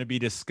that's going to be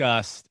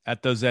discussed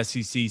at those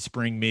SEC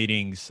spring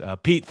meetings.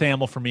 Pete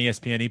Thamel from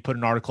ESPN, he put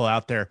an article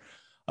out there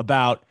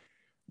about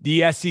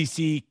the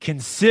SEC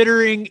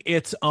considering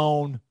its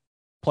own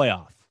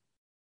playoff.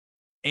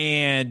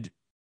 And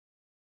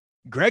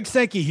Greg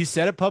Sankey, he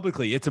said it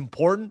publicly. It's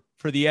important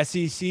for the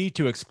SEC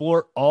to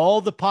explore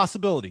all the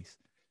possibilities.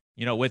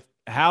 With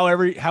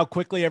how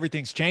quickly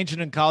everything's changing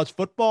in college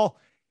football,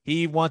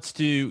 he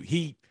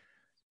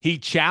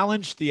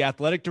challenged the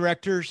athletic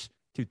directors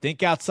to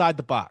think outside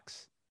the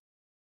box.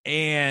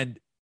 And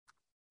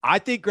I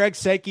think Greg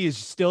Sankey is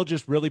still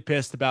just really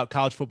pissed about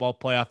college football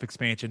playoff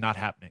expansion not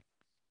happening.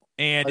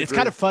 And it's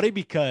kind of funny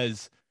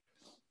because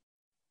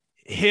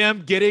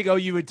him getting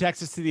OU and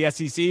Texas to the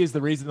SEC is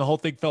the reason the whole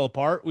thing fell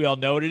apart. We all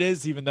know what it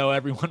is, even though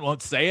everyone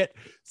won't say it.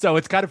 So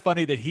it's kind of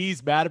funny that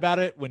he's mad about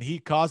it when he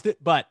caused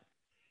it. But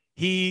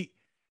he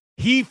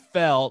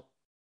felt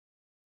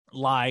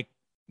like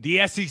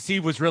the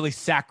SEC was really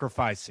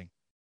sacrificing,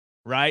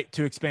 right,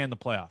 to expand the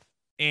playoff.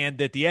 And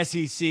that the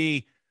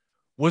SEC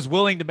was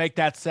willing to make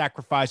that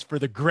sacrifice for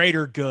the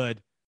greater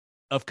good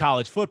of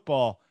college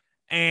football.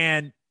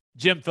 And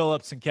Jim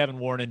Phillips and Kevin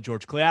Warren and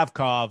George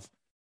Kliavkov,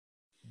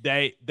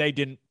 they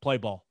didn't play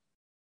ball.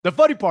 The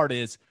funny part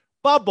is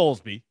Bob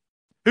Bowlesby,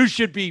 who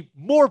should be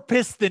more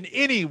pissed than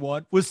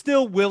anyone, was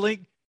still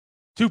willing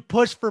to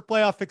push for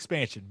playoff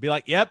expansion. Be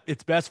like, yep,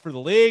 it's best for the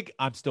league.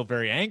 I'm still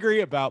very angry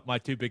about my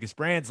 2 biggest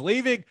brands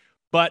leaving,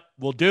 but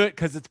we'll do it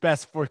because it's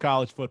best for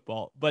college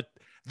football. But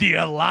the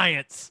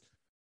alliance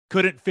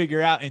couldn't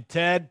figure out. And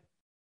Ted,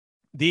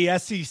 the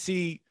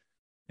SEC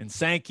and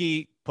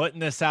Sankey putting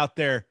this out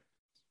there,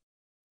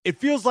 it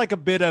feels like a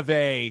bit of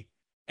a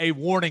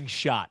warning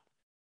shot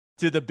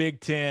to the Big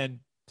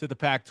Ten, to the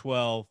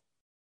Pac-12,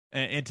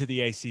 and to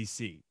the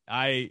ACC.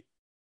 I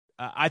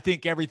I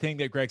think everything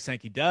that Greg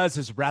Sankey does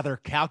is rather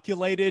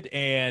calculated,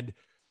 and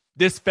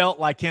this felt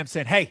like him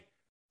saying, hey,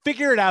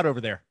 figure it out over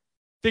there.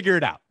 Figure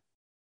it out.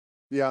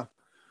 Yeah.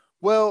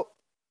 Well,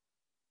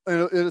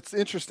 it's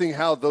interesting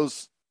how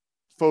those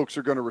folks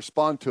are going to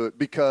respond to it,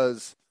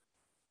 because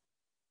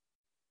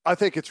I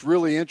think it's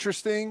really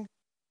interesting,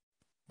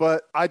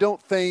 but I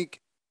don't think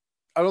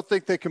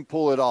they can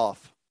pull it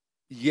off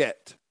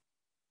yet.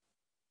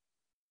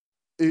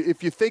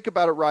 If you think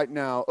about it right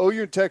now,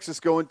 OU and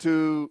Texas going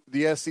to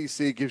the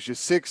SEC gives you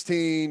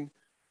 16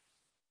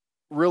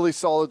 really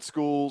solid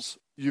schools.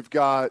 You've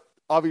got,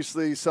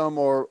 obviously, some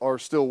are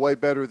still way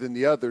better than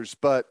the others,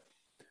 but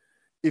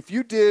if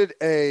you did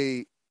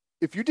a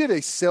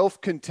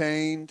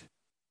self-contained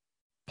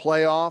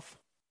playoff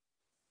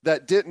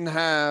that didn't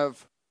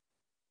have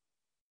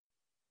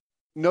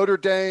Notre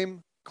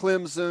Dame,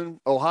 Clemson,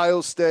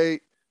 Ohio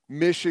State,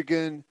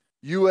 Michigan,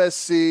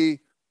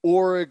 USC,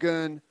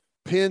 Oregon,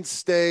 Penn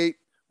State,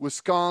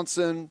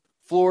 Wisconsin,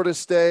 Florida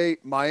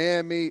State,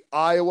 Miami,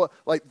 Iowa,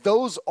 like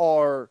those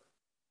are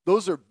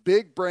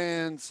big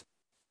brands,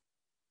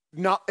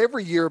 not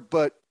every year,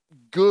 but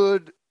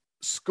good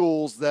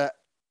schools that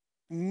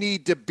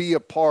need to be a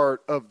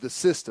part of the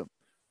system.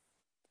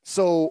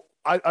 So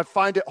I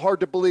find it hard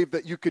to believe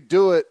that you could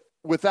do it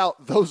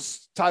without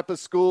those type of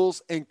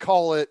schools and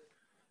call it,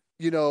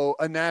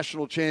 a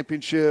national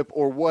championship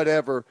or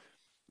whatever.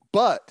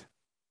 But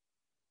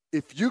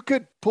if you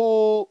could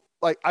pull,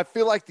 I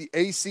feel like the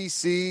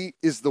ACC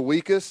is the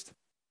weakest.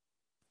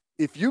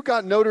 If you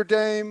got Notre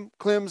Dame,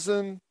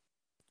 Clemson,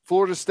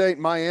 Florida State,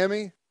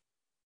 Miami,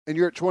 and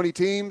you're at 20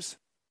 teams,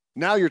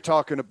 now you're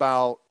talking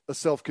about a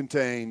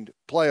self-contained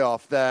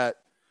playoff that,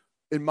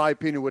 in my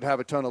opinion, would have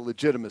a ton of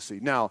legitimacy.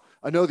 Now,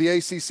 I know the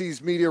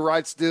ACC's media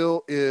rights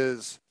deal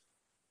is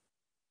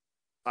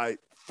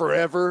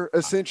forever,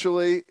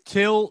 essentially.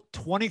 Till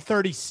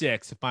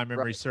 2036, if my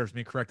memory serves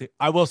me correctly.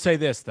 I will say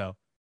this, though.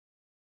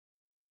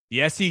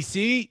 The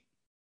SEC,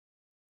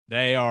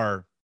 they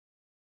are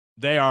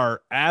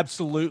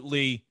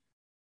absolutely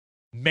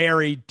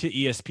married to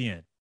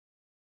ESPN.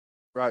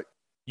 Right.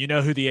 You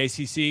know who the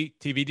ACC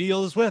TV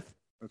deal is with?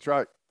 That's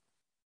right.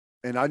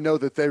 And I know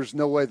that there's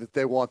no way that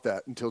they want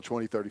that until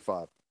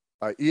 2035.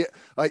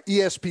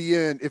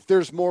 ESPN, if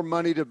there's more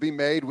money to be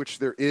made, which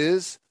there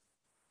is,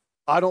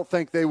 I don't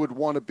think they would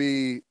want to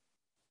be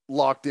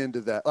locked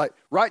into that. Like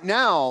right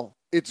now,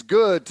 it's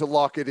good to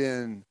lock it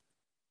in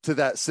to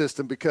that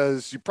system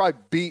because you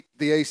probably beat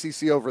the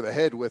ACC over the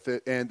head with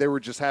it, and they were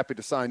just happy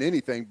to sign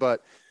anything.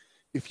 But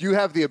if you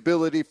have the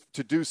ability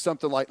to do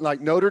something like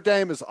Notre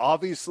Dame is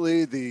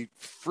obviously the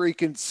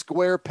freaking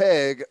square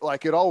peg,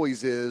 like it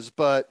always is,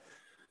 but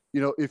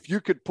if you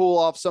could pull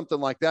off something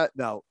like that,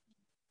 now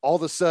all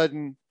of a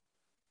sudden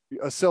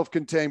a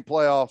self-contained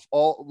playoff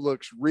all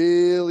looks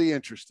really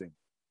interesting.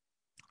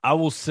 I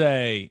will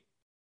say,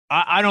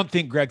 I don't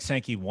think Greg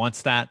Sankey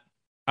wants that.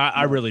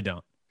 I really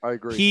don't. I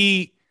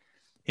agree.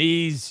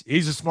 He's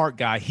a smart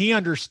guy. He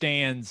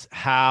understands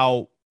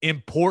how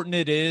important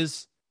it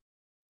is,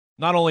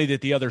 not only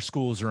that the other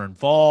schools are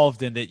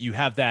involved and that you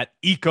have that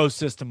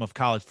ecosystem of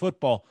college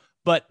football,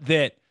 but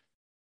that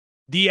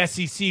the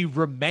SEC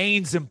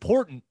remains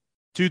important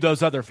to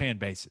those other fan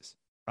bases,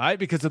 right?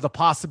 Because of the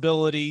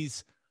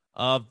possibilities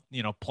of,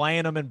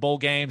 playing them in bowl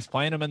games,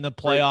 playing them in the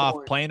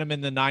playoff, playing them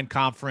in the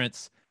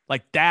non-conference.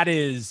 Like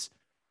that's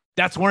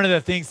one of the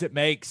things that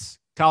makes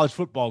college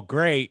football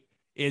great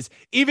is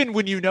even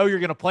when you're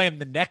going to play them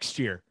the next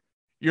year,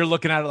 you're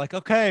looking at it like,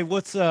 okay,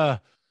 what's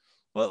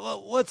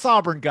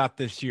Auburn got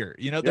this year?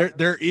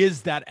 There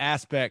is that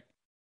aspect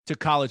to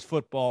college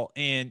football,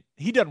 and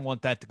he doesn't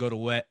want that to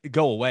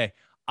go away.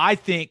 I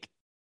think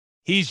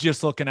he's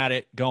just looking at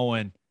it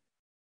going,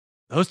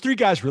 those three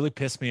guys really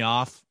pissed me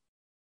off.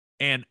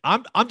 And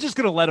I'm just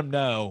going to let them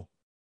know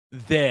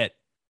that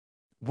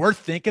we're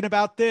thinking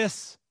about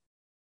this.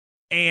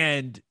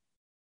 And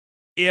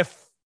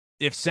if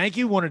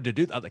Sankey wanted to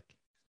do that, like,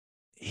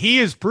 he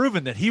has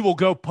proven that he will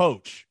go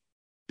poach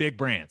big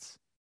brands.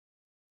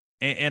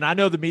 And I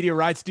know the media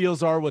rights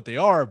deals are what they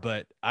are,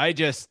 but I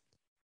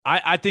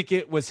think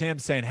it was him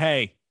saying,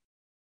 hey,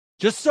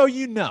 just so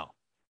you know,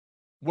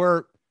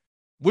 we're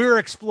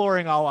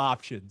exploring all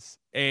options.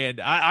 And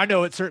I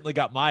know it certainly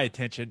got my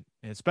attention,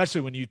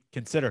 especially when you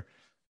consider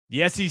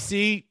the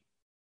SEC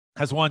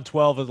has won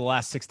 12 of the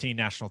last 16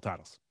 national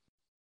titles.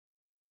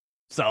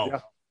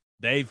 So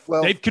they've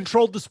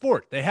controlled the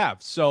sport. They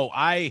have. So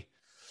I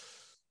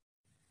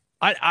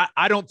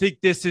don't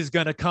think this is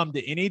going to come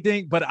to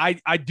anything, but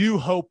I do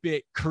hope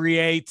it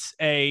creates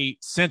a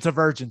sense of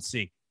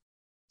urgency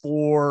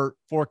for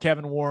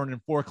Kevin Warren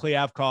and for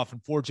Kliavkoff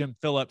and for Jim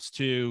Phillips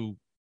to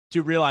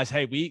realize,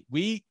 hey,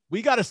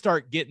 we got to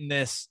start getting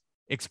this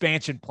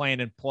expansion plan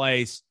in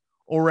place,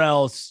 or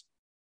else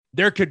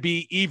there could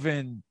be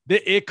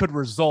it could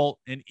result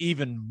in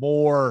even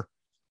more,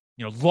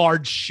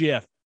 large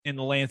shift in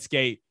the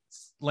landscape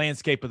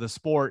of the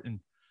sport.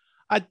 And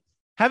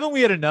haven't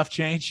we had enough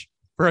change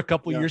for a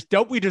couple years?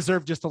 Don't we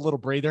deserve just a little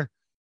breather?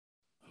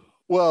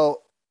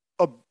 Well,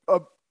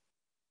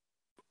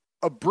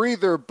 a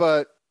breather,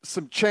 but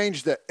some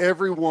change that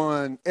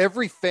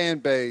every fan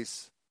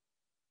base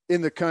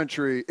in the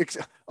country,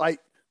 like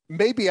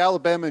maybe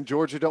Alabama and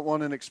Georgia don't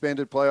want an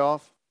expanded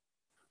playoff,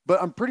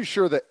 but I'm pretty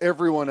sure that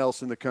everyone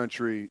else in the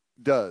country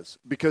does,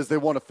 because they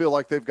want to feel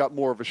like they've got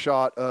more of a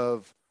shot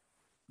of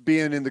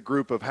being in the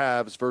group of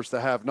haves versus the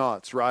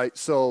have-nots, right?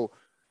 So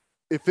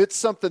if it's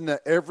something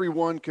that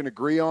everyone can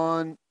agree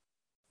on,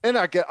 and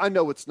I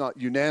know it's not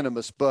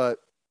unanimous, but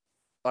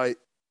I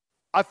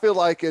feel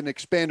like an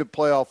expanded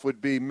playoff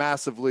would be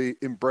massively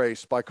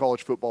embraced by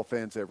college football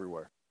fans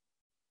everywhere.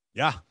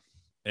 Yeah.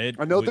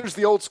 I know there's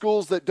the old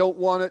schools that don't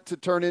want it to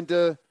turn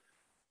into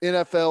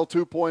NFL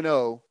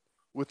 2.0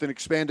 with an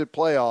expanded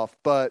playoff,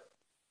 but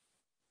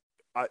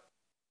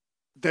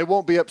they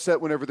won't be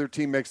upset whenever their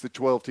team makes the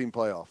 12-team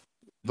playoff.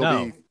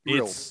 They'll be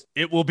thrilled.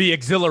 It will be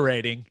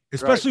exhilarating,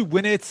 especially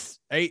when it's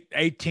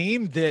a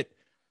team that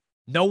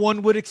no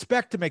one would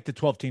expect to make the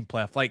 12-team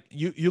playoff. Like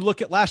you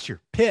look at last year,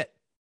 Pitt.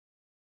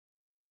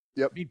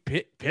 Yep. I mean,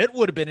 Pitt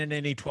would have been in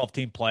any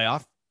 12-team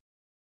playoff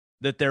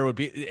that there would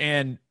be,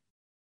 and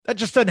that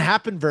just doesn't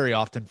happen very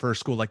often for a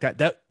school like that.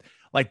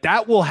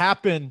 That will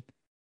happen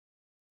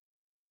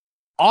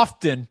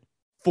often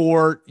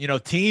for,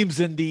 teams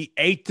in the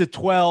 8 to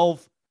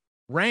 12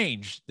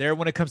 range there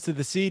when it comes to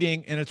the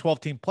seeding in a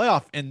 12-team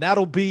playoff, and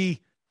that'll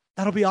be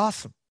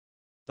awesome.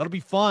 That'll be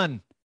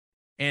fun.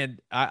 And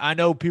I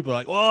know people are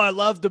like, "Well, I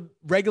love the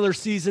regular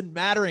season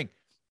mattering."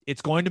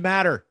 It's going to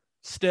matter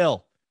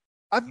still.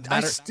 I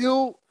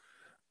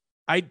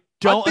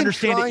don't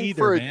understand it either.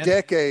 For a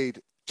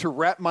decade to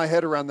wrap my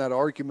head around that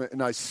argument,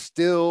 and I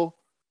still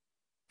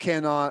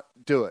cannot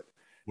do it.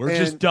 We're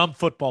just dumb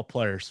football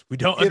players. We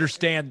don't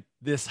understand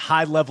this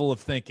high level of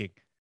thinking.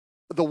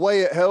 The way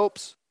it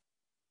helps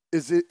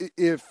is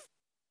if,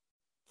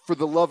 for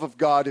the love of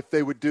God, if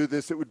they would do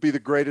this, it would be the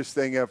greatest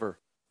thing ever.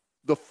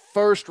 The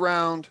first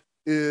round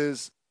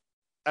is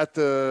at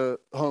the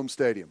home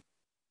stadium.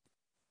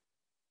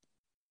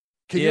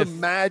 Can you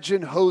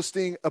imagine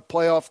hosting a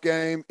playoff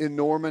game in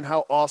Norman?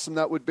 How awesome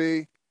that would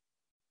be.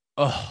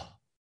 Or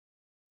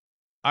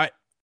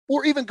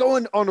even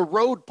going on a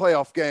road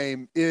playoff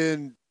game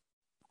in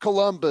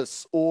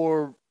Columbus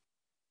or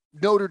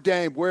Notre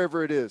Dame,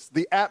 wherever it is.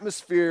 The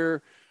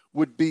atmosphere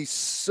would be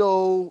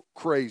so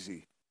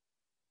crazy.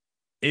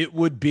 It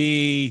would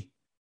be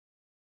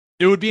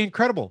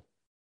incredible,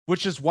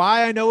 which is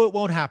why I know it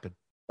won't happen.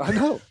 I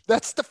know.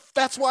 That's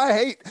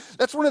why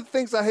that's one of the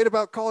things I hate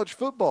about college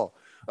football.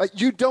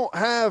 You don't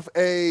have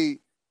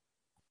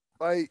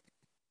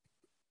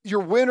your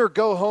win or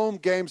go home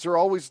games are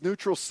always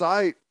neutral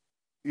site.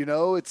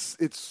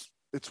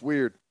 It's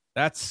weird.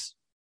 That's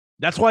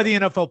why the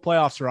NFL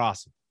playoffs are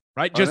awesome,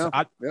 right?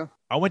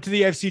 I went to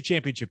the AFC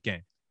Championship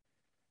game,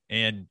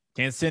 and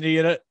Kansas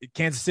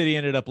City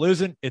ended up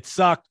losing. It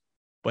sucked,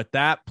 but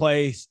that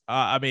place,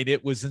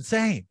 it was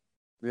insane.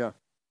 Yeah,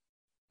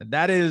 and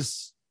that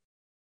is,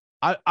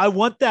 I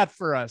want that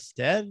for us,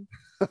 Ted.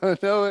 I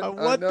know it. I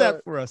want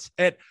that for us.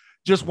 And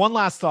just one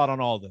last thought on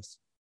all this.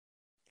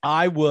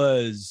 I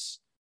was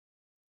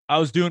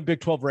doing Big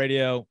 12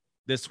 radio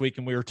this week,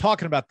 and we were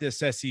talking about this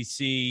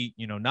SEC,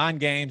 9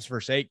 games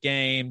versus 8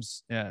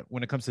 games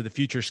when it comes to the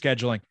future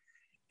scheduling.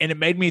 And it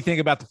made me think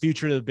about the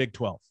future of the Big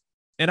 12.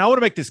 And I want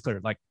to make this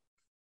clear. Like,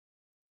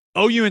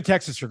 OU and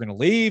Texas are going to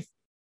leave.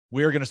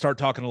 We're going to start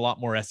talking a lot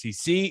more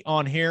SEC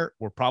on here.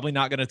 We're probably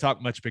not going to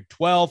talk much Big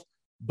 12,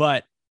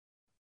 but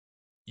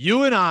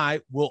you and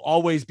I will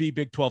always be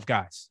Big 12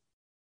 guys.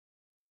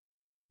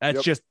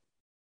 That's just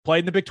played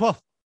in the Big 12.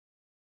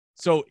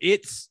 So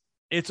it's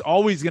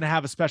always going to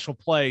have a special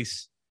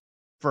place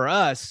for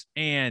us.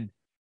 And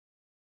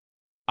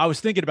I was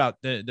thinking about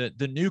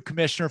the new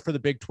commissioner for the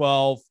Big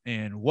 12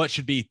 and what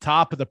should be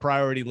top of the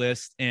priority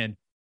list. And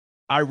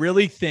I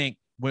really think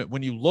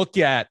when you look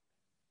at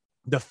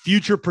the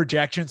future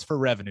projections for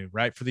revenue,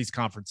 right, for these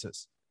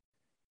conferences,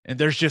 and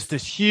there's just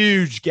this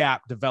huge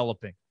gap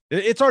developing.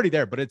 It's already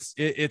there, but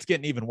it's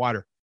getting even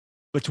wider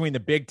between the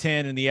Big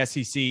 10 and the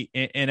SEC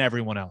and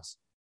everyone else.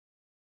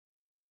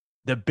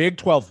 The Big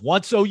 12,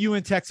 once OU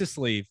and Texas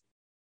leave,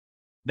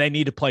 they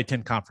need to play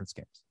 10 conference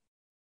games.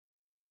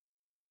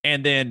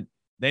 And then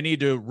they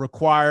need to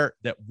require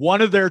that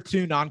one of their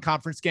 2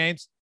 non-conference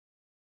games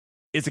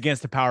is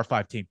against a Power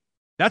 5 team.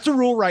 That's a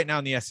rule right now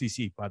in the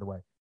SEC, by the way.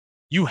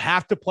 You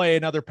have to play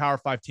another Power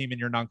 5 team in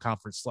your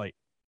non-conference slate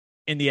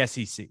in the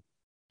SEC.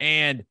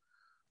 And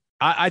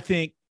I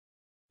think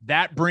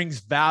that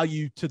brings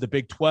value to the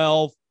Big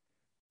 12.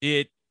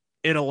 It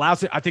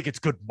allows it. I think it's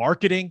good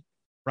marketing,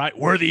 right?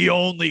 We're the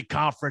only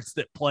conference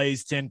that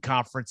plays 10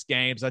 conference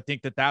games. I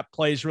think that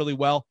plays really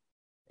well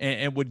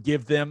and would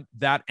give them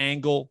that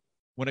angle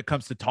when it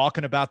comes to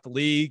talking about the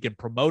league and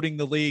promoting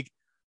the league.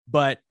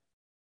 But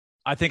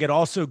I think it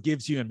also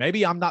gives you, and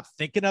maybe I'm not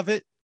thinking of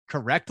it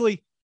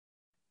correctly,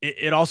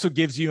 it also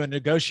gives you a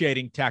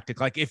negotiating tactic.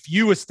 Like if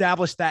you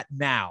establish that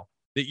now,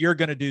 that you're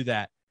going to do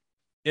that,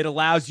 it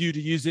allows you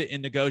to use it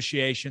in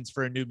negotiations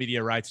for a new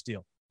media rights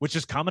deal, which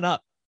is coming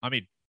up.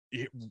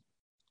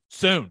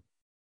 Soon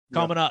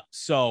coming up.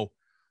 So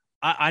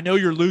I know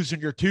you're losing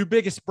your 2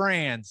 biggest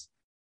brands,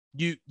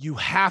 you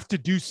have to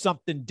do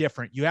something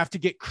different. You have to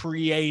get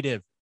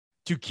creative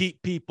to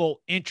keep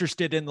people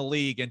interested in the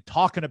league and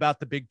talking about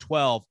the Big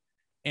 12.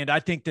 And I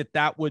think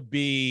that would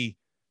be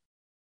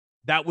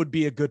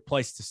a good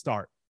place to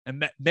start.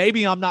 And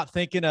maybe I'm not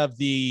thinking of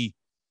the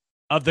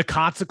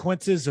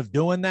consequences of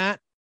doing that,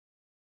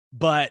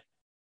 but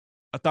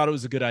I thought it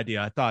was a good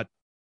idea. I thought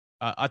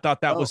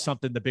that was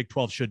something the Big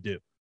 12 should do.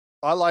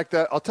 I like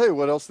that. I'll tell you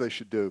what else they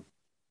should do.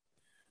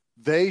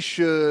 They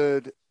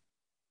should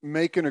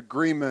make an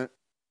agreement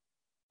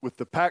with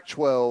the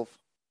Pac-12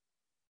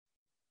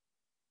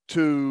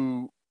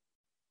 to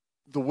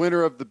the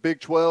winner of the Big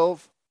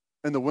 12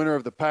 and the winner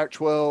of the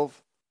Pac-12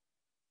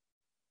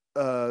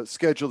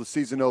 schedule the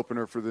season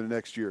opener for the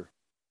next year.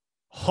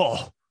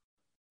 Oh,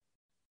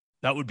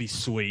 that would be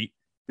sweet.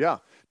 Yeah,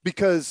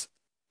 because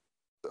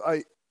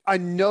I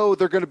know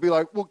they're going to be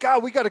like, well,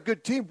 God, we got a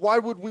good team. Why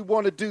would we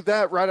want to do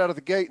that right out of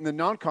the gate in the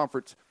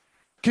non-conference?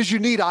 Because you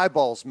need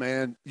eyeballs,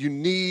 man. You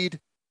need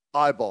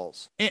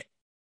eyeballs. And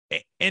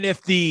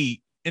if the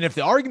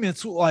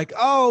argument's like,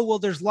 oh, well,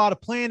 there's a lot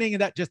of planning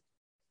and that, just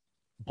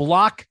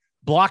block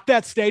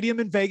that stadium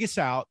in Vegas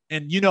out.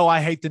 And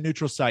I hate the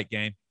neutral site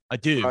game. I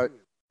do. Right.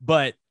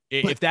 But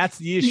if that's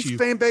the issue, these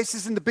fan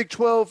bases in the Big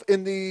 12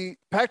 and the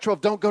Pac-12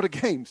 don't go to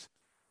games.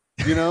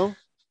 They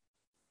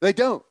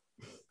don't.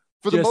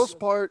 For the most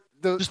part,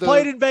 just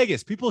play it in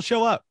Vegas. People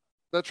show up.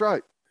 That's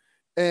right.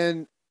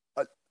 And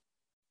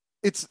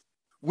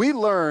we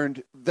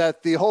learned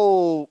that the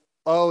whole,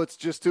 it's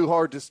just too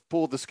hard to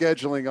pull the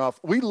scheduling off.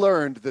 We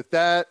learned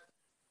that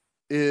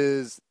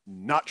is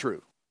not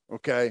true.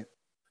 Okay.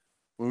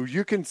 Well,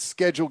 you can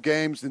schedule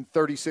games in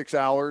 36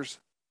 hours.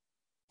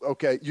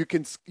 Okay. You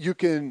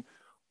can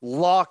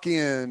lock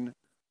in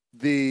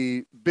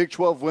the Big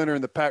 12 winner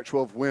and the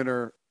Pac-12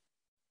 winner,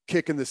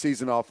 kicking the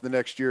season off the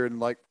next year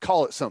and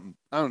call it something.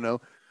 I don't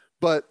know.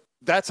 But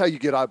that's how you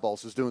get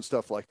eyeballs, is doing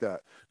stuff like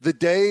that. The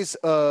days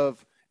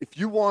of, if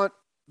you want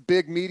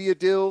big media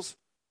deals,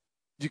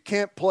 you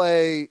can't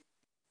play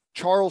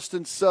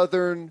Charleston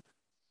Southern,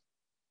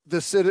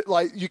 the city,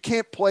 you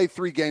can't play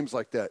 3 games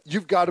like that.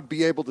 You've got to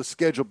be able to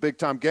schedule big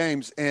time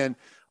games. And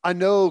I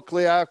know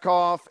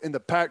Kliavkoff and the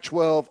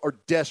Pac-12 are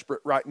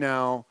desperate right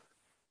now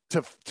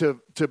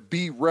to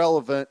be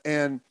relevant.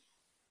 And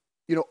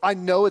I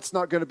know it's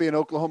not going to be an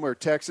Oklahoma or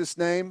Texas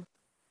name,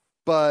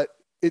 but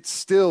it's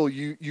still,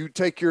 you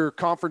take your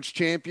conference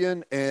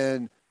champion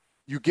and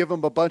you give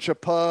them a bunch of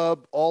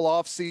pub all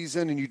off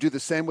season, and you do the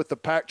same with the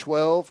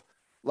Pac-12.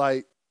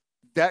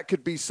 That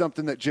could be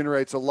something that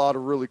generates a lot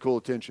of really cool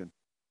attention.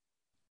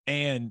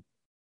 And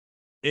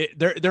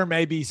there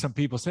may be some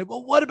people say,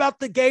 well, what about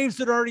the games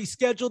that are already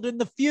scheduled in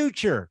the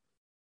future?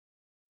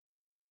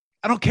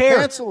 I don't care.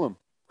 Cancel them.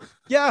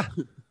 Yeah.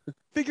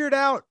 Figure it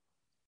out.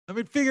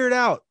 Figure it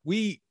out.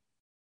 We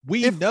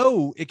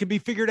know it can be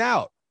figured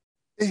out.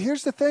 And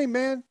here's the thing,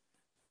 man.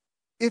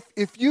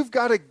 If you've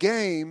got a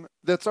game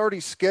that's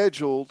already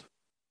scheduled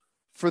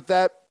for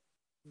that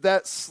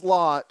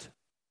slot,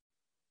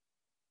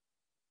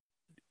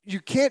 you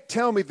can't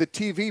tell me the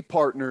TV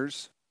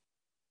partners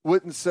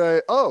wouldn't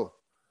say, oh,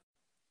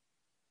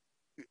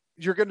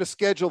 you're going to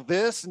schedule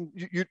this, and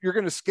you're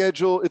going to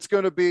schedule, it's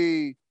going to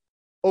be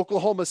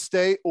Oklahoma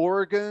State,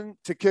 Oregon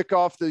to kick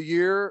off the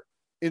year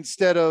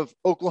instead of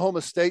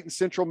Oklahoma State and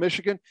Central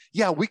Michigan.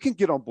 Yeah, we can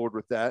get on board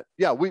with that.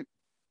 Yeah,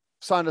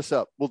 sign us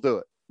up. We'll do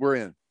it. We're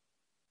in.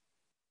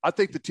 I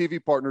think the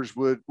TV partners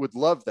would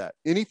love that.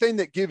 Anything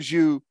that gives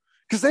you,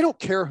 because they don't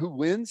care who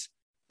wins,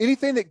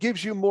 anything that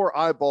gives you more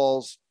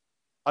eyeballs,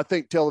 I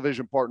think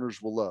television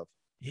partners will love.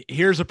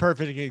 Here's a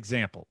perfect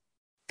example,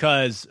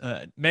 because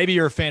maybe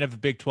you're a fan of a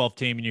Big 12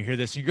 team and you hear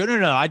this and you go,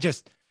 no, I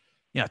just,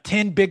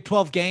 10 Big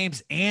 12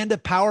 games and a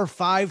Power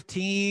 5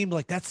 team.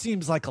 That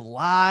seems like a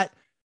lot.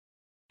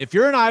 If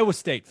you're an Iowa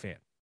State fan,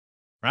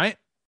 right?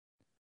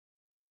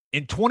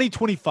 In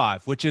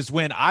 2025, which is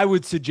when I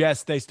would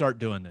suggest they start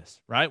doing this,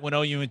 right? When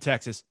OU and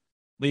Texas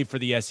leave for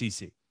the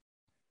SEC.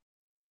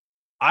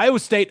 Iowa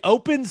State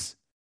opens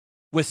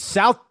with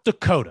South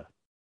Dakota.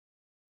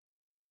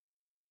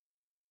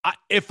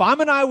 If I'm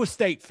an Iowa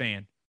State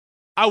fan,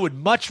 I would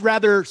much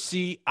rather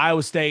see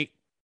Iowa State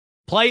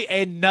play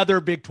another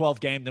Big 12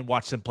 game than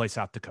watch them play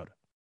South Dakota.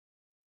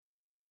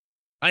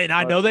 And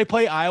I know they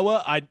play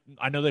Iowa.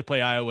 I know they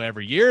play Iowa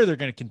every year. They're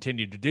going to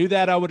continue to do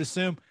that, I would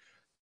assume.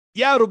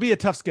 Yeah, it'll be a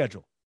tough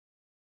schedule.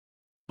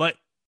 But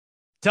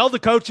tell the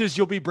coaches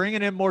you'll be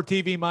bringing in more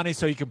TV money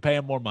so you can pay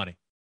them more money.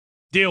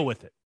 Deal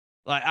with it.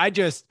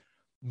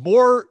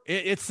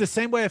 It's the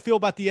same way I feel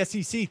about the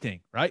SEC thing,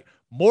 right?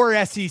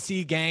 More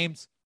SEC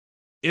games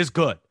is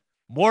good.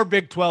 More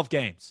Big 12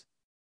 games,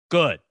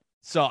 good.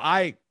 So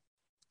I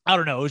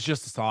don't know. It was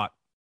just a thought.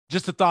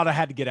 Just a thought I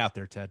had to get out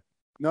there, Ted.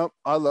 Nope,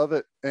 I love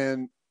it.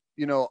 And,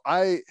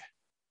 I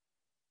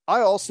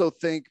also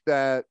think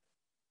that,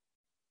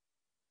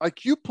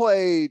 you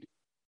played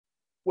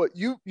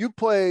you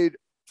played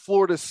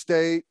Florida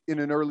State in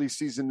an early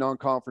season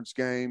non-conference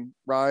game,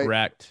 right?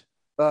 Correct.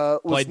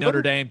 Played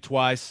Notre Dame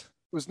twice.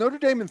 Was Notre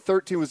Dame in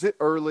 13? Was it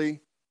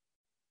early?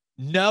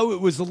 No, it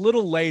was a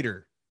little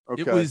later.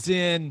 Okay. It was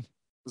in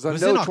Because I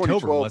was know in October,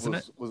 2012 wasn't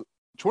it? was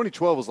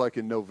 2012 was like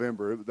in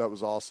November. That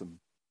was awesome.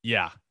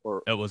 Yeah,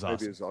 Or it was maybe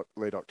awesome. it was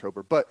late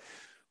October. But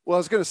what I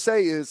was going to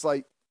say is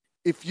like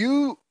if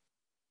you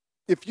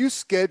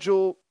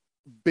schedule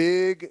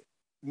big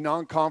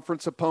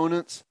non-conference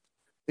opponents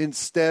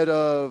instead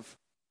of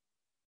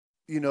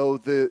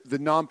the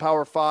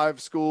non-power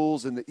 5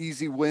 schools and the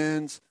easy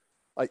wins,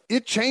 like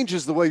it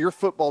changes the way your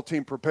football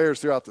team prepares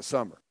throughout the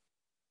summer.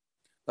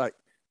 Like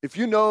if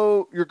you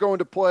know you're going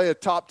to play a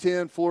top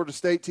 10 Florida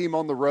State team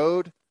on the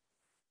road,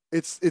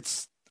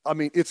 it's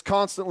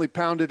constantly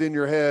pounded in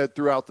your head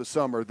throughout the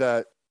summer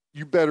that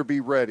you better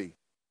be ready.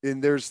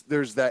 And there's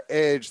that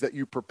edge that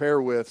you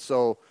prepare with.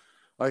 So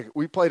like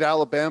we played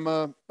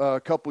Alabama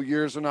a couple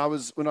years when I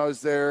was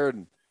there,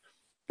 and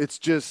it's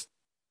just,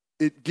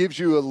 it gives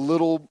you a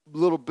little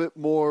bit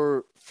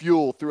more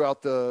fuel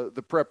throughout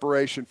the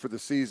preparation for the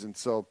season.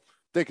 So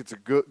I think it's a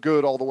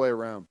good all the way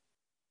around.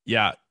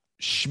 Yeah.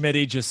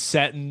 Schmitty just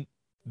setting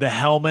the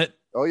helmet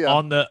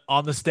on the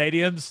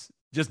stadiums,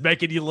 just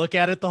making you look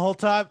at it the whole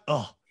time.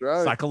 Oh,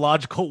 right.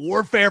 Psychological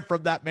warfare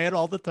from that man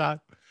all the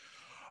time.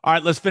 All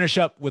right, let's finish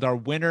up with our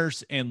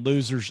winners and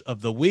losers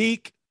of the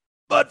week.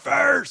 But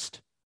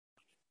first,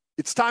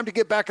 it's time to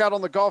get back out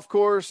on the golf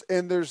course,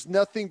 and there's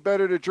nothing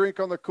better to drink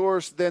on the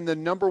course than the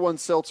number one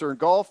seltzer in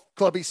golf,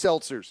 Clubby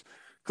Seltzers.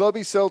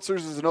 Clubby Seltzers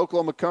is an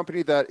Oklahoma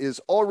company that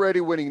is already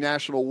winning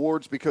national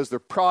awards because their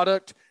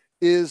product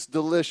is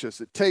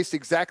delicious. It tastes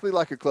exactly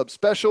like a club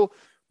special,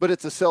 but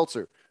it's a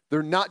seltzer.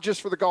 They're not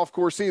just for the golf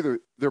course either.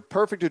 They're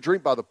perfect to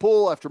drink by the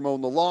pool, after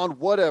mowing the lawn,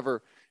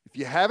 whatever. If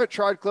you haven't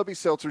tried Clubby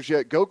Seltzers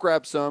yet, go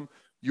grab some.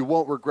 You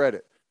won't regret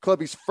it.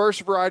 Clubby's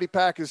first variety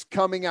pack is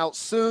coming out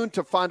soon.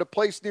 To find a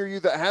place near you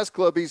that has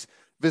Clubby's,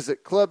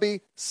 visit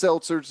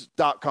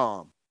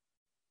clubbyseltzers.com.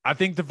 I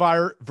think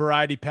the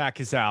variety pack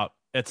is out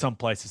at some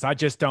places. I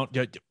just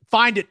don't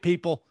find it,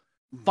 people.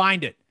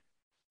 Find it.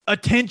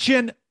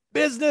 Attention,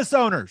 business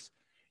owners.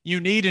 You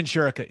need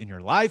Insurica in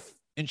your life.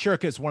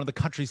 Insurica is one of the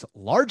country's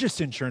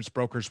largest insurance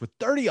brokers with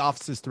 30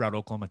 offices throughout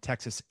Oklahoma,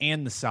 Texas,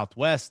 and the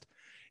Southwest.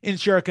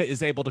 Insurica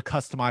is able to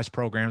customize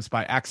programs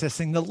by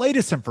accessing the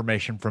latest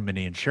information from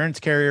many insurance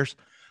carriers.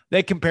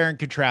 They compare and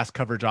contrast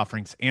coverage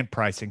offerings and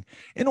pricing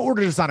in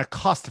order to design a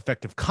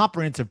cost-effective,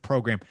 comprehensive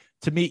program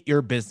to meet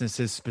your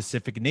business's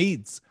specific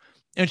needs.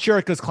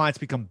 Insurica's clients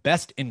become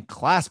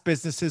best-in-class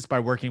businesses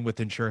by working with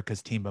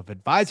Insurica's team of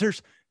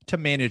advisors to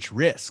manage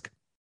risk.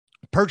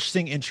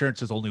 Purchasing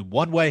insurance is only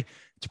one way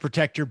to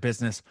protect your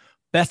business.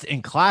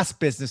 Best-in-class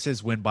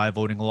businesses win by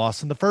avoiding a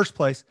loss in the first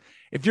place.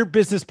 If your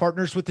business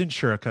partners with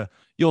Insurica,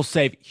 you'll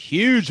save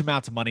huge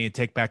amounts of money and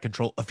take back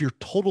control of your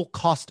total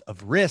cost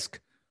of risk.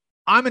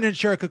 I'm an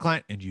Insurica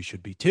client, and you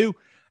should be too.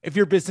 If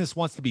your business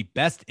wants to be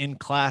best in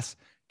class,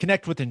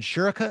 connect with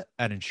Insurica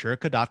at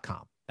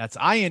Insurica.com. That's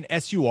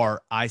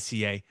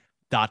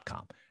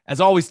INSURICA.com. As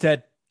always,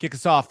 Ted, kick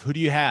us off. Who do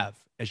you have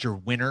as your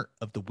winner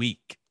of the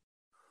week?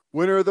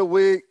 Winner of the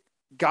week,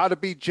 got to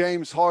be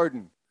James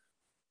Harden.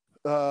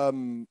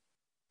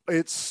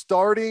 It's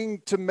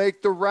starting to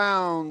make the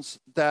rounds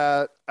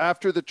that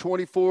after the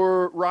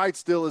 24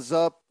 rights deal is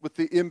up with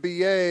the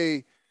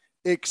NBA,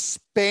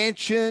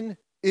 expansion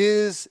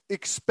is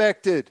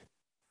expected.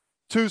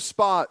 2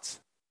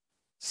 spots.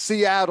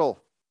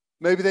 Seattle.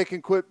 Maybe they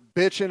can quit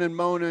bitching and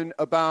moaning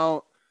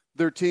about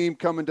their team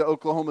coming to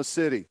Oklahoma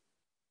City.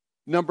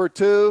 Number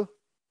 2,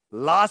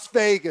 Las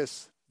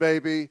Vegas,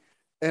 baby.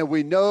 And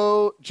we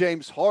know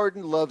James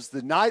Harden loves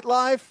the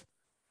nightlife.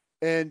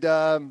 And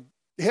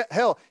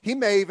hell, he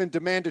may even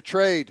demand a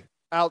trade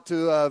out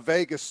to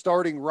Vegas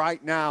starting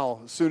right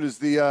now, as soon as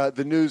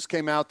the news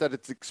came out that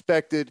it's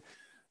expected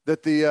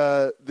that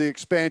the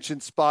expansion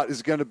spot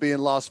is going to be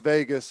in Las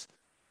Vegas.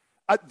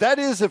 That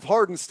is if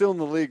Harden's still in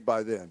the league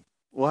by then.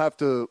 We'll have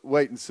to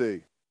wait and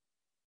see.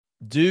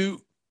 Do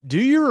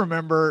you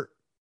remember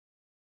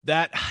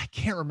that? I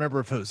can't remember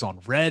if it was on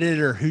Reddit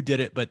or who did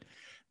it, but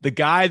the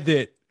guy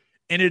that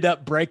ended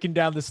up breaking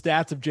down the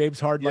stats of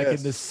James Harden, like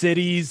in the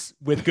cities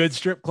with good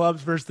strip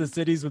clubs versus the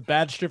cities with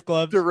bad strip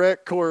clubs.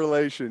 Direct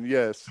correlation.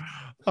 Yes.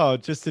 Oh,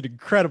 just an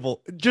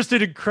incredible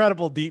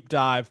deep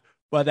dive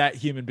by that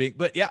human being.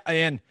 But yeah,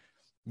 and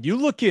you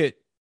look at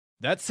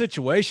that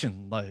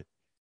situation, like,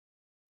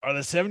 are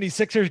the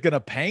 76ers going to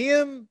pay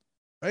him?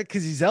 Right?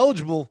 Because he's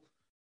eligible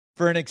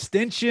for an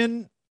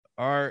extension,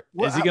 or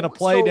is he going to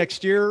play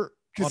next year?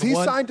 Because he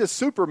signed a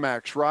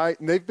Supermax, right?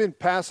 And they've been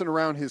passing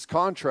around his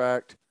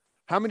contract.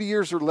 How many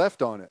years are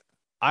left on it?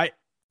 I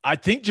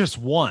think just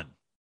 1.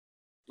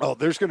 Oh,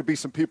 there's going to be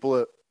some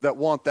people that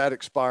want that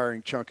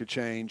expiring chunk of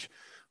change.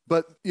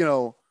 But,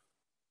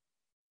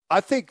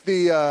 I think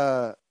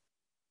I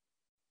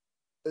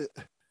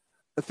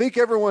think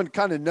everyone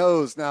kind of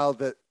knows now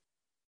that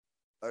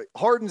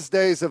Harden's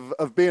days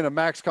of being a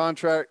max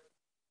contract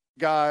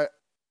guy,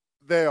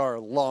 they are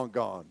long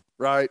gone,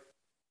 right?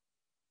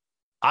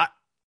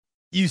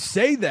 You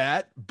say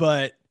that,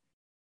 but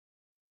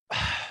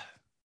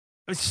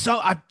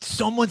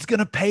someone's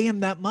going to pay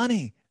him that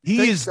money.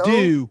 He's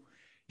due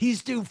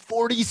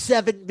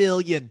 $47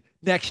 million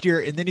next year,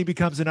 and then he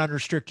becomes an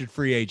unrestricted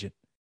free agent.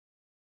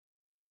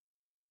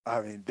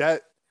 I mean,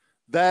 that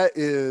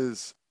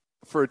is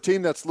for a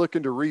team that's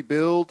looking to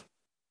rebuild.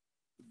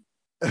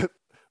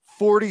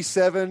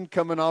 47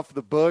 coming off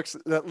the books,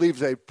 that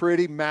leaves a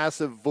pretty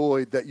massive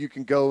void that you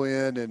can go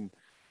in and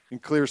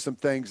clear some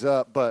things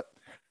up. But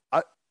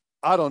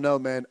I don't know,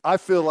 man. I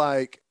feel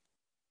like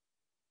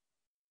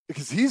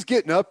because he's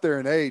getting up there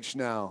in age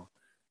now,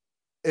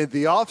 and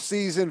the off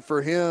season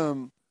for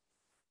him,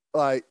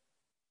 like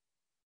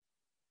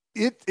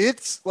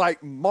it's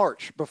like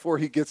March before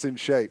he gets in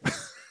shape.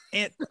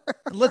 And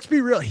let's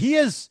be real, he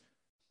has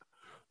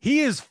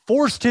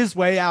forced his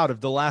way out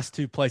of the last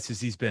two places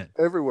he's been.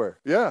 Everywhere.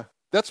 Yeah.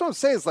 That's what I'm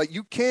saying. It's like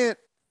you can't,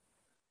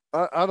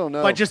 I don't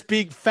know. By just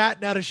being fat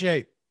and out of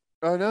shape.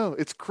 I know.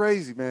 It's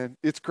crazy, man.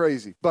 It's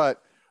crazy. But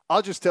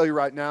I'll just tell you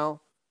right now,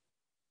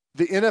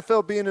 the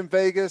NFL being in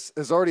Vegas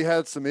has already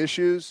had some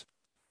issues.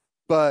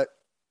 But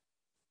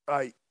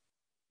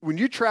when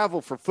you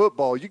travel for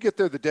football, you get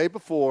there the day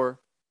before.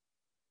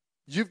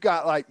 You've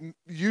got like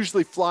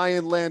usually fly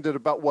in, land at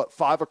about what,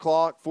 5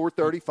 o'clock,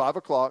 4:30, 5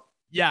 o'clock.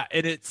 Yeah.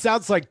 And it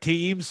sounds like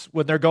teams,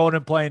 when they're going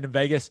and playing in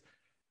Vegas,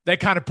 they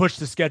kind of push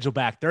the schedule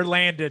back. They're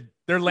landed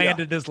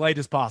as late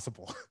as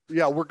possible.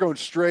 Yeah, we're going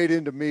straight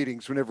into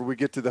meetings whenever we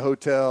get to the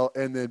hotel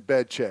and then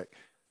bed check.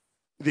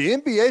 The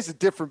NBA is a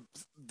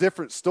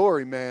different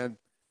story, man.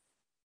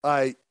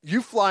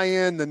 You fly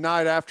in the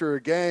night after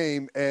a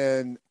game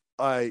and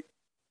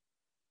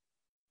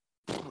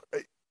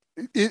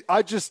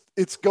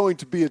it's going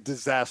to be a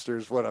disaster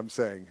is what I'm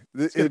saying.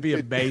 It's going to be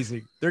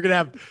amazing. They're going to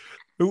have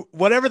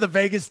whatever the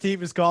Vegas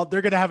team is called,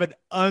 they're going to have an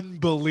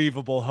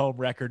unbelievable home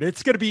record.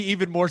 It's going to be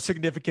even more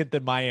significant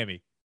than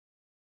Miami.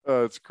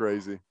 Oh, it's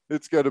crazy.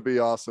 It's going to be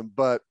awesome.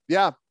 But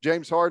yeah,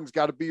 James Harden's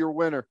got to be your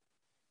winner.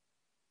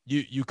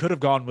 You could have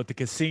gone with the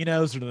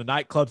casinos or the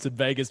nightclubs in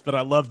Vegas, but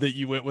I love that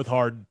you went with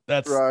Harden.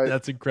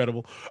 That's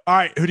incredible. All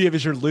right, who do you have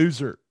as your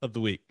loser of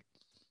the week?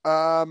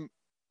 A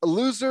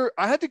loser,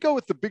 I had to go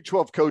with the Big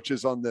 12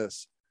 coaches on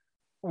this.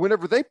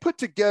 Whenever they put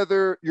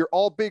together your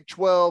all Big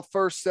 12,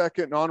 first,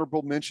 second, and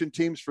honorable mention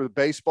teams for the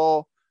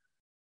baseball,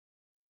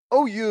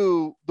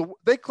 OU,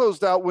 they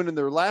closed out winning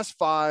their last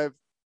five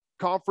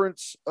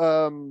conference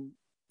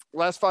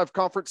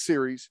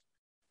series,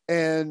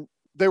 and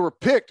they were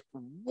picked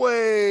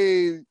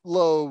way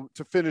low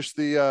to finish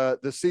the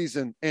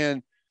season,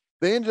 and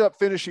they ended up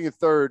finishing in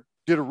third,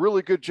 did a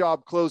really good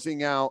job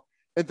closing out,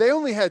 and they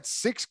only had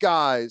 6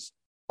 guys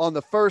on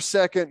the first,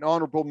 second, and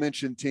honorable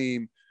mention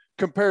team,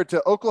 compared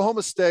to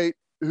Oklahoma State,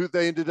 who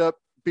they ended up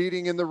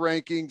beating in the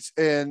rankings,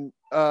 and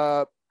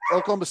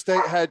Oklahoma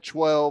State had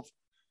 12.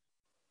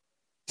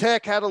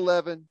 Tech had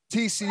 11.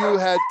 TCU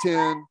had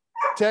 10.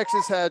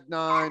 Texas had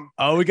 9.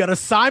 Oh, we got a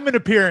Simon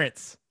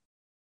appearance.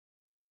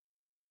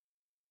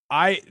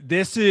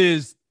 This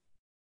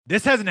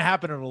hasn't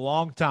happened in a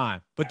long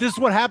time, but this is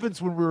what happens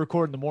when we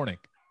record in the morning.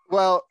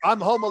 Well, I'm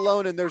home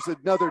alone and there's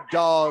another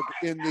dog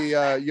in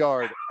the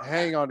yard.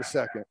 Hang on a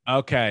second.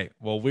 Okay.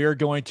 Well, we're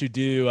going to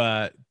do,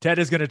 Ted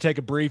is going to take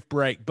a brief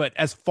break, but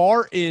as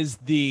far as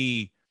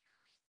the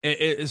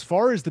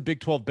Big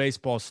 12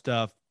 baseball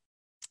stuff,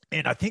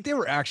 and I think they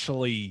were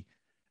actually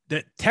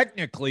that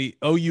technically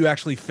OU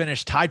actually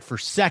finished tied for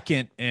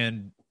second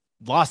and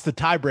lost the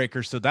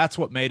tiebreaker. So that's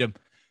what made them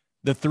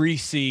the 3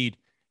 seed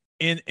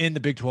in the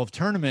Big 12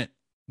 tournament.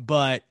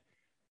 But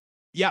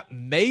yeah,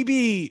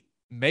 maybe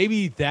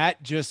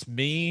that just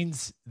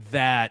means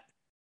that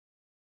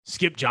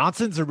Skip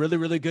Johnson's a really,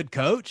 really good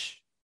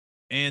coach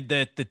and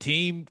that the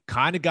team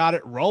kind of got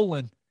it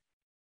rolling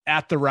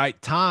at the right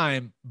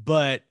time.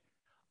 But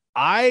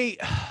I'm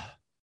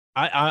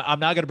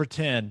not going to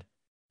pretend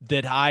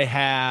that I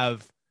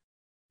have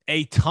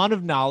a ton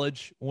of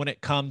knowledge when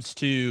it comes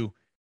to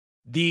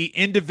the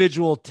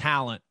individual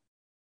talent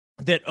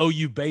that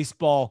OU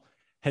baseball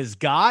has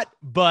got.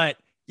 But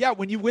yeah,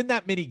 when you win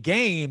that many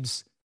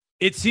games,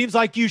 it seems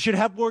like you should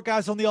have more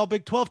guys on the All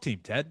Big 12 team,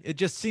 Ted. It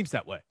just seems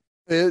that way.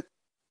 It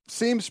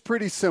seems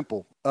pretty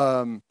simple.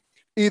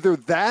 Either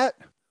that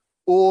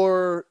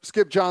or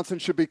Skip Johnson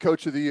should be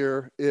coach of the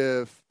year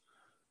if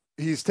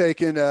he's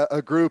taken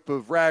a group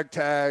of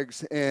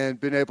ragtags and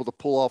been able to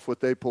pull off what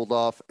they pulled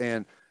off.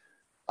 And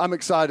I'm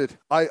excited.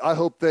 I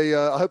hope they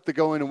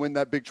go in and win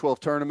that Big 12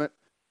 tournament.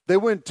 They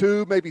win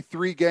 2, maybe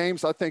 3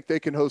 games. I think they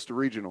can host a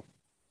regional.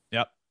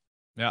 Yep.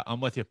 Yeah,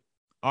 I'm with you.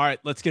 All right,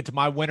 let's get to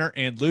my winner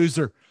and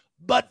loser.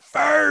 But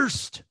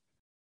first,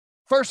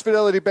 First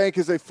Fidelity Bank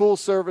is a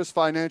full-service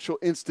financial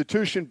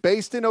institution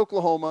based in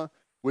Oklahoma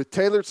with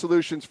tailored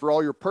solutions for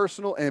all your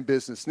personal and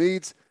business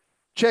needs.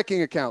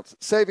 Checking accounts,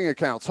 saving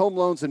accounts, home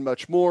loans, and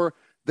much more.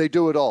 They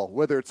do it all.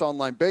 Whether it's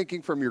online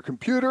banking from your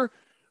computer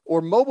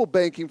or mobile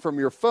banking from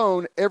your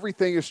phone,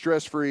 everything is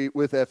stress-free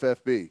with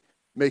FFB.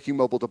 Making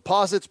mobile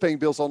deposits, paying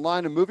bills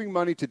online, and moving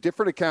money to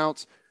different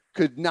accounts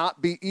could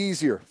not be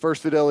easier.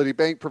 First Fidelity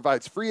Bank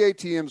provides free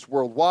ATMs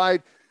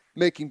worldwide,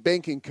 making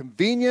banking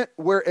convenient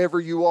wherever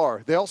you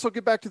are. They also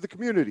give back to the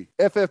community.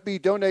 FFB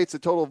donates a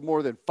total of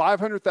more than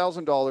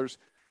 $500,000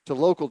 to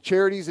local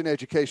charities and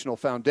educational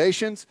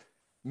foundations.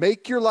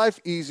 Make your life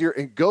easier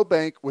and go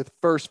bank with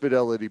First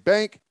Fidelity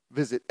Bank.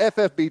 Visit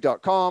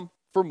ffb.com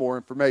for more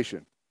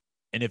information.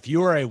 And if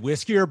you are a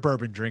whiskey or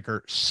bourbon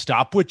drinker,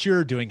 stop what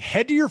you're doing.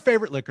 Head to your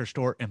favorite liquor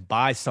store and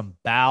buy some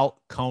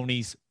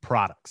Balcones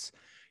products.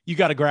 You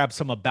got to grab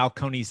some of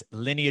Balcones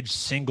Lineage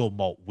Single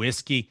Malt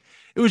Whiskey.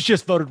 It was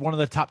just voted one of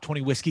the top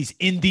 20 whiskeys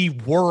in the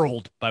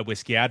world by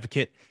Whiskey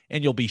Advocate,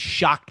 and you'll be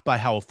shocked by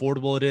how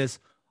affordable it is.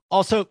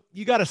 Also,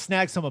 you got to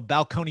snag some of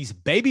Balcones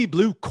Baby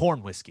Blue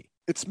Corn Whiskey.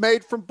 It's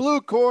made from blue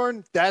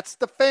corn. That's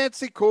the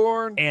fancy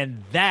corn.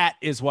 And that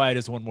is why it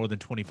has won more than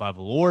 25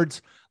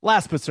 awards.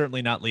 Last but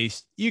certainly not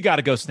least, you got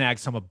to go snag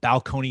some of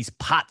Balcones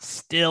Pot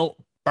Still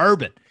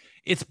Bourbon.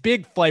 Its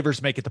big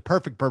flavors make it the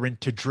perfect bourbon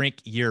to drink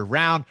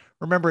year-round.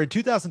 Remember, in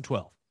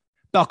 2012,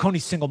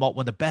 Balcones Single Malt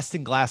won the Best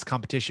in Glass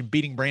competition,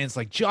 beating brands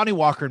like Johnnie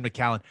Walker and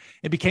Macallan,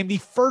 and became the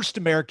first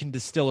American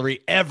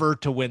distillery ever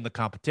to win the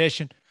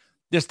competition.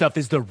 This stuff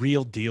is the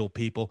real deal,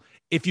 people.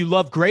 If you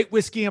love great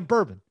whiskey and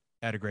bourbon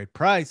at a great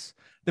price,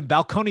 then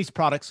Balcones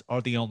products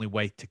are the only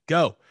way to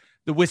go.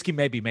 The whiskey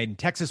may be made in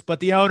Texas,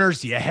 but the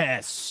owners,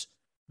 yes,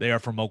 they are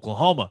from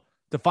Oklahoma.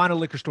 To find a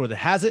liquor store that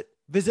has it,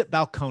 visit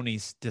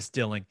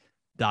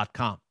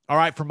balconesdistilling.com. All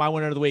right, for my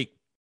winner of the week,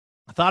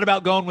 I thought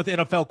about going with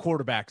NFL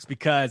quarterbacks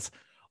because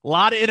a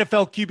lot of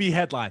NFL QB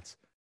headlines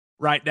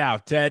right now.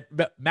 Ted,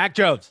 Mac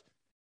Jones,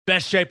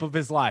 best shape of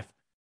his life.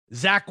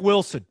 Zach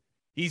Wilson,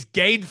 he's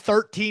gained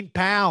 13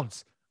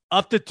 pounds,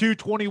 up to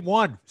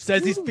 221,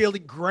 says he's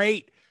feeling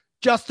great.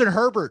 Justin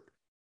Herbert,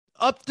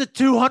 up to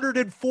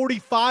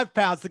 245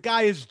 pounds. The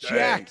guy is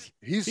jacked.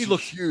 He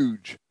looks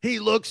huge. He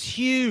looks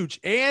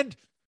huge. And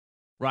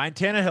Ryan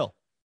Tannehill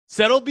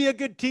said he'll be a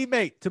good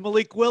teammate to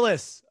Malik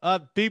Willis.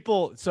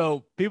 People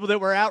that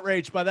were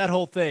outraged by that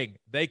whole thing,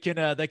 they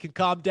can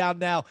calm down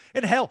now.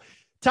 And hell,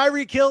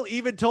 Tyreek Hill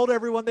even told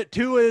everyone that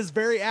Tua is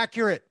very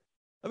accurate.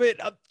 I mean,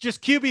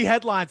 just QB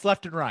headlines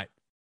left and right.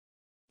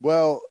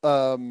 Well,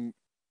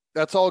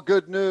 that's all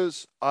good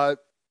news.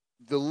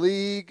 The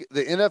league,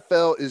 the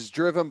NFL is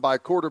driven by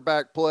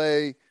quarterback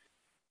play,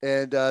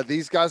 and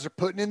these guys are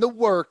putting in the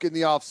work in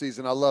the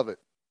offseason. I love it.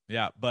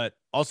 Yeah, but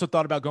also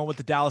thought about going with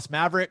the Dallas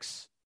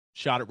Mavericks.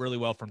 Shot it really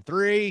well from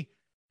three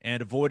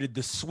and avoided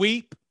the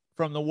sweep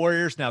from the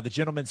Warriors. Now, the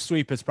gentleman's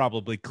sweep is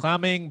probably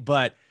coming,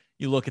 but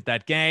you look at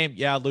that game.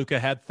 Yeah, Luka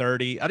had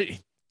 30.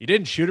 He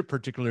didn't shoot it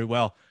particularly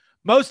well.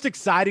 Most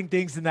exciting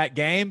things in that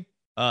game,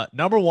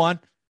 number one,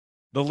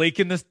 the leak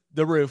in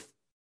the roof.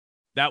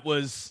 That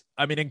was,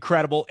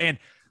 incredible. And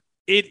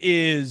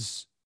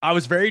I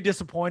was very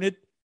disappointed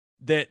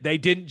that they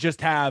didn't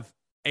just have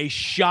a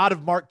shot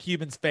of Mark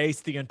Cuban's face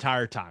the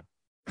entire time.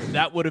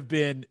 That would have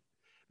been,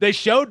 they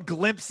showed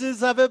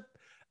glimpses of it.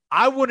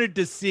 I wanted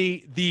to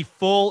see the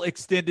full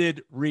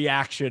extended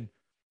reaction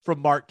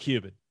from Mark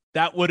Cuban.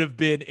 That would have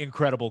been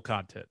incredible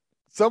content.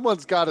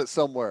 Someone's got it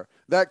somewhere.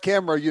 That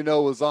camera,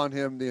 was on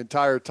him the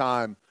entire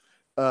time.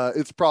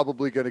 It's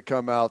probably going to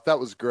come out. That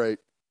was great.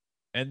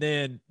 And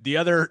then the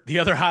other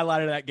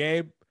highlight of that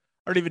game,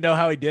 I don't even know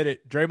how he did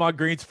it. Draymond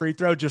Green's free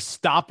throw, just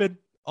stopping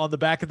on the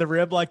back of the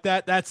rim like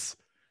that.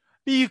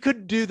 You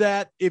couldn't do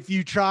that if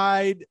you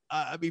tried,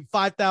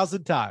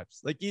 5,000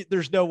 times.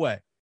 There's no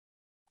way.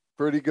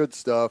 Pretty good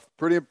stuff.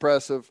 Pretty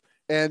impressive.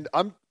 And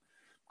I'm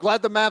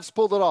glad the Mavs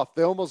pulled it off.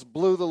 They almost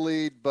blew the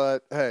lead,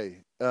 but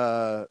hey,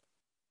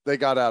 they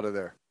got out of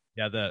there.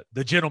 Yeah,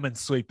 the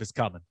gentleman's sweep is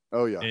coming.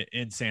 Oh yeah,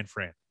 in San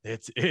Fran,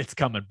 it's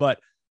coming.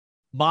 But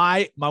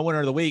my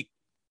winner of the week,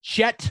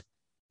 Chet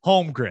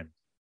Holmgren.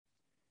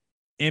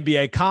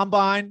 NBA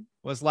Combine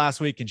was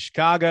last week in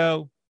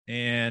Chicago,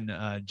 and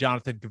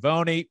Jonathan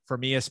Givony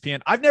from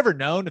ESPN. I've never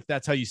known if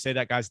that's how you say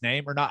that guy's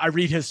name or not. I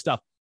read his stuff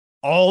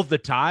all the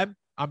time.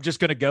 I'm just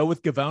going to go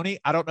with Givony.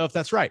 I don't know if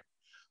that's right,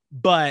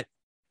 but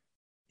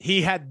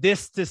he had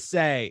this to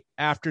say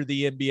after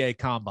the NBA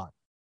Combine.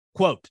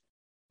 Quote,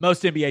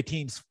 most NBA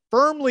teams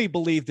firmly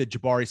believe that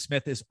Jabari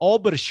Smith is all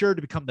but assured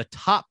to become the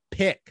top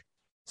pick.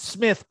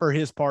 Smith, for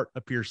his part,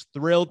 appears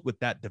thrilled with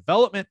that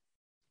development.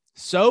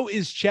 So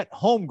is Chet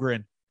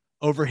Holmgren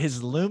over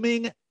his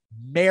looming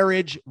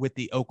marriage with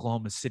the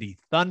Oklahoma City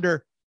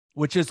Thunder,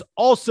 which is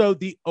also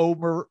the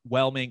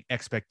overwhelming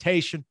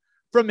expectation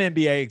from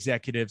NBA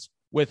executives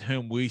with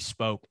whom we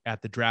spoke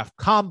at the draft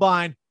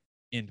combine,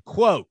 end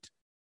quote.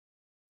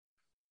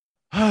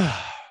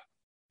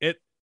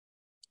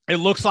 It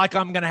looks like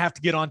I'm going to have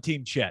to get on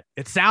Team Chet.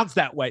 It sounds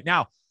that way.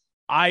 Now,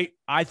 I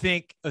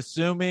think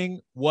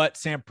assuming what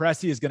Sam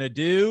Presti is going to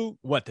do,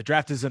 the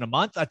draft is in a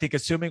month. I think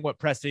assuming what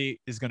Presti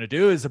is going to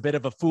do is a bit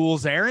of a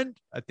fool's errand.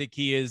 I think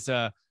he's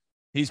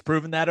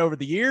proven that over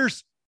the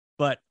years,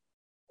 but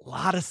a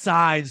lot of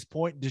signs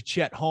pointing to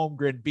Chet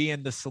Holmgren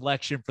being the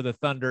selection for the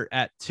Thunder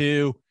at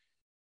 2.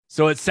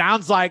 So it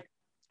sounds like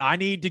I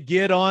need to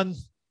get on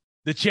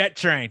the Chet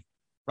train,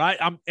 right?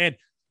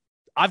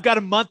 I've got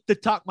a month to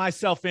talk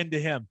myself into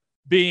him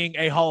being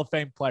a Hall of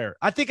Fame player.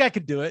 I think I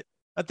could do it.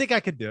 How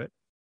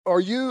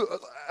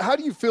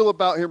do you feel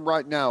about him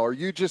right now? Are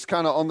you just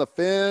kind of on the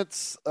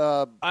fence?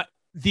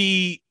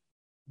 The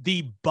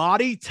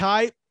body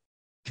type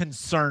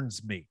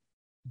concerns me.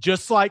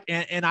 Just like,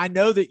 and I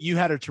know that you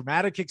had a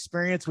traumatic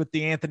experience with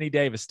the Anthony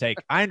Davis take.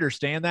 I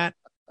understand that,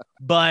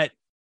 but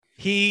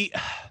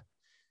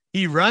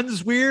He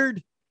runs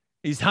weird.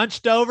 He's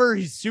hunched over.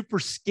 He's super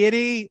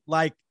skinny.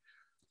 Like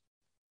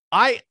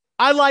I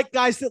like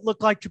guys that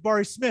look like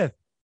Jabari Smith.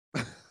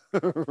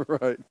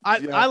 Right.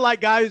 I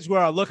like guys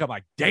where I look, I'm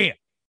like, damn,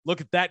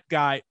 look at that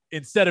guy,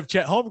 instead of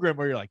Chet Holmgren,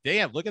 where you're like,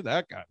 damn, look at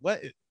that guy.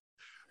 What?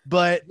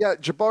 But yeah,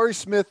 Jabari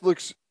Smith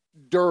looks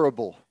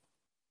durable.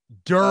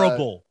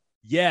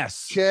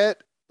 Yes.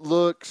 Chet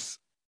looks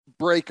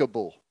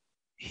breakable.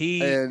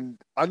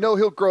 And I know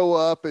he'll grow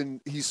up,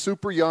 and he's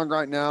super young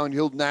right now, and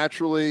he'll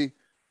naturally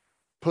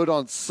put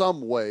on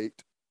some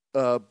weight.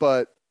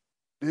 But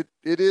it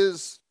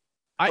is.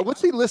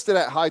 What's he listed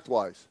at height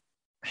wise?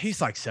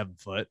 He's like 7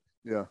 foot.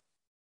 Yeah.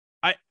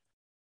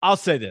 I'll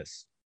say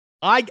this.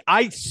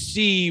 I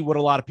see what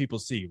a lot of people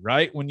see,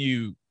 right? When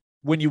you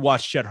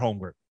watch Chet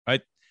Holmgren,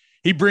 right?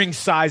 He brings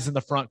size in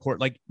the front court.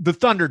 Like the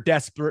Thunder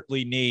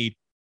desperately need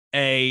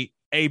a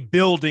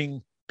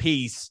building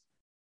piece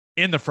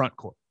in the front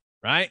court,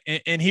 right?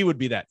 And he would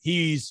be that.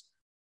 He's,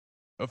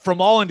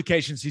 from all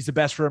indications, he's the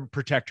best rim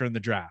protector in the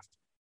draft.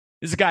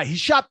 This is a guy, he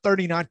shot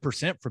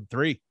 39% from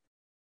 3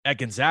 at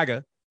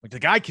Gonzaga. Like the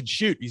guy can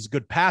shoot. He's a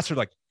good passer.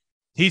 Like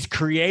he's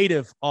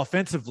creative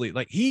offensively.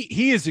 Like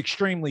he is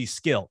extremely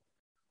skilled.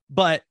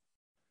 But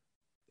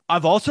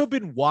I've also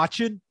been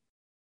watching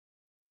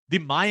the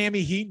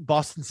Miami Heat and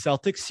Boston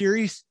Celtics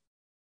series.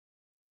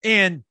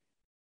 And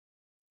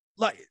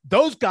like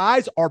those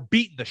guys are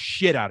beating the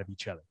shit out of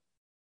each other.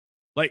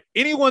 Like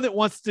anyone that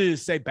wants to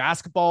say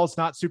basketball is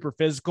not super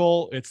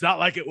physical, it's not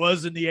like it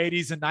was in the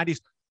 80s and 90s,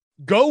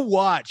 go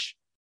watch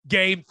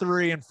game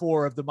 3 and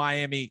 4 of the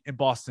Miami and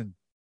Boston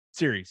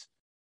series.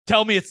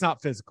 Tell me it's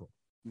not physical.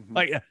 Mm-hmm.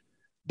 Like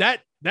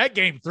that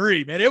game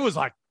 3, man, it was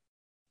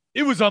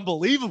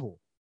unbelievable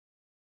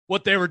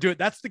what they were doing.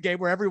 That's the game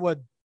where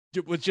everyone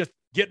was just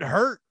getting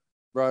hurt.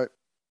 Right.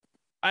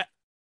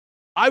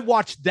 I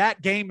watched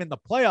that game in the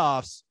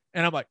playoffs,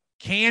 and I'm like,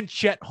 can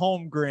Chet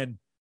Holmgren,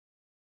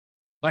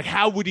 like,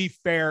 how would he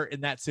fare in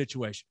that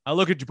situation? I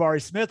look at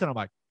Jabari Smith, and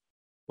I'm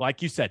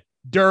like you said,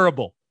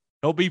 durable.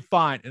 He'll be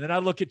fine. And then I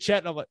look at Chet,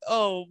 and I'm like,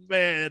 oh,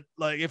 man,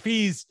 like, if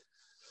he's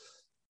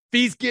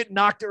getting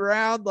knocked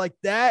around like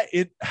that,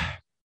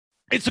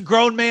 it's a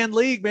grown man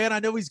league, man. I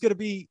know he's going to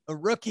be a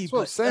rookie. That's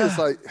what I'm saying.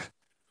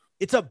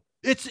 It's like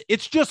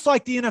it's just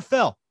like the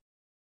NFL.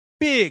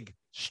 Big,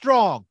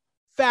 strong,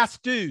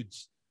 fast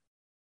dudes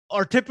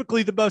are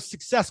typically the most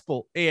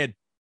successful, and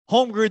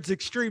Holmgren's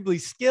extremely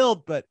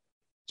skilled, but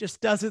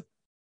just doesn't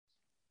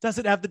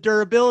have the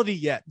durability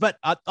yet. But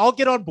I'll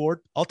get on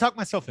board. I'll talk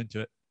myself into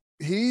it.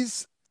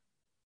 He's,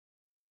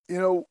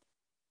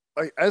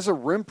 as a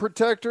rim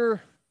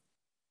protector,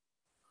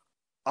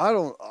 I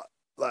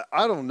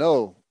don't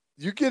know.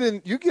 You get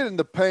in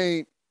the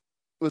paint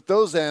with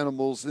those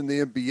animals in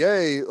the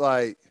NBA.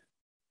 Like,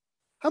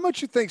 how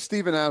much you think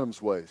Steven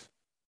Adams weighs?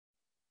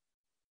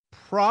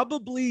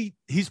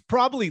 He's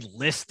probably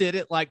listed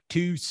at like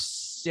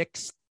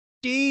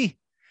 260.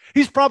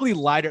 He's probably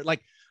lighter.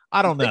 Like,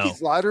 I don't know.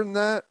 He's lighter than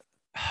that.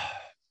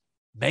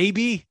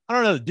 Maybe. I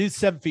don't know. The dude's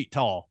 7 feet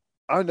tall.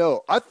 I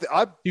know. I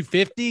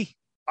 250.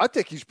 I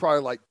think he's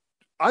probably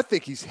I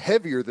think he's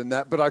heavier than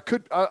that, but I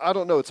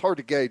don't know. It's hard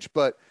to gauge,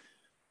 but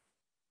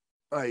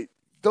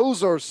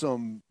those are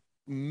some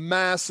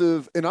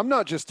massive, and I'm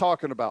not just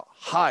talking about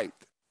height.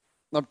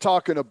 I'm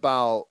talking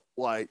about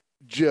like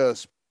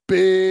just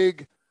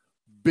big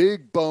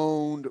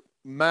boned,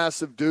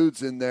 massive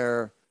dudes in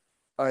there.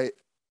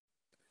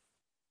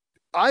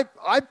 I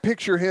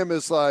picture him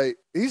as like,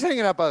 he's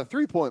hanging out by the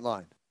 3-point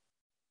line.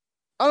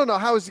 I don't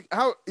know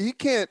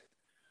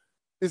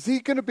is he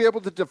going to be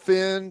able to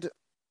defend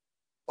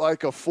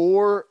like a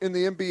 4 in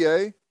the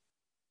NBA?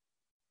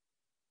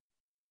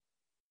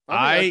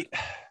 I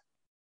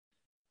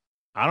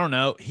don't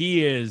know.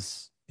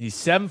 He's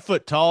 7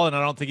 foot tall, and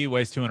I don't think he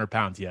weighs 200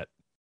 pounds yet.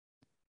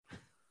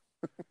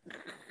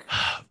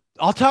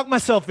 I'll talk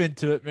myself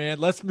into it, man.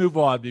 Let's move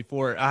on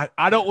before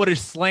I don't want to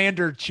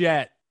slander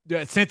Chet.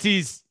 Since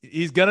he's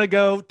going to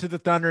go to the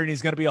Thunder and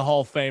he's going to be a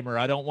Hall of Famer,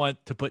 I don't want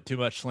to put too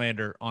much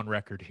slander on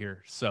record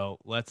here. So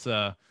let's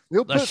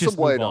just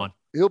move on.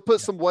 He'll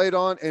put some weight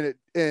on,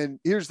 and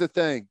here's the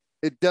thing.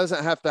 It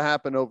doesn't have to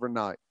happen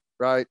overnight,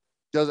 right?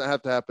 Doesn't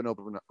have to happen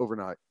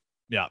overnight.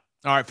 Yeah.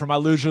 All right. For my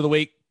loser of the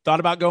week, thought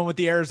about going with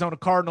the Arizona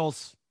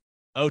Cardinals.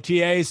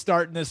 OTA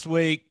starting this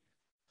week.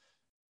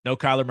 No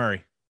Kyler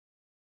Murray.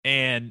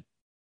 And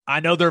I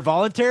know they're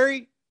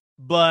voluntary,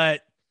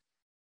 but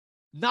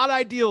not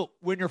ideal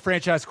when your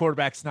franchise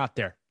quarterback's not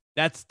there.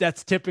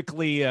 That's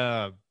typically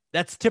a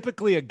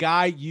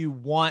guy you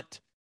want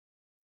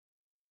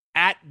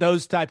at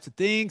those types of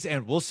things.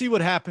 And we'll see what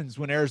happens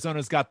when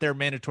Arizona's got their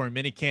mandatory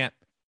minicamp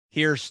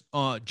here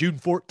June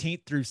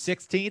 14th through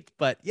 16th.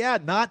 But yeah,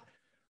 not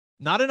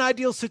an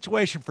ideal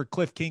situation for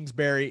Cliff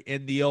Kingsbury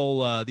and the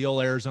old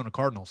Arizona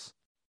Cardinals.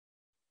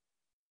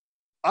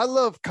 I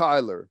love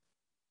Kyler.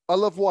 I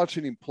love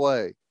watching him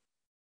play,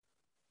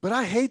 but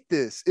I hate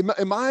this.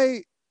 Am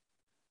I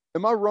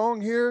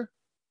wrong here?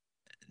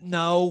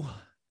 No.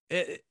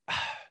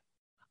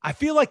 I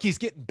feel like he's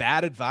getting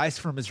bad advice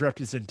from his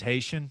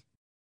representation.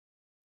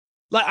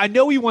 Like, I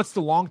know he wants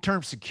the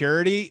long-term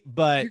security,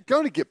 but You're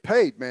going to get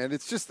paid, man.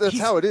 It's just that's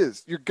how it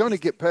is. You're going to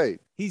get paid.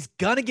 He's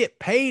going to get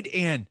paid.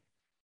 And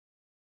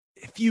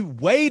if you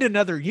wait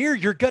another year,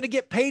 you're going to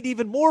get paid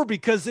even more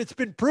because it's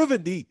been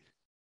proven the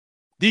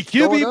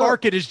QB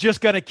market is just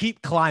going to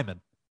keep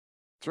climbing.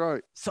 That's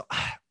right. So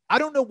I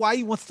don't know why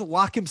he wants to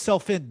lock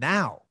himself in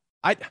now.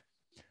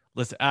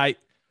 Listen,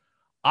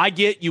 I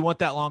get you want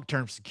that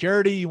long-term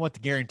security. You want the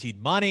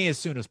guaranteed money as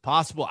soon as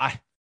possible.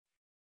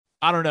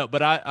 I don't know,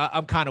 but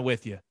I'm kind of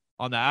with you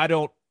on that.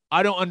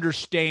 I don't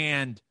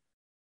understand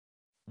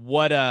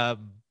what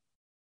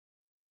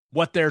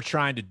they're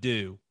trying to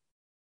do.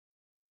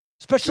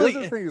 Especially, the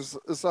other thing is,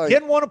 it's like, he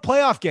hadn't won a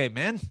playoff game,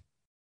 man.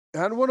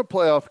 Hadn't won a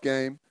playoff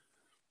game,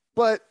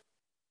 but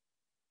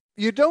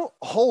you don't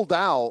hold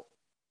out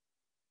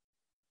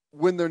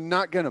when they're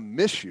not going to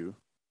miss you.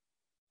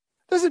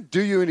 Doesn't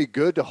do you any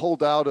good to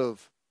hold out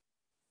of,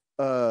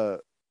 a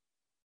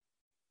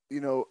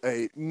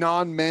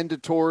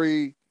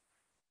non-mandatory.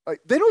 Like,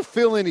 they don't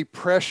feel any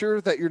pressure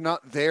that you're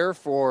not there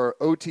for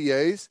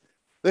OTAs.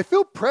 They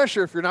feel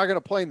pressure if you're not going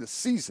to play in the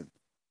season.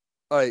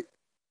 Like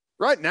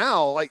right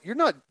now, like you're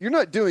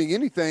not doing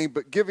anything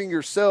but giving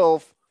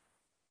yourself,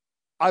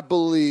 I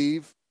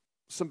believe,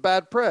 some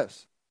bad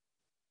press.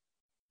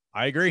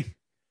 I agree.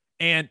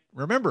 And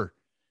remember,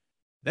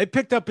 they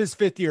picked up his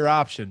 5th-year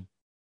option.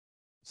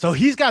 So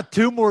he's got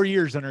 2 more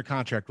years under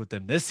contract with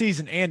them this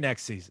season and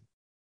next season.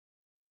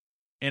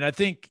 And I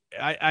think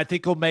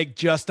he'll make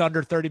just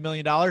under $30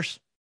 million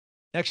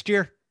next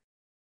year.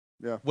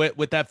 Yeah.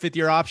 With that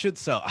 5th-year option.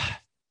 So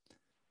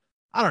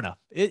I don't know.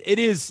 It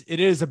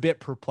is a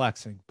bit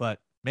perplexing, but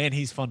man,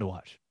 he's fun to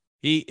watch.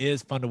 He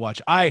is fun to watch.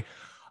 I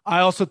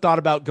also thought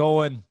about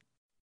going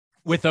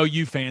with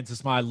OU fans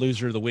as my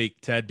loser of the week,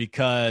 Ted,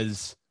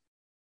 because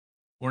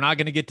we're not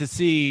going to get to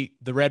see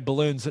the red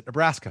balloons at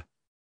Nebraska.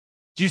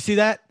 Did you see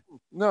that?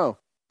 No.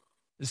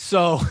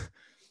 So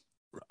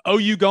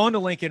OU going to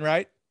Lincoln,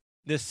 right?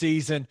 This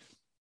season,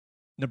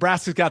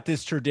 Nebraska's got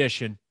this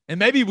tradition, and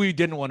maybe we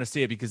didn't want to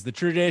see it because the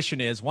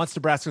tradition is once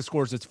Nebraska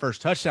scores its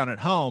first touchdown at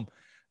home,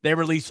 they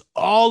release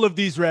all of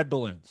these red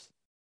balloons,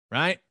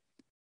 right?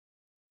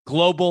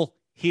 Global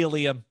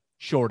helium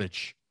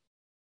shortage.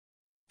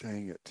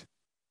 Dang it.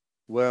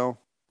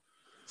 Well,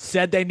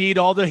 said they need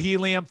all the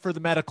helium for the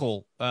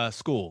medical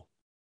school.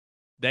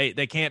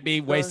 They can't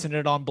be wasting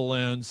it on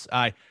balloons.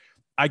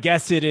 I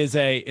guess it's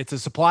a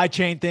supply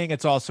chain thing.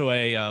 It's also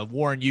a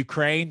war in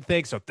Ukraine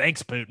thing. So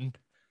thanks, Putin.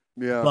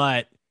 Yeah.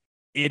 But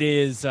it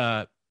is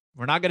we're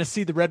not going to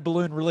see the red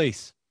balloon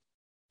release.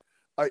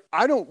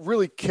 I don't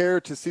really care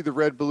to see the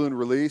red balloon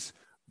release,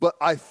 but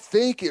I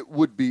think it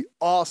would be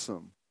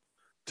awesome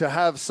to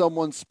have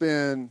someone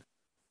spend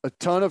a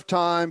ton of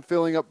time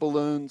filling up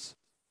balloons,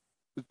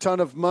 a ton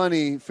of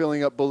money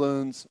filling up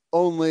balloons,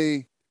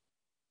 only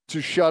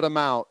to shut them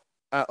out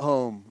at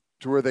home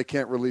to where they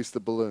can't release the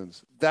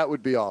balloons. That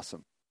would be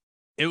awesome.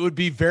 It would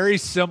be very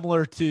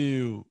similar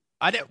to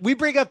we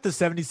bring up the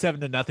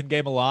 77-0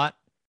 game a lot,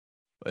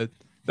 but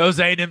those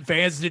A&M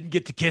fans didn't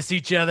get to kiss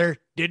each other,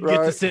 didn't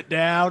get to sit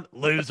down,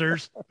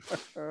 losers.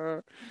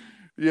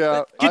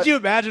 Yeah. Could you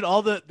imagine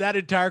that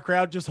entire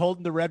crowd just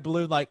holding the red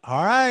balloon like,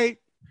 all right,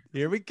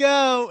 here we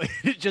go.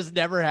 It just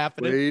never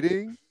happened.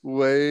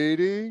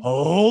 Waiting.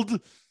 Hold.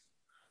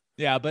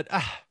 Yeah, but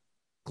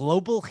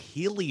global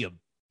helium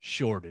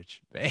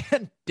shortage,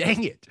 man.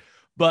 Dang it.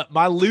 But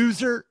my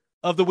loser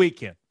of the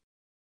weekend,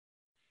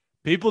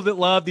 people that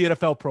love the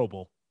NFL Pro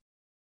Bowl,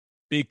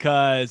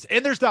 and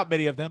there's not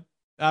many of them,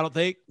 I don't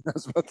think. I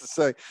was about to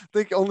say, I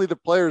think only the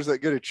players that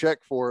get a check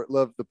for it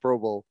love the Pro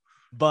Bowl.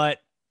 But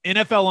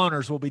NFL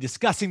owners will be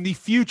discussing the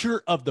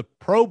future of the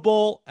Pro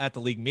Bowl at the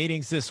league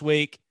meetings this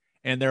week.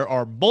 And there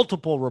are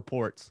multiple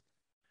reports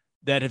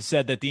that have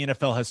said that the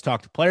NFL has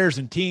talked to players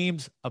and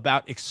teams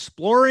about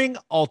exploring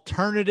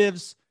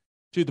alternatives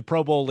to the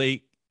Pro Bowl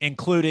league,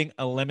 including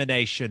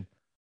elimination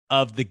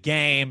of the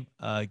game.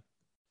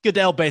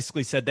 Goodell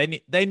basically said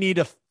they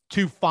need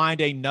to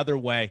find another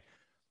way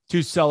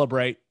to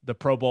celebrate the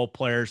Pro Bowl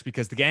players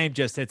because the game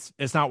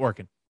it's not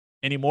working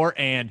anymore,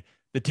 and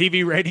the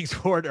TV ratings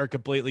for it are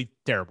completely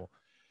terrible.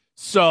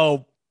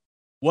 So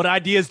what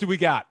ideas do we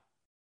got?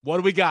 What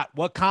do we got?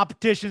 What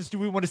competitions do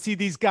we want to see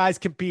these guys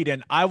compete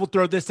in? I will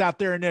throw this out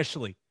there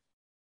initially.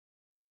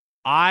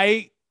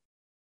 I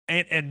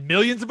and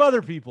millions of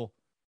other people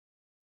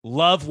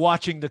love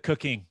watching the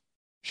cooking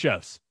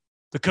shows,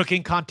 the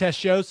cooking contest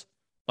shows,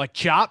 like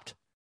Chopped.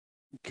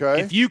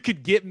 Okay. If you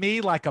could get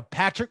me like a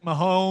Patrick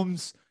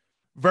Mahomes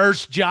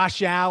versus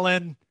Josh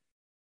Allen,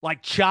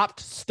 like Chopped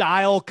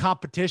style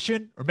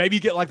competition, or maybe you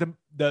get like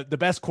the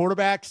best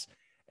quarterbacks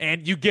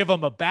and you give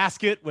them a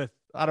basket with,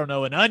 I don't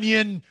know, an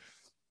onion,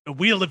 a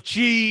wheel of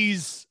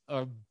cheese,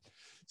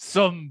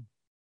 some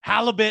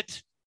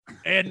halibut,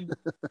 and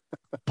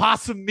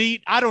possum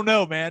meat. I don't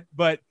know, man,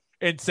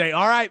 and say,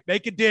 all right,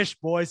 make a dish,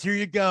 boys. Here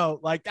you go.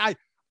 Like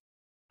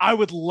I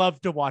would love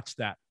to watch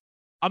that.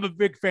 I'm a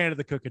big fan of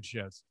the cooking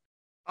shows.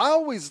 I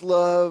always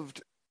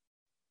loved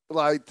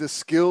like the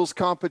skills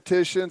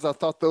competitions. I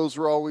thought those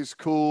were always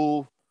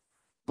cool,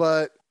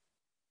 but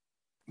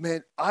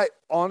Man,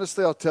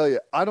 I'll tell you,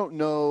 I don't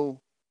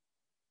know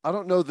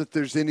that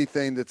there's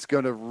anything that's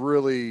going to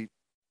really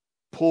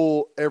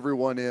pull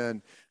everyone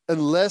in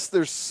unless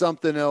there's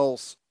something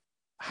else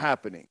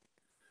happening.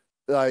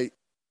 Like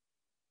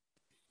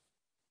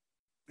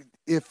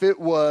if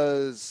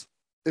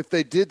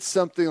they did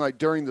something like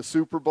during the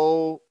Super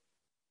Bowl,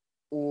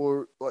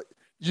 or like,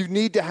 you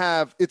need to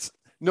have,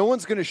 no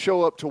one's going to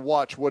show up to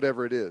watch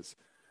whatever it is.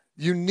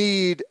 You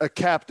need a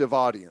captive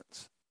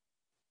audience.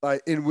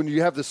 And when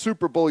you have the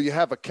Super Bowl, you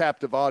have a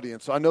captive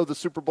audience. So I know the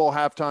Super Bowl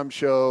halftime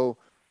show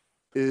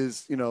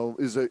is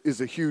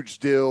a huge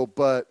deal,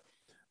 but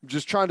I'm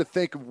just trying to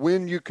think of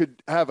when you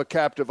could have a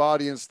captive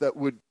audience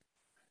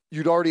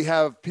you'd already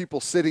have people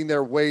sitting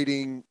there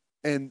waiting,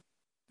 and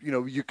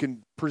you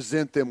can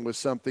present them with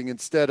something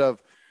instead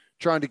of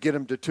trying to get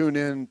them to tune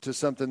in to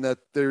something that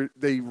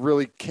they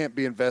really can't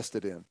be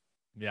invested in.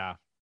 Yeah.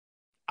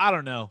 I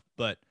don't know,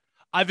 but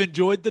I've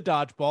enjoyed the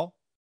dodgeball.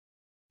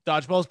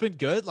 Dodgeball's been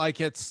good.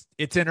 Like it's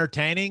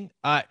entertaining.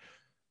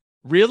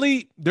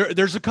 Really,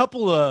 there's a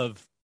couple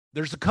of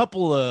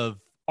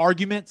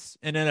arguments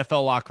in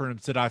NFL locker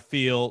rooms that I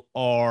feel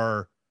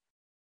are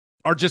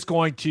just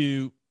going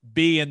to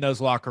be in those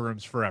locker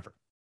rooms forever.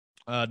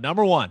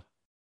 Number one,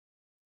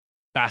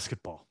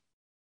 basketball.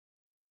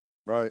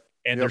 Right.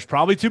 And there's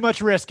probably too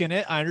much risk in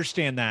it. I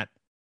understand that.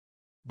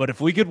 But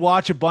if we could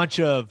watch a bunch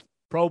of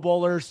Pro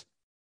Bowlers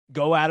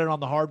go at it on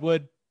the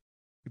hardwood,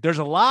 there's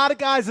a lot of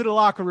guys in the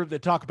locker room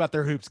that talk about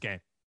their hoops game.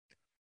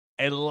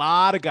 A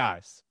lot of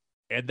guys.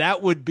 And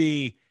that would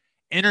be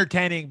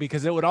entertaining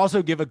because it would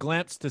also give a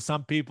glimpse to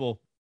some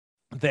people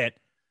that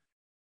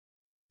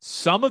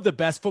some of the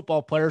best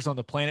football players on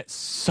the planet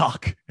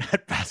suck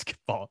at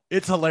basketball.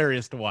 It's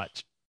hilarious to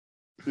watch.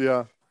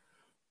 Yeah.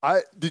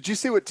 Did you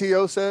see what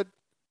T.O. said?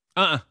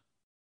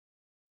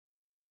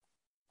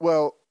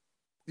 Well,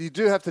 you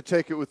do have to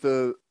take it with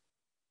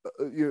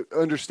you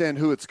understand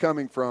who it's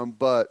coming from,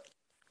 but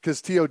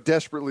because T.O.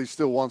 desperately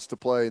still wants to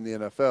play in the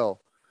NFL.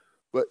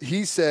 But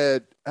he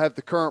said, have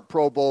the current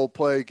Pro Bowl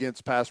play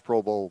against past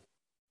Pro Bowl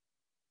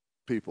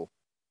people.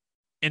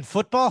 In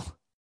football?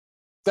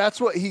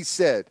 That's what he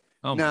said.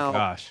 Oh, my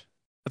gosh.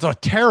 That's a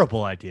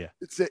terrible idea.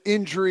 It's an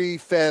injury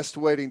fest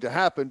waiting to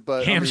happen.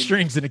 But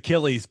hamstrings and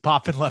Achilles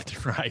popping left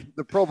and right.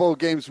 The Pro Bowl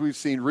games we've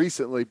seen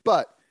recently.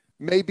 But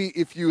maybe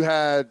if you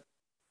had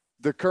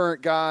the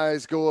current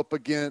guys go up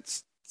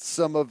against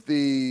some of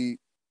the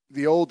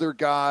older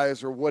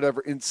guys or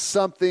whatever in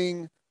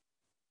something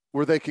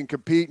where they can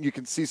compete and you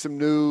can see some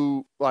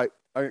new, like,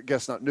 I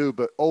guess not new,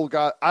 but old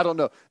guy. I don't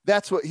know.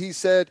 That's what he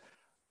said.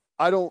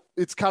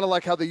 It's kind of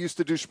like how they used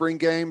to do spring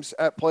games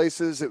at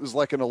places. It was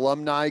like an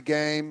alumni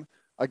game.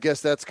 I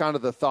guess that's kind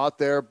of the thought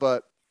there.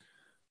 But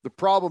the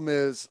problem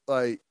is,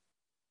 like,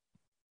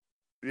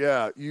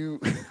 yeah,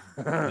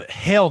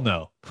 hell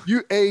no.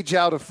 You age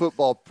out of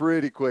football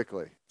pretty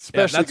quickly,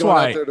 especially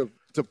going out there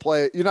to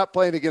play. You're not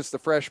playing against the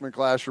freshman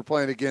class. You're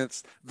playing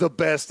against the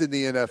best in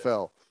the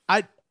NFL.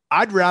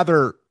 I'd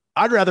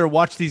rather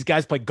watch these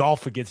guys play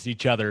golf against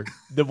each other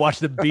than watch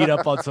them beat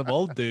up on some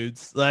old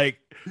dudes. Like,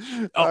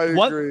 I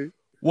agree.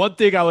 One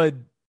thing I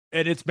would,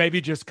 and it's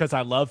maybe just because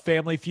I love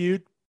Family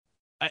Feud.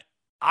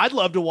 I'd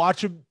love to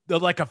watch them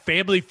like a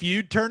Family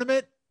Feud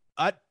tournament.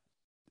 I'd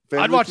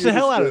watch the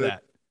hell out of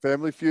that.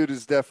 Family Feud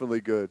is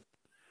definitely good.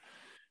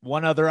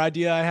 One other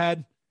idea I had,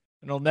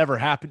 and it'll never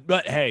happen,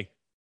 but hey,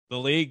 the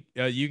league,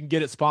 you can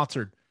get it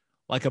sponsored,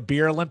 like a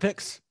beer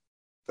Olympics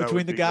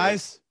between the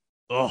guys.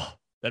 Great. Oh,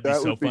 that'd be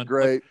so fun.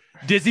 Great.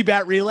 Like, Dizzy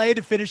Bat Relay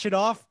to finish it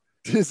off.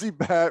 Dizzy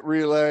Bat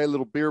Relay,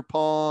 little beer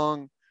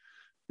pong.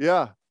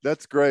 Yeah,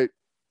 that's great.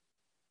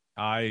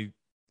 I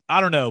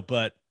don't know,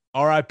 but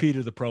RIP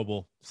to the Pro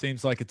Bowl.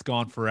 Seems like it's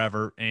gone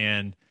forever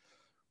and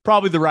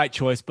probably the right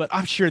choice, but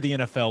I'm sure the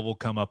NFL will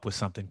come up with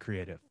something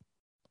creative.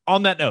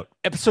 On that note,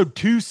 episode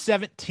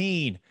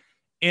 217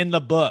 in the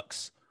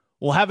books.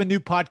 We'll have a new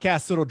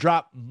podcast that'll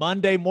drop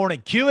Monday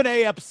morning.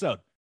 Q&A episode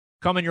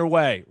coming your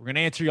way. We're going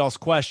to answer y'all's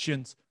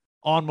questions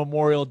on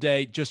Memorial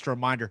Day. Just a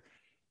reminder,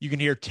 you can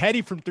hear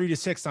Teddy from 3 to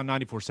 6 on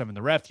 94.7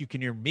 The Ref. You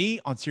can hear me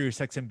on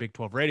SiriusXM Big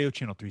 12 Radio,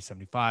 channel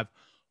 375.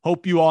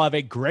 Hope you all have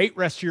a great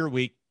rest of your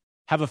week.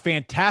 Have a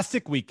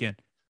fantastic weekend.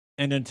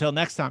 And until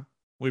next time,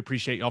 we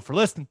appreciate y'all for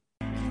listening.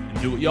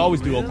 And do what you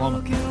always do,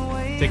 Oklahoma.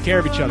 Take care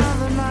of each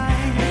other.